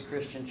Crossroads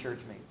Christian Church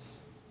meets.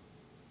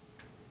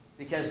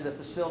 Because the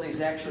facility is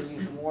actually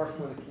used more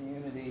for the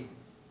community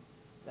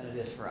than it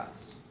is for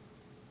us.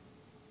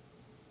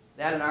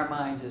 That in our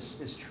minds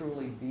is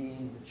truly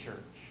being the church.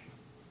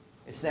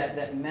 It's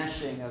that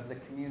meshing of the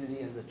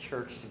community and the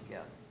church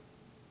together.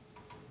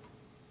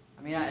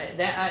 I mean,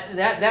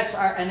 that's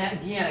our, and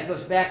that, again, it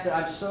goes back to,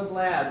 I'm so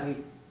glad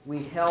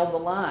we held the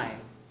line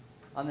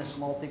on this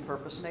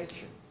multi-purpose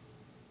nature,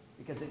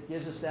 because it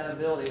gives us that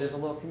ability. There's a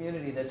little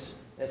community that's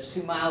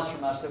 2 miles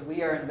from us that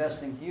we are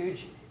investing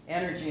huge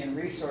energy and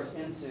resource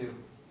into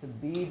to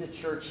be the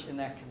church in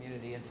that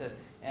community and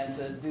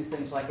to do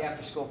things like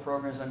after-school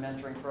programs and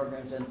mentoring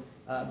programs, and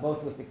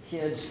both with the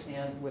kids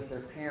and with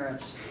their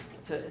parents,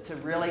 to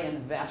really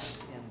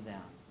invest in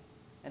them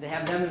and to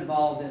have them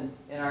involved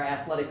in our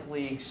athletic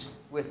leagues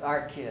with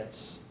our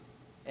kids.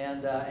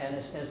 And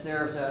as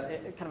there's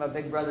a kind of a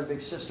big brother,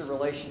 big sister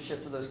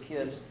relationship to those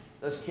kids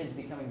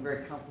becoming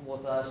very comfortable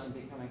with us and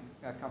becoming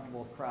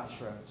comfortable with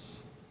Crossroads.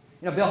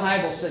 You know, Bill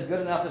Hybels said, good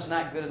enough is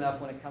not good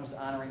enough when it comes to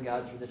honoring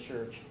God through the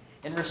church.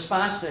 In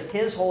response to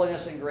His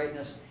holiness and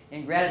greatness,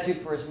 in gratitude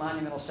for His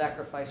monumental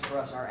sacrifice for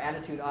us, our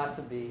attitude ought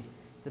to be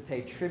to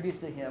pay tribute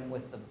to Him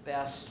with the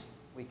best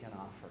we can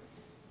offer.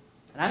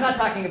 And I'm not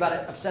talking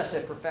about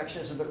obsessive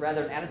perfectionism, but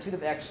rather an attitude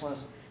of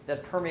excellence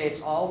that permeates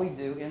all we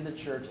do in the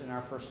church and in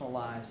our personal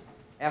lives.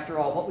 After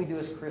all, what we do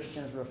as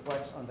Christians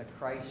reflects on the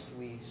Christ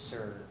we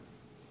serve.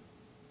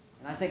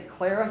 And I think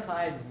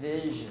clarified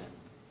vision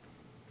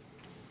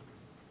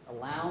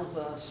allows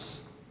us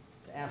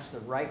to ask the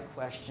right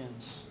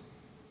questions,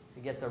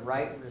 to get the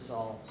right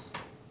results,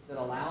 that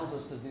allows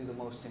us to do the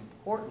most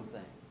important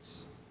things.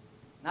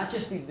 Not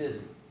just be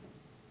busy.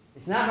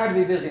 It's not hard to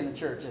be busy in the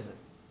church, is it?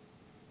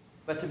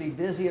 But to be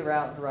busy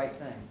around the right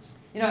things.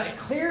 You know, a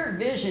clear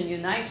vision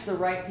unites the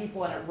right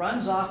people and it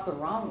runs off the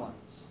wrong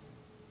ones.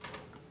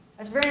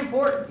 That's very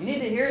important. You need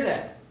to hear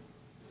that.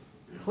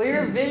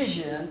 Clear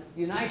vision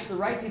unites the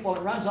right people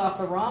and it runs off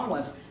the wrong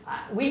ones.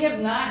 We have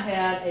not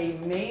had a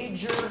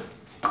major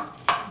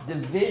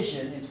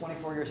division in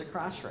 24 years at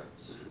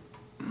Crossroads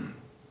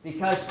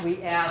because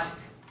we ask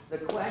the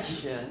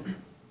question,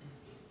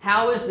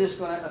 how is this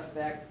going to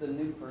affect the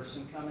new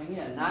person coming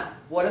in? Not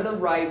what are the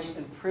rights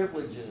and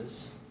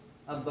privileges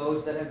of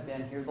those that have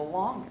been here the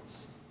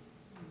longest.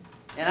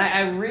 And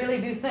I really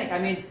do think, I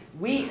mean,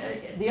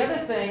 the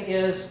other thing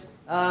is,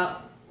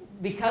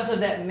 because of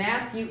that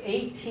Matthew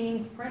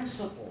 18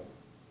 principle,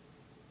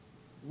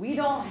 we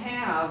don't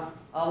have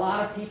a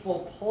lot of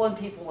people pulling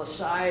people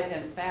aside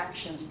and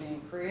factions being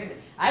created.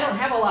 I don't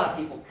have a lot of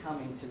people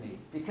coming to me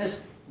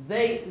because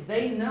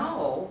they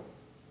know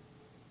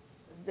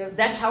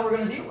that's how we're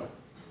going to deal with it.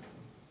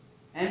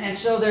 And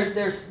so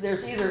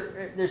there's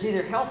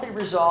either healthy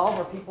resolve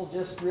or people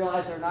just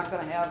realize they're not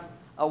going to have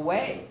a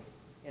way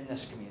in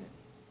this community.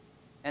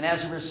 And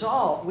as a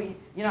result,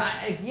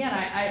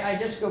 I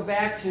just go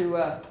back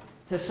to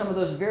some of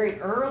those very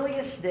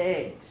earliest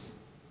days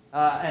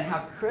and how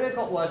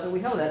critical it was that we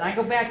held that. And I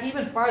go back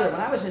even farther.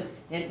 When I was in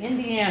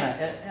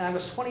Indiana, and I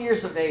was 20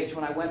 years of age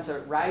when I went to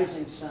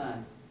Rising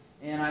Sun,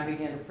 and I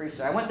began to preach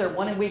there. I went there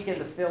one weekend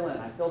to fill in.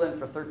 I filled in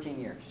for 13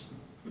 years.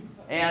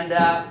 And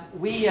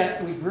we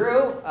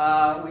grew.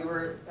 We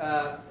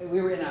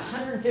were in a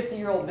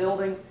 150-year-old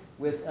building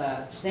with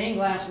stained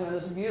glass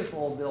windows, a beautiful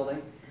old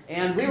building,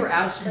 and we were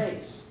out of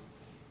space.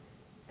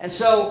 And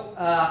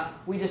so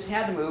we just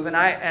had to move. And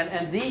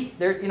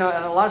in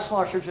a lot of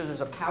smaller churches,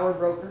 there's a power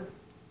broker,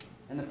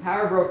 and the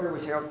power broker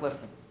was Harold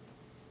Clifton.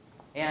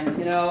 And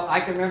I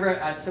can remember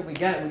I said, we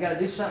got to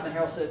do something. And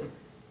Harold said,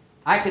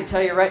 I can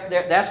tell you right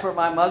there, that's where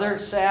my mother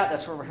sat,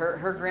 that's where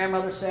her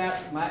grandmother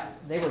sat.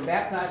 They were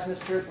baptized in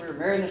this church, we were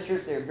married in this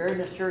church, they were buried in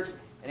this church.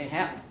 It ain't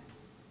happening.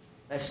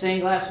 That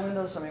stained glass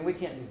windows, I mean, we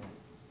can't do that.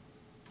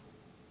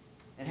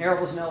 And Harold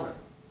was an elder.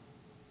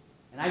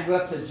 And I'd go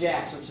up to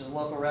Jack's, which is a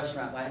local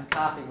restaurant, I had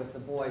coffee with the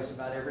boys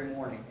about every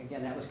morning.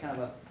 Again, that was kind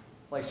of a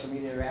place for me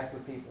to interact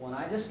with people. And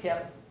I just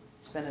kept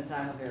spending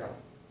time with Harold.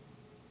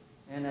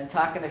 And then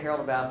talking to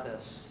Harold about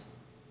this.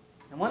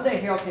 And one day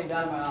Harold came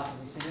down to my office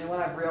and he said, you know what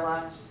I've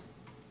realized?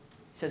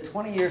 He said,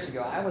 20 years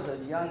ago, I was a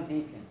young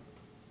deacon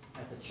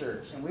at the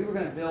church, and we were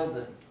going to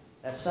build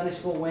that Sunday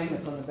school wing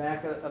that's on the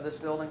back of this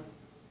building.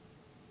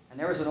 And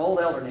there was an old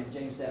elder named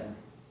James Detmer,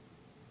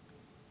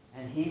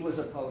 and he was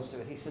opposed to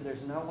it. He said,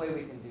 there's no way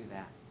we can do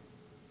that.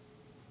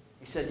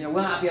 He said,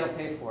 we'll not be able to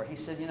pay for it. He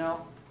said,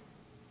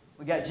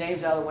 we got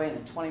James out of the way, and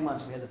in 20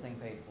 months we had the thing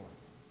paid for.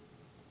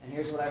 And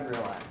here's what I've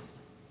realized.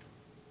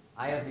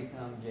 I have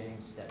become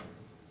James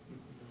Detmer.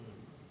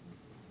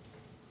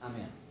 I'm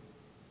in.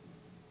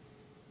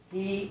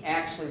 He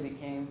actually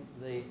became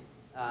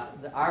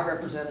our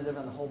representative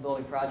on the whole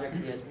building project.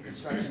 He had a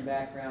construction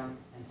background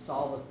and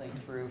saw the thing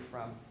through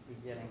from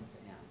beginning to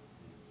end.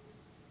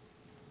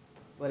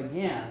 But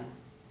again,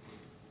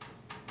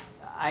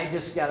 I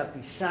just got up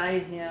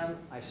beside him.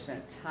 I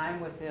spent time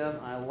with him.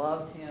 I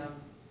loved him.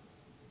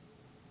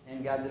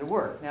 And God did a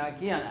work. Now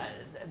again,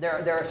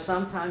 there are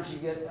some times you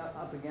get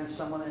up against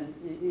someone and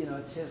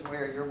it's his way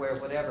or your way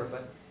or whatever,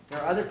 but there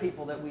are other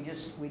people that we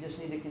just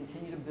need to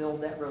continue to build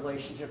that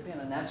relationship in,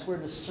 and that's where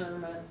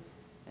discernment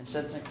and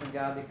sensing from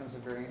God becomes a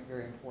very,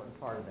 very important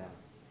part of that.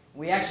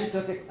 We actually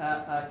took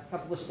a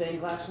couple of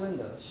stained glass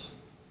windows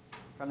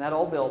from that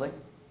old building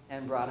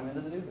and brought them into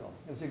the new building.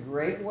 It was a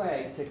great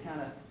way to kind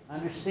of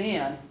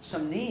understand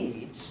some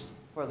needs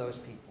for those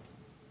people,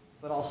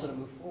 but also to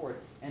move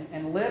forward.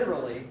 And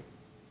literally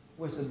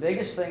was the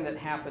biggest thing that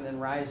happened in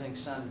Rising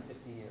Sun in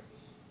 50 years.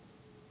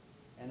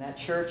 And that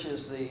church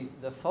is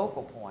the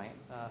focal point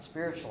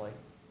spiritually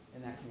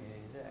in that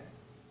community today.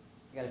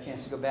 I got a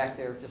chance to go back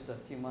there just a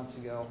few months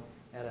ago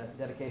at a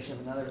dedication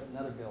of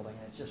another building,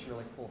 and it's just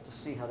really cool to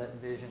see how that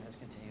vision has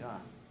continued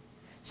on.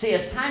 See,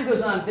 as time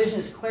goes on, vision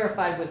is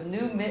clarified with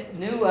new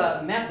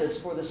methods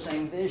for the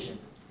same vision.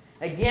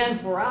 Again,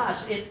 for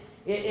us, it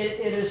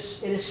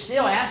is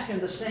still asking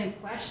the same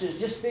questions,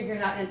 just figuring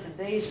out in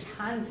today's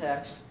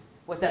context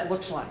what that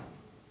looks like.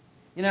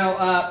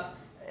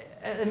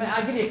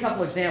 I'll give you a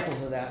couple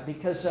examples of that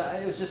because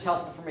it was just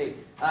helpful for me.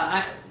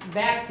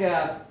 Back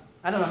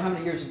I don't know how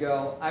many years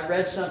ago, I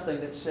read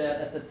something that said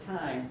at the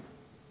time,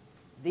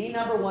 the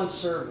number one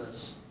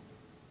service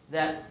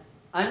that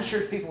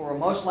unchurched people were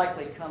most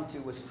likely to come to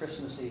was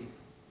Christmas Eve.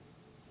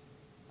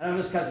 I don't know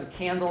if it was because of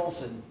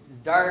candles and it's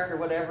dark or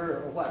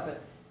whatever or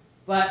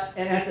what,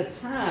 and at the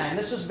time,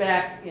 this was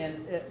back in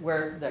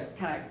where the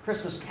kind of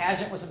Christmas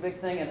pageant was a big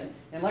thing, and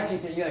in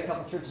Lexington you had a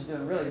couple churches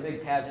doing really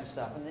big pageant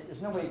stuff, and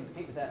there's no way you can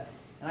compete with that.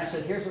 And I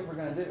said, here's what we're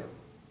going to do.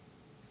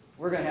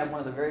 We're going to have one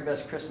of the very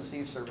best Christmas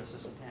Eve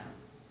services in town.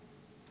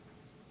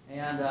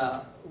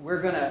 And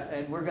we're gonna,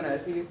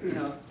 you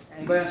know,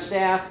 anybody on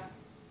staff,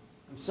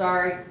 I'm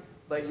sorry,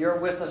 but you're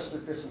with us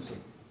through Christmas Eve.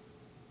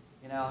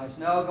 You know, there's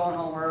no going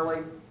home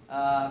early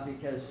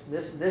because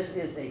this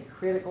is a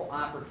critical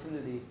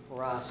opportunity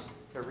for us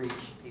to reach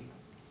people.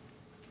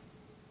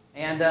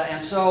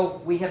 And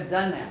so we have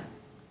done that.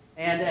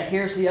 And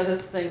here's the other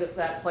thing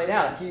that played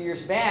out. A few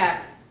years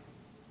back,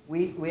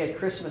 we had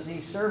Christmas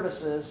Eve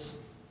services,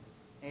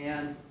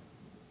 and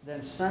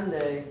then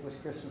Sunday was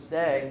Christmas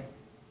Day,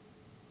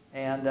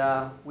 and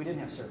we didn't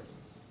have services.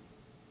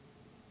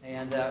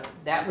 And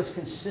that was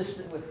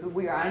consistent with who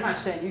we are. I'm not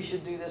saying you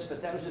should do this,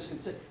 but that was just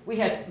consistent. We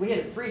had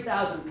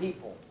 3,000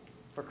 people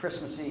for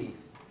Christmas Eve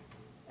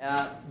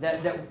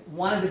that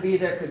wanted to be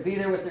there, could be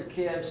there with their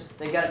kids.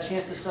 They got a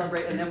chance to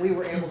celebrate, and then we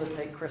were able to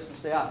take Christmas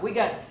Day off. We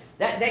got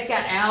that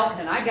got out,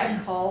 and I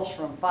got calls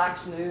from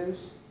Fox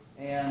News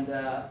and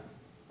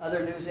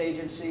other news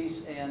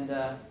agencies, and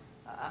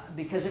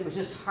because it was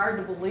just hard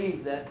to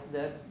believe that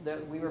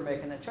we were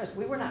making that choice.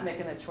 We were not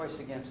making that choice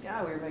against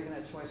God. We were making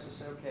that choice to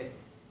say, okay,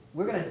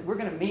 we're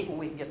gonna meet when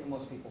we can get the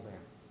most people there.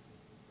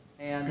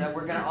 And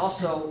we're going to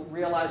also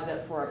realize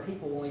that for our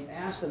people, when we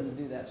ask them to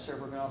do that, sir,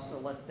 we're going to also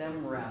let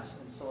them rest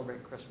and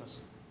celebrate Christmas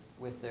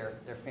with their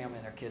family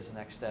and their kids the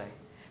next day.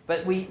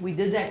 But we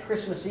did that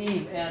Christmas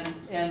Eve, and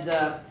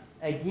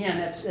again,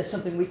 that's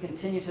something we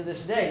continue to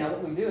this day. Now,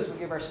 what we do is we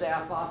give our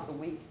staff off the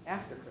week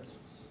after Christmas.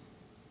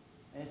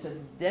 And it's a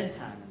dead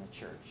time in the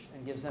church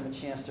and gives them a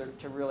chance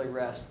to really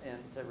rest and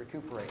to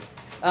recuperate.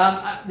 The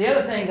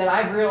other thing that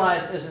I've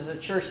realized is as a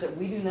church that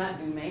we do not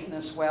do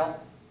maintenance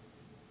well.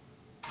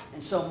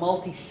 And so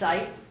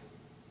multi-site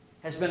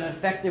has been an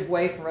effective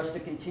way for us to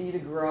continue to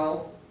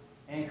grow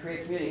and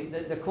create community.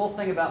 The cool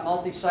thing about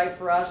multi-site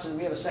for us, and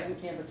we have a second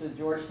campus in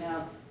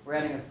Georgetown, we're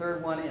adding a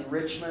third one in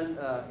Richmond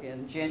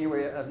in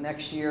January of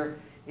next year,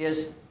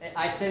 is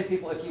I say to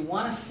people, if you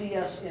want to see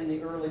us in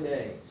the early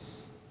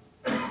days,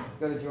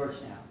 go to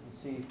Georgetown and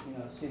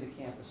see the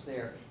campus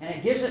there. And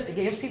it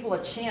gives people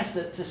a chance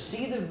to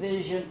see the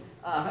vision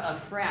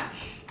afresh.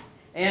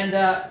 And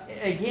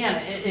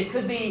again, it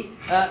could be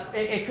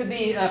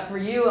for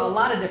you a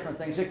lot of different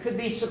things. It could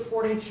be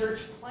supporting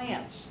church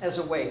plants as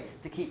a way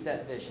to keep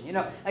that vision. You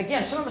know,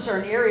 again, some of us are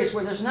in areas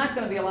where there's not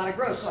going to be a lot of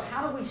growth. So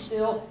how do we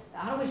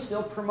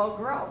still promote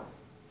growth?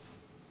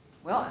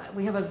 Well,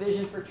 we have a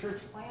vision for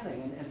church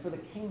planting and for the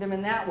kingdom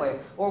in that way.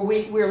 Or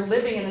we're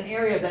living in an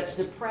area that's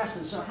depressed,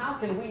 and so how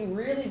can we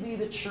really be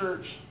the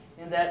church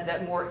in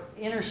that more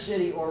inner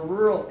city or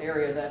rural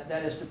area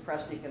that is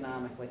depressed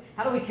economically?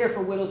 How do we care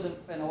for widows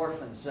and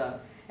orphans?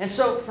 And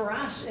so for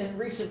us in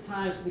recent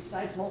times,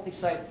 besides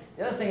multi-site,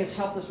 the other thing that's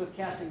helped us with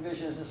casting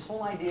vision is this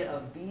whole idea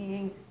of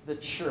being the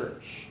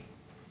church.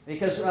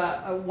 Because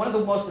one of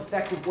the most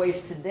effective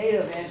ways today to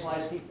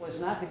evangelize people is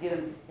not to get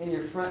them in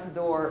your front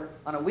door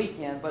on a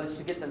weekend, but it's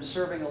to get them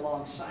serving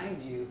alongside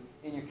you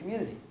in your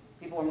community.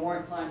 People are more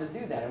inclined to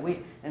do that.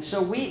 And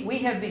so we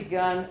have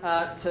begun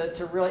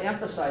to really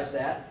emphasize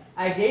that.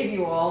 I gave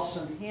you all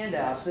some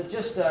handouts that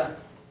just a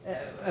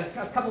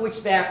couple weeks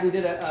back we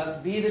did a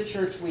Be the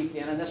Church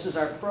weekend, and this is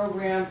our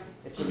program.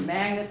 It's a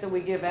magnet that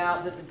we give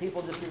out that the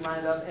people just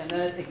reminded of, and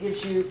then it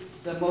gives you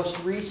the most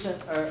recent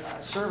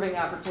serving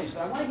opportunities.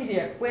 But I want to give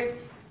you a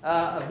quick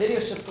video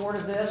support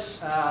of this.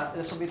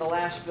 This will be the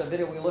last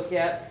video we look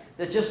at.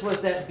 That just was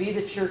that Be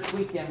the Church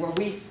weekend, where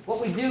what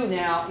we do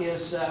now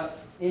is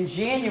in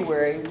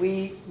January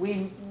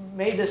we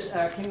made this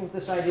came up with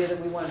this idea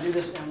that we want to do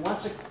this, and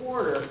once a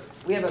quarter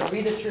we have a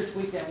Be the Church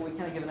weekend where we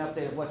kind of give an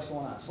update of what's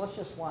going on. So let's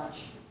just watch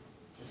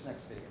this next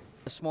video.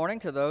 This morning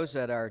to those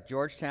at our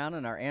Georgetown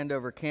and our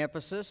Andover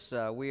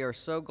campuses, we are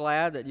so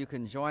glad that you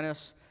can join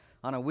us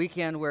on a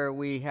weekend where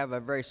we have a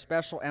very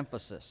special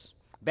emphasis.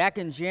 Back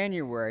in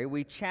January,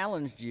 we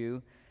challenged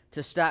you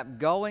to stop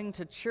going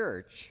to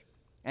church,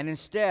 and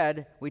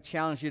instead we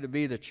challenged you to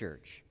be the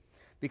church.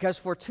 Because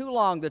for too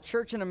long, the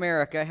church in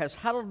America has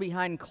huddled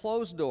behind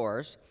closed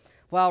doors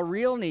while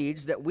real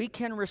needs that we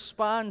can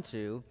respond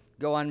to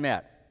go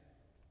unmet.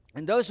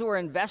 And those who are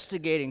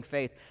investigating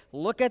faith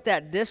look at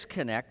that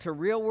disconnect to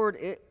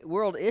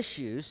real-world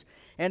issues,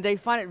 and they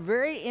find it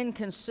very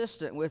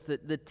inconsistent with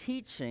the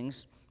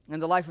teachings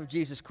and the life of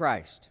Jesus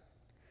Christ.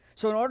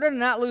 So in order to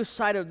not lose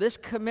sight of this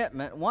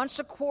commitment, once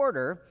a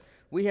quarter,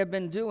 we have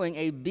been doing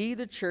a Be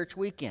the Church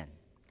weekend.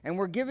 And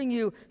we're giving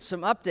you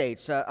some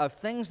updates of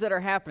things that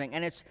are happening.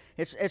 And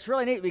it's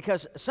really neat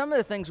because some of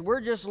the things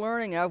we're just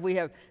learning of, we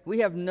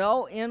have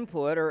no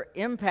input or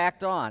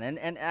impact on.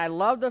 And I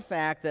love the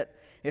fact that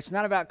it's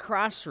not about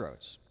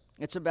Crossroads.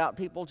 It's about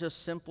people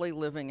just simply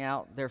living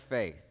out their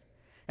faith.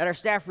 At our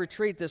staff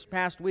retreat this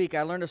past week,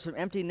 I learned of some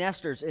empty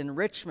nesters in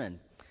Richmond.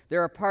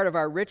 They're a part of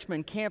our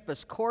Richmond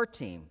campus core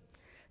team.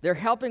 They're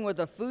helping with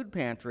a food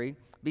pantry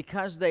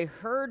because they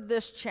heard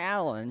this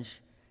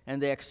challenge and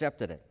they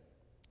accepted it.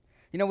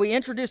 You know, we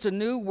introduced a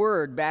new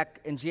word back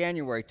in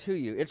January to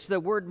you. It's the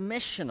word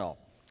missional.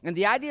 And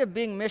the idea of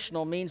being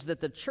missional means that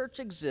the church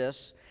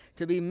exists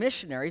to be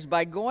missionaries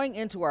by going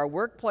into our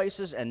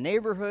workplaces and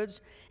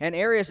neighborhoods and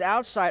areas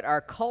outside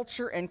our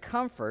culture and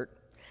comfort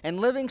and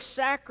living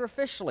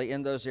sacrificially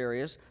in those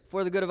areas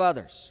for the good of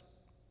others.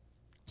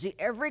 See,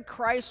 every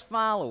Christ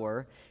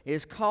follower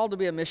is called to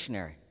be a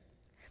missionary.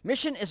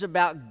 Mission is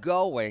about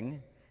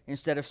going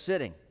instead of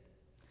sitting.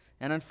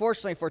 And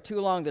unfortunately, for too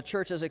long, the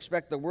church has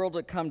expected the world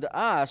to come to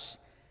us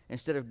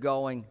instead of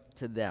going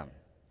to them.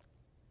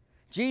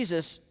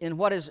 Jesus, in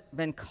what has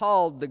been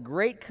called the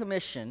Great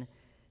Commission,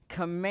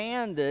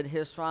 commanded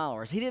his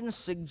followers. He didn't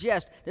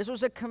suggest. This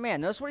was a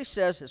command. Notice what he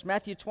says. It's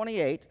Matthew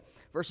 28,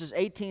 verses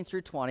 18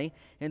 through 20,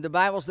 in the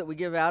Bibles that we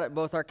give out at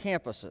both our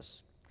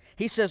campuses.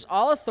 He says,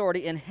 "All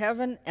authority in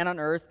heaven and on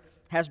earth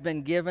has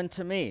been given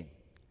to me.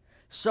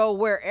 So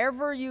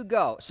wherever you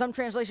go," some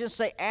translations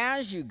say,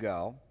 "as you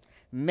go,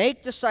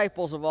 make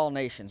disciples of all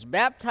nations.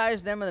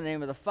 Baptize them in the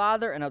name of the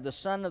Father and of the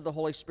Son and of the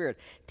Holy Spirit.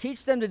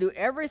 Teach them to do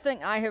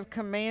everything I have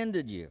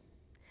commanded you.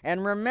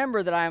 And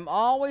remember that I am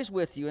always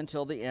with you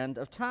until the end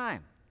of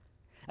time."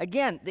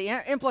 Again, the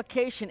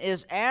implication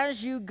is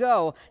as you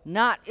go,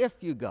 not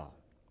if you go.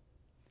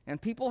 And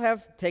people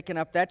have taken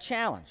up that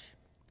challenge.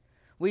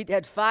 We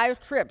had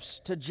 5 trips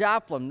to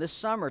Joplin this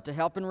summer to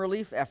help in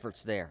relief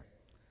efforts there.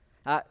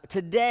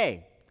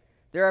 Today,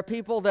 there are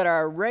people that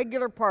are a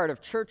regular part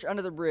of Church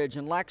Under the Bridge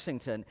in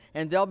Lexington,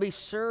 and they'll be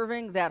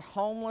serving that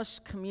homeless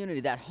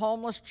community, that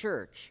homeless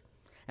church.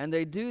 And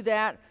they do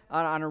that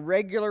on a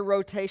regular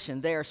rotation.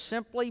 They are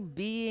simply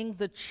being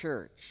the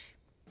church.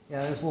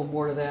 Yeah, there's a little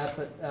more to that,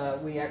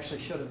 but we actually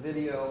showed a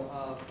video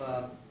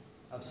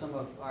of some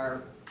of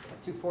our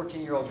 2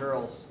 14-year-old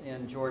girls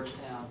in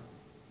Georgetown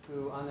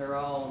who, on their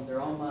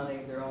own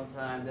money, their own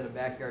time, did a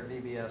backyard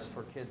VBS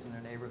for kids in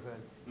their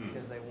neighborhood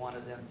because they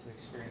wanted them to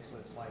experience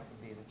what it's like to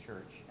be the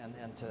church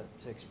and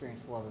to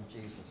experience the love of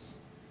Jesus.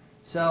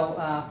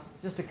 So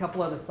just a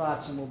couple other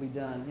thoughts and we'll be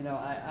done. You know,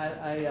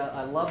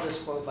 I love this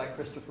quote by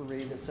Christopher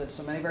Reeve that says,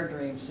 "So many of our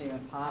dreams seem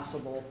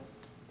impossible,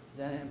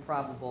 then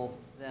improbable,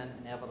 then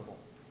inevitable."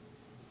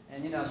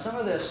 And, you know, some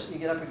of this, you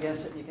get up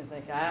against it and you can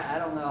think, I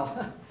don't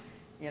know.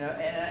 You know,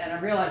 and I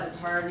realize it's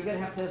hard. You're going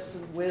to have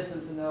some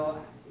wisdom to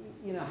know,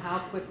 you know, how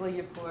quickly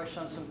you push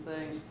on some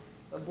things.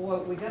 But boy,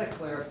 we got to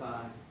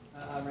clarify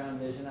around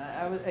vision.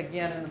 I was,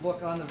 again, in the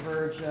book On the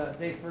Verge,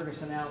 Dave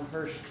Ferguson and Alan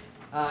Hirsch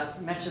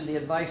mentioned the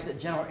advice that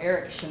General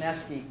Eric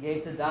Shinesky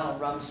gave to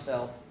Donald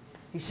Rumsfeld.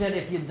 He said,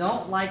 "If you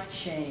don't like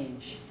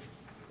change,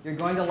 you're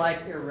going to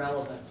like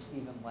irrelevance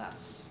even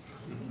less."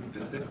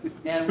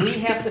 And we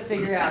have to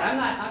figure out. I'm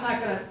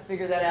not going to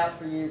figure that out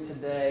for you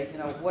today. You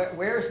know,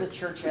 where's the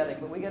church heading?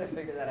 But we got to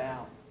figure that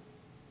out.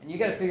 And you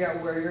got to figure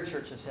out where your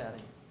church is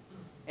heading.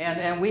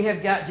 And we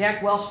have got,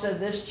 Jack Welch said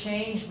this,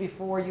 change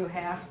before you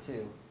have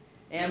to.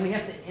 And we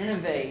have to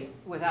innovate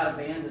without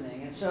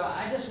abandoning. And so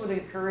I just would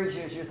encourage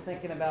you as you're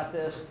thinking about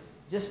this,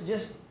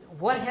 just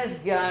what has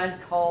God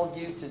called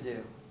you to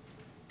do?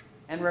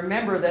 And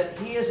remember that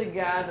He is a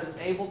God that is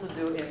able to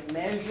do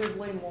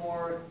immeasurably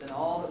more than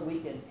all that we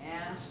can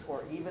ask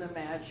or even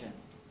imagine.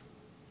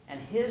 And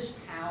His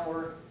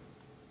power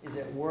is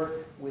at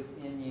work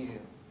within you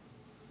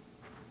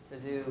to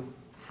do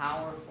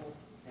powerful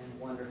and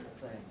wonderful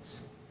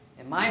things.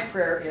 And my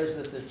prayer is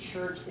that the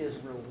church is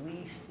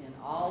released in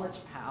all its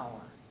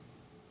power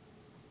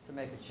to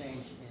make a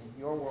change in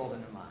your world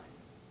and in mine.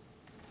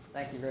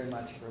 Thank you very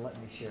much for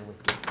letting me share with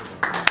you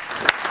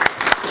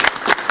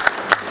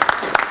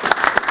today.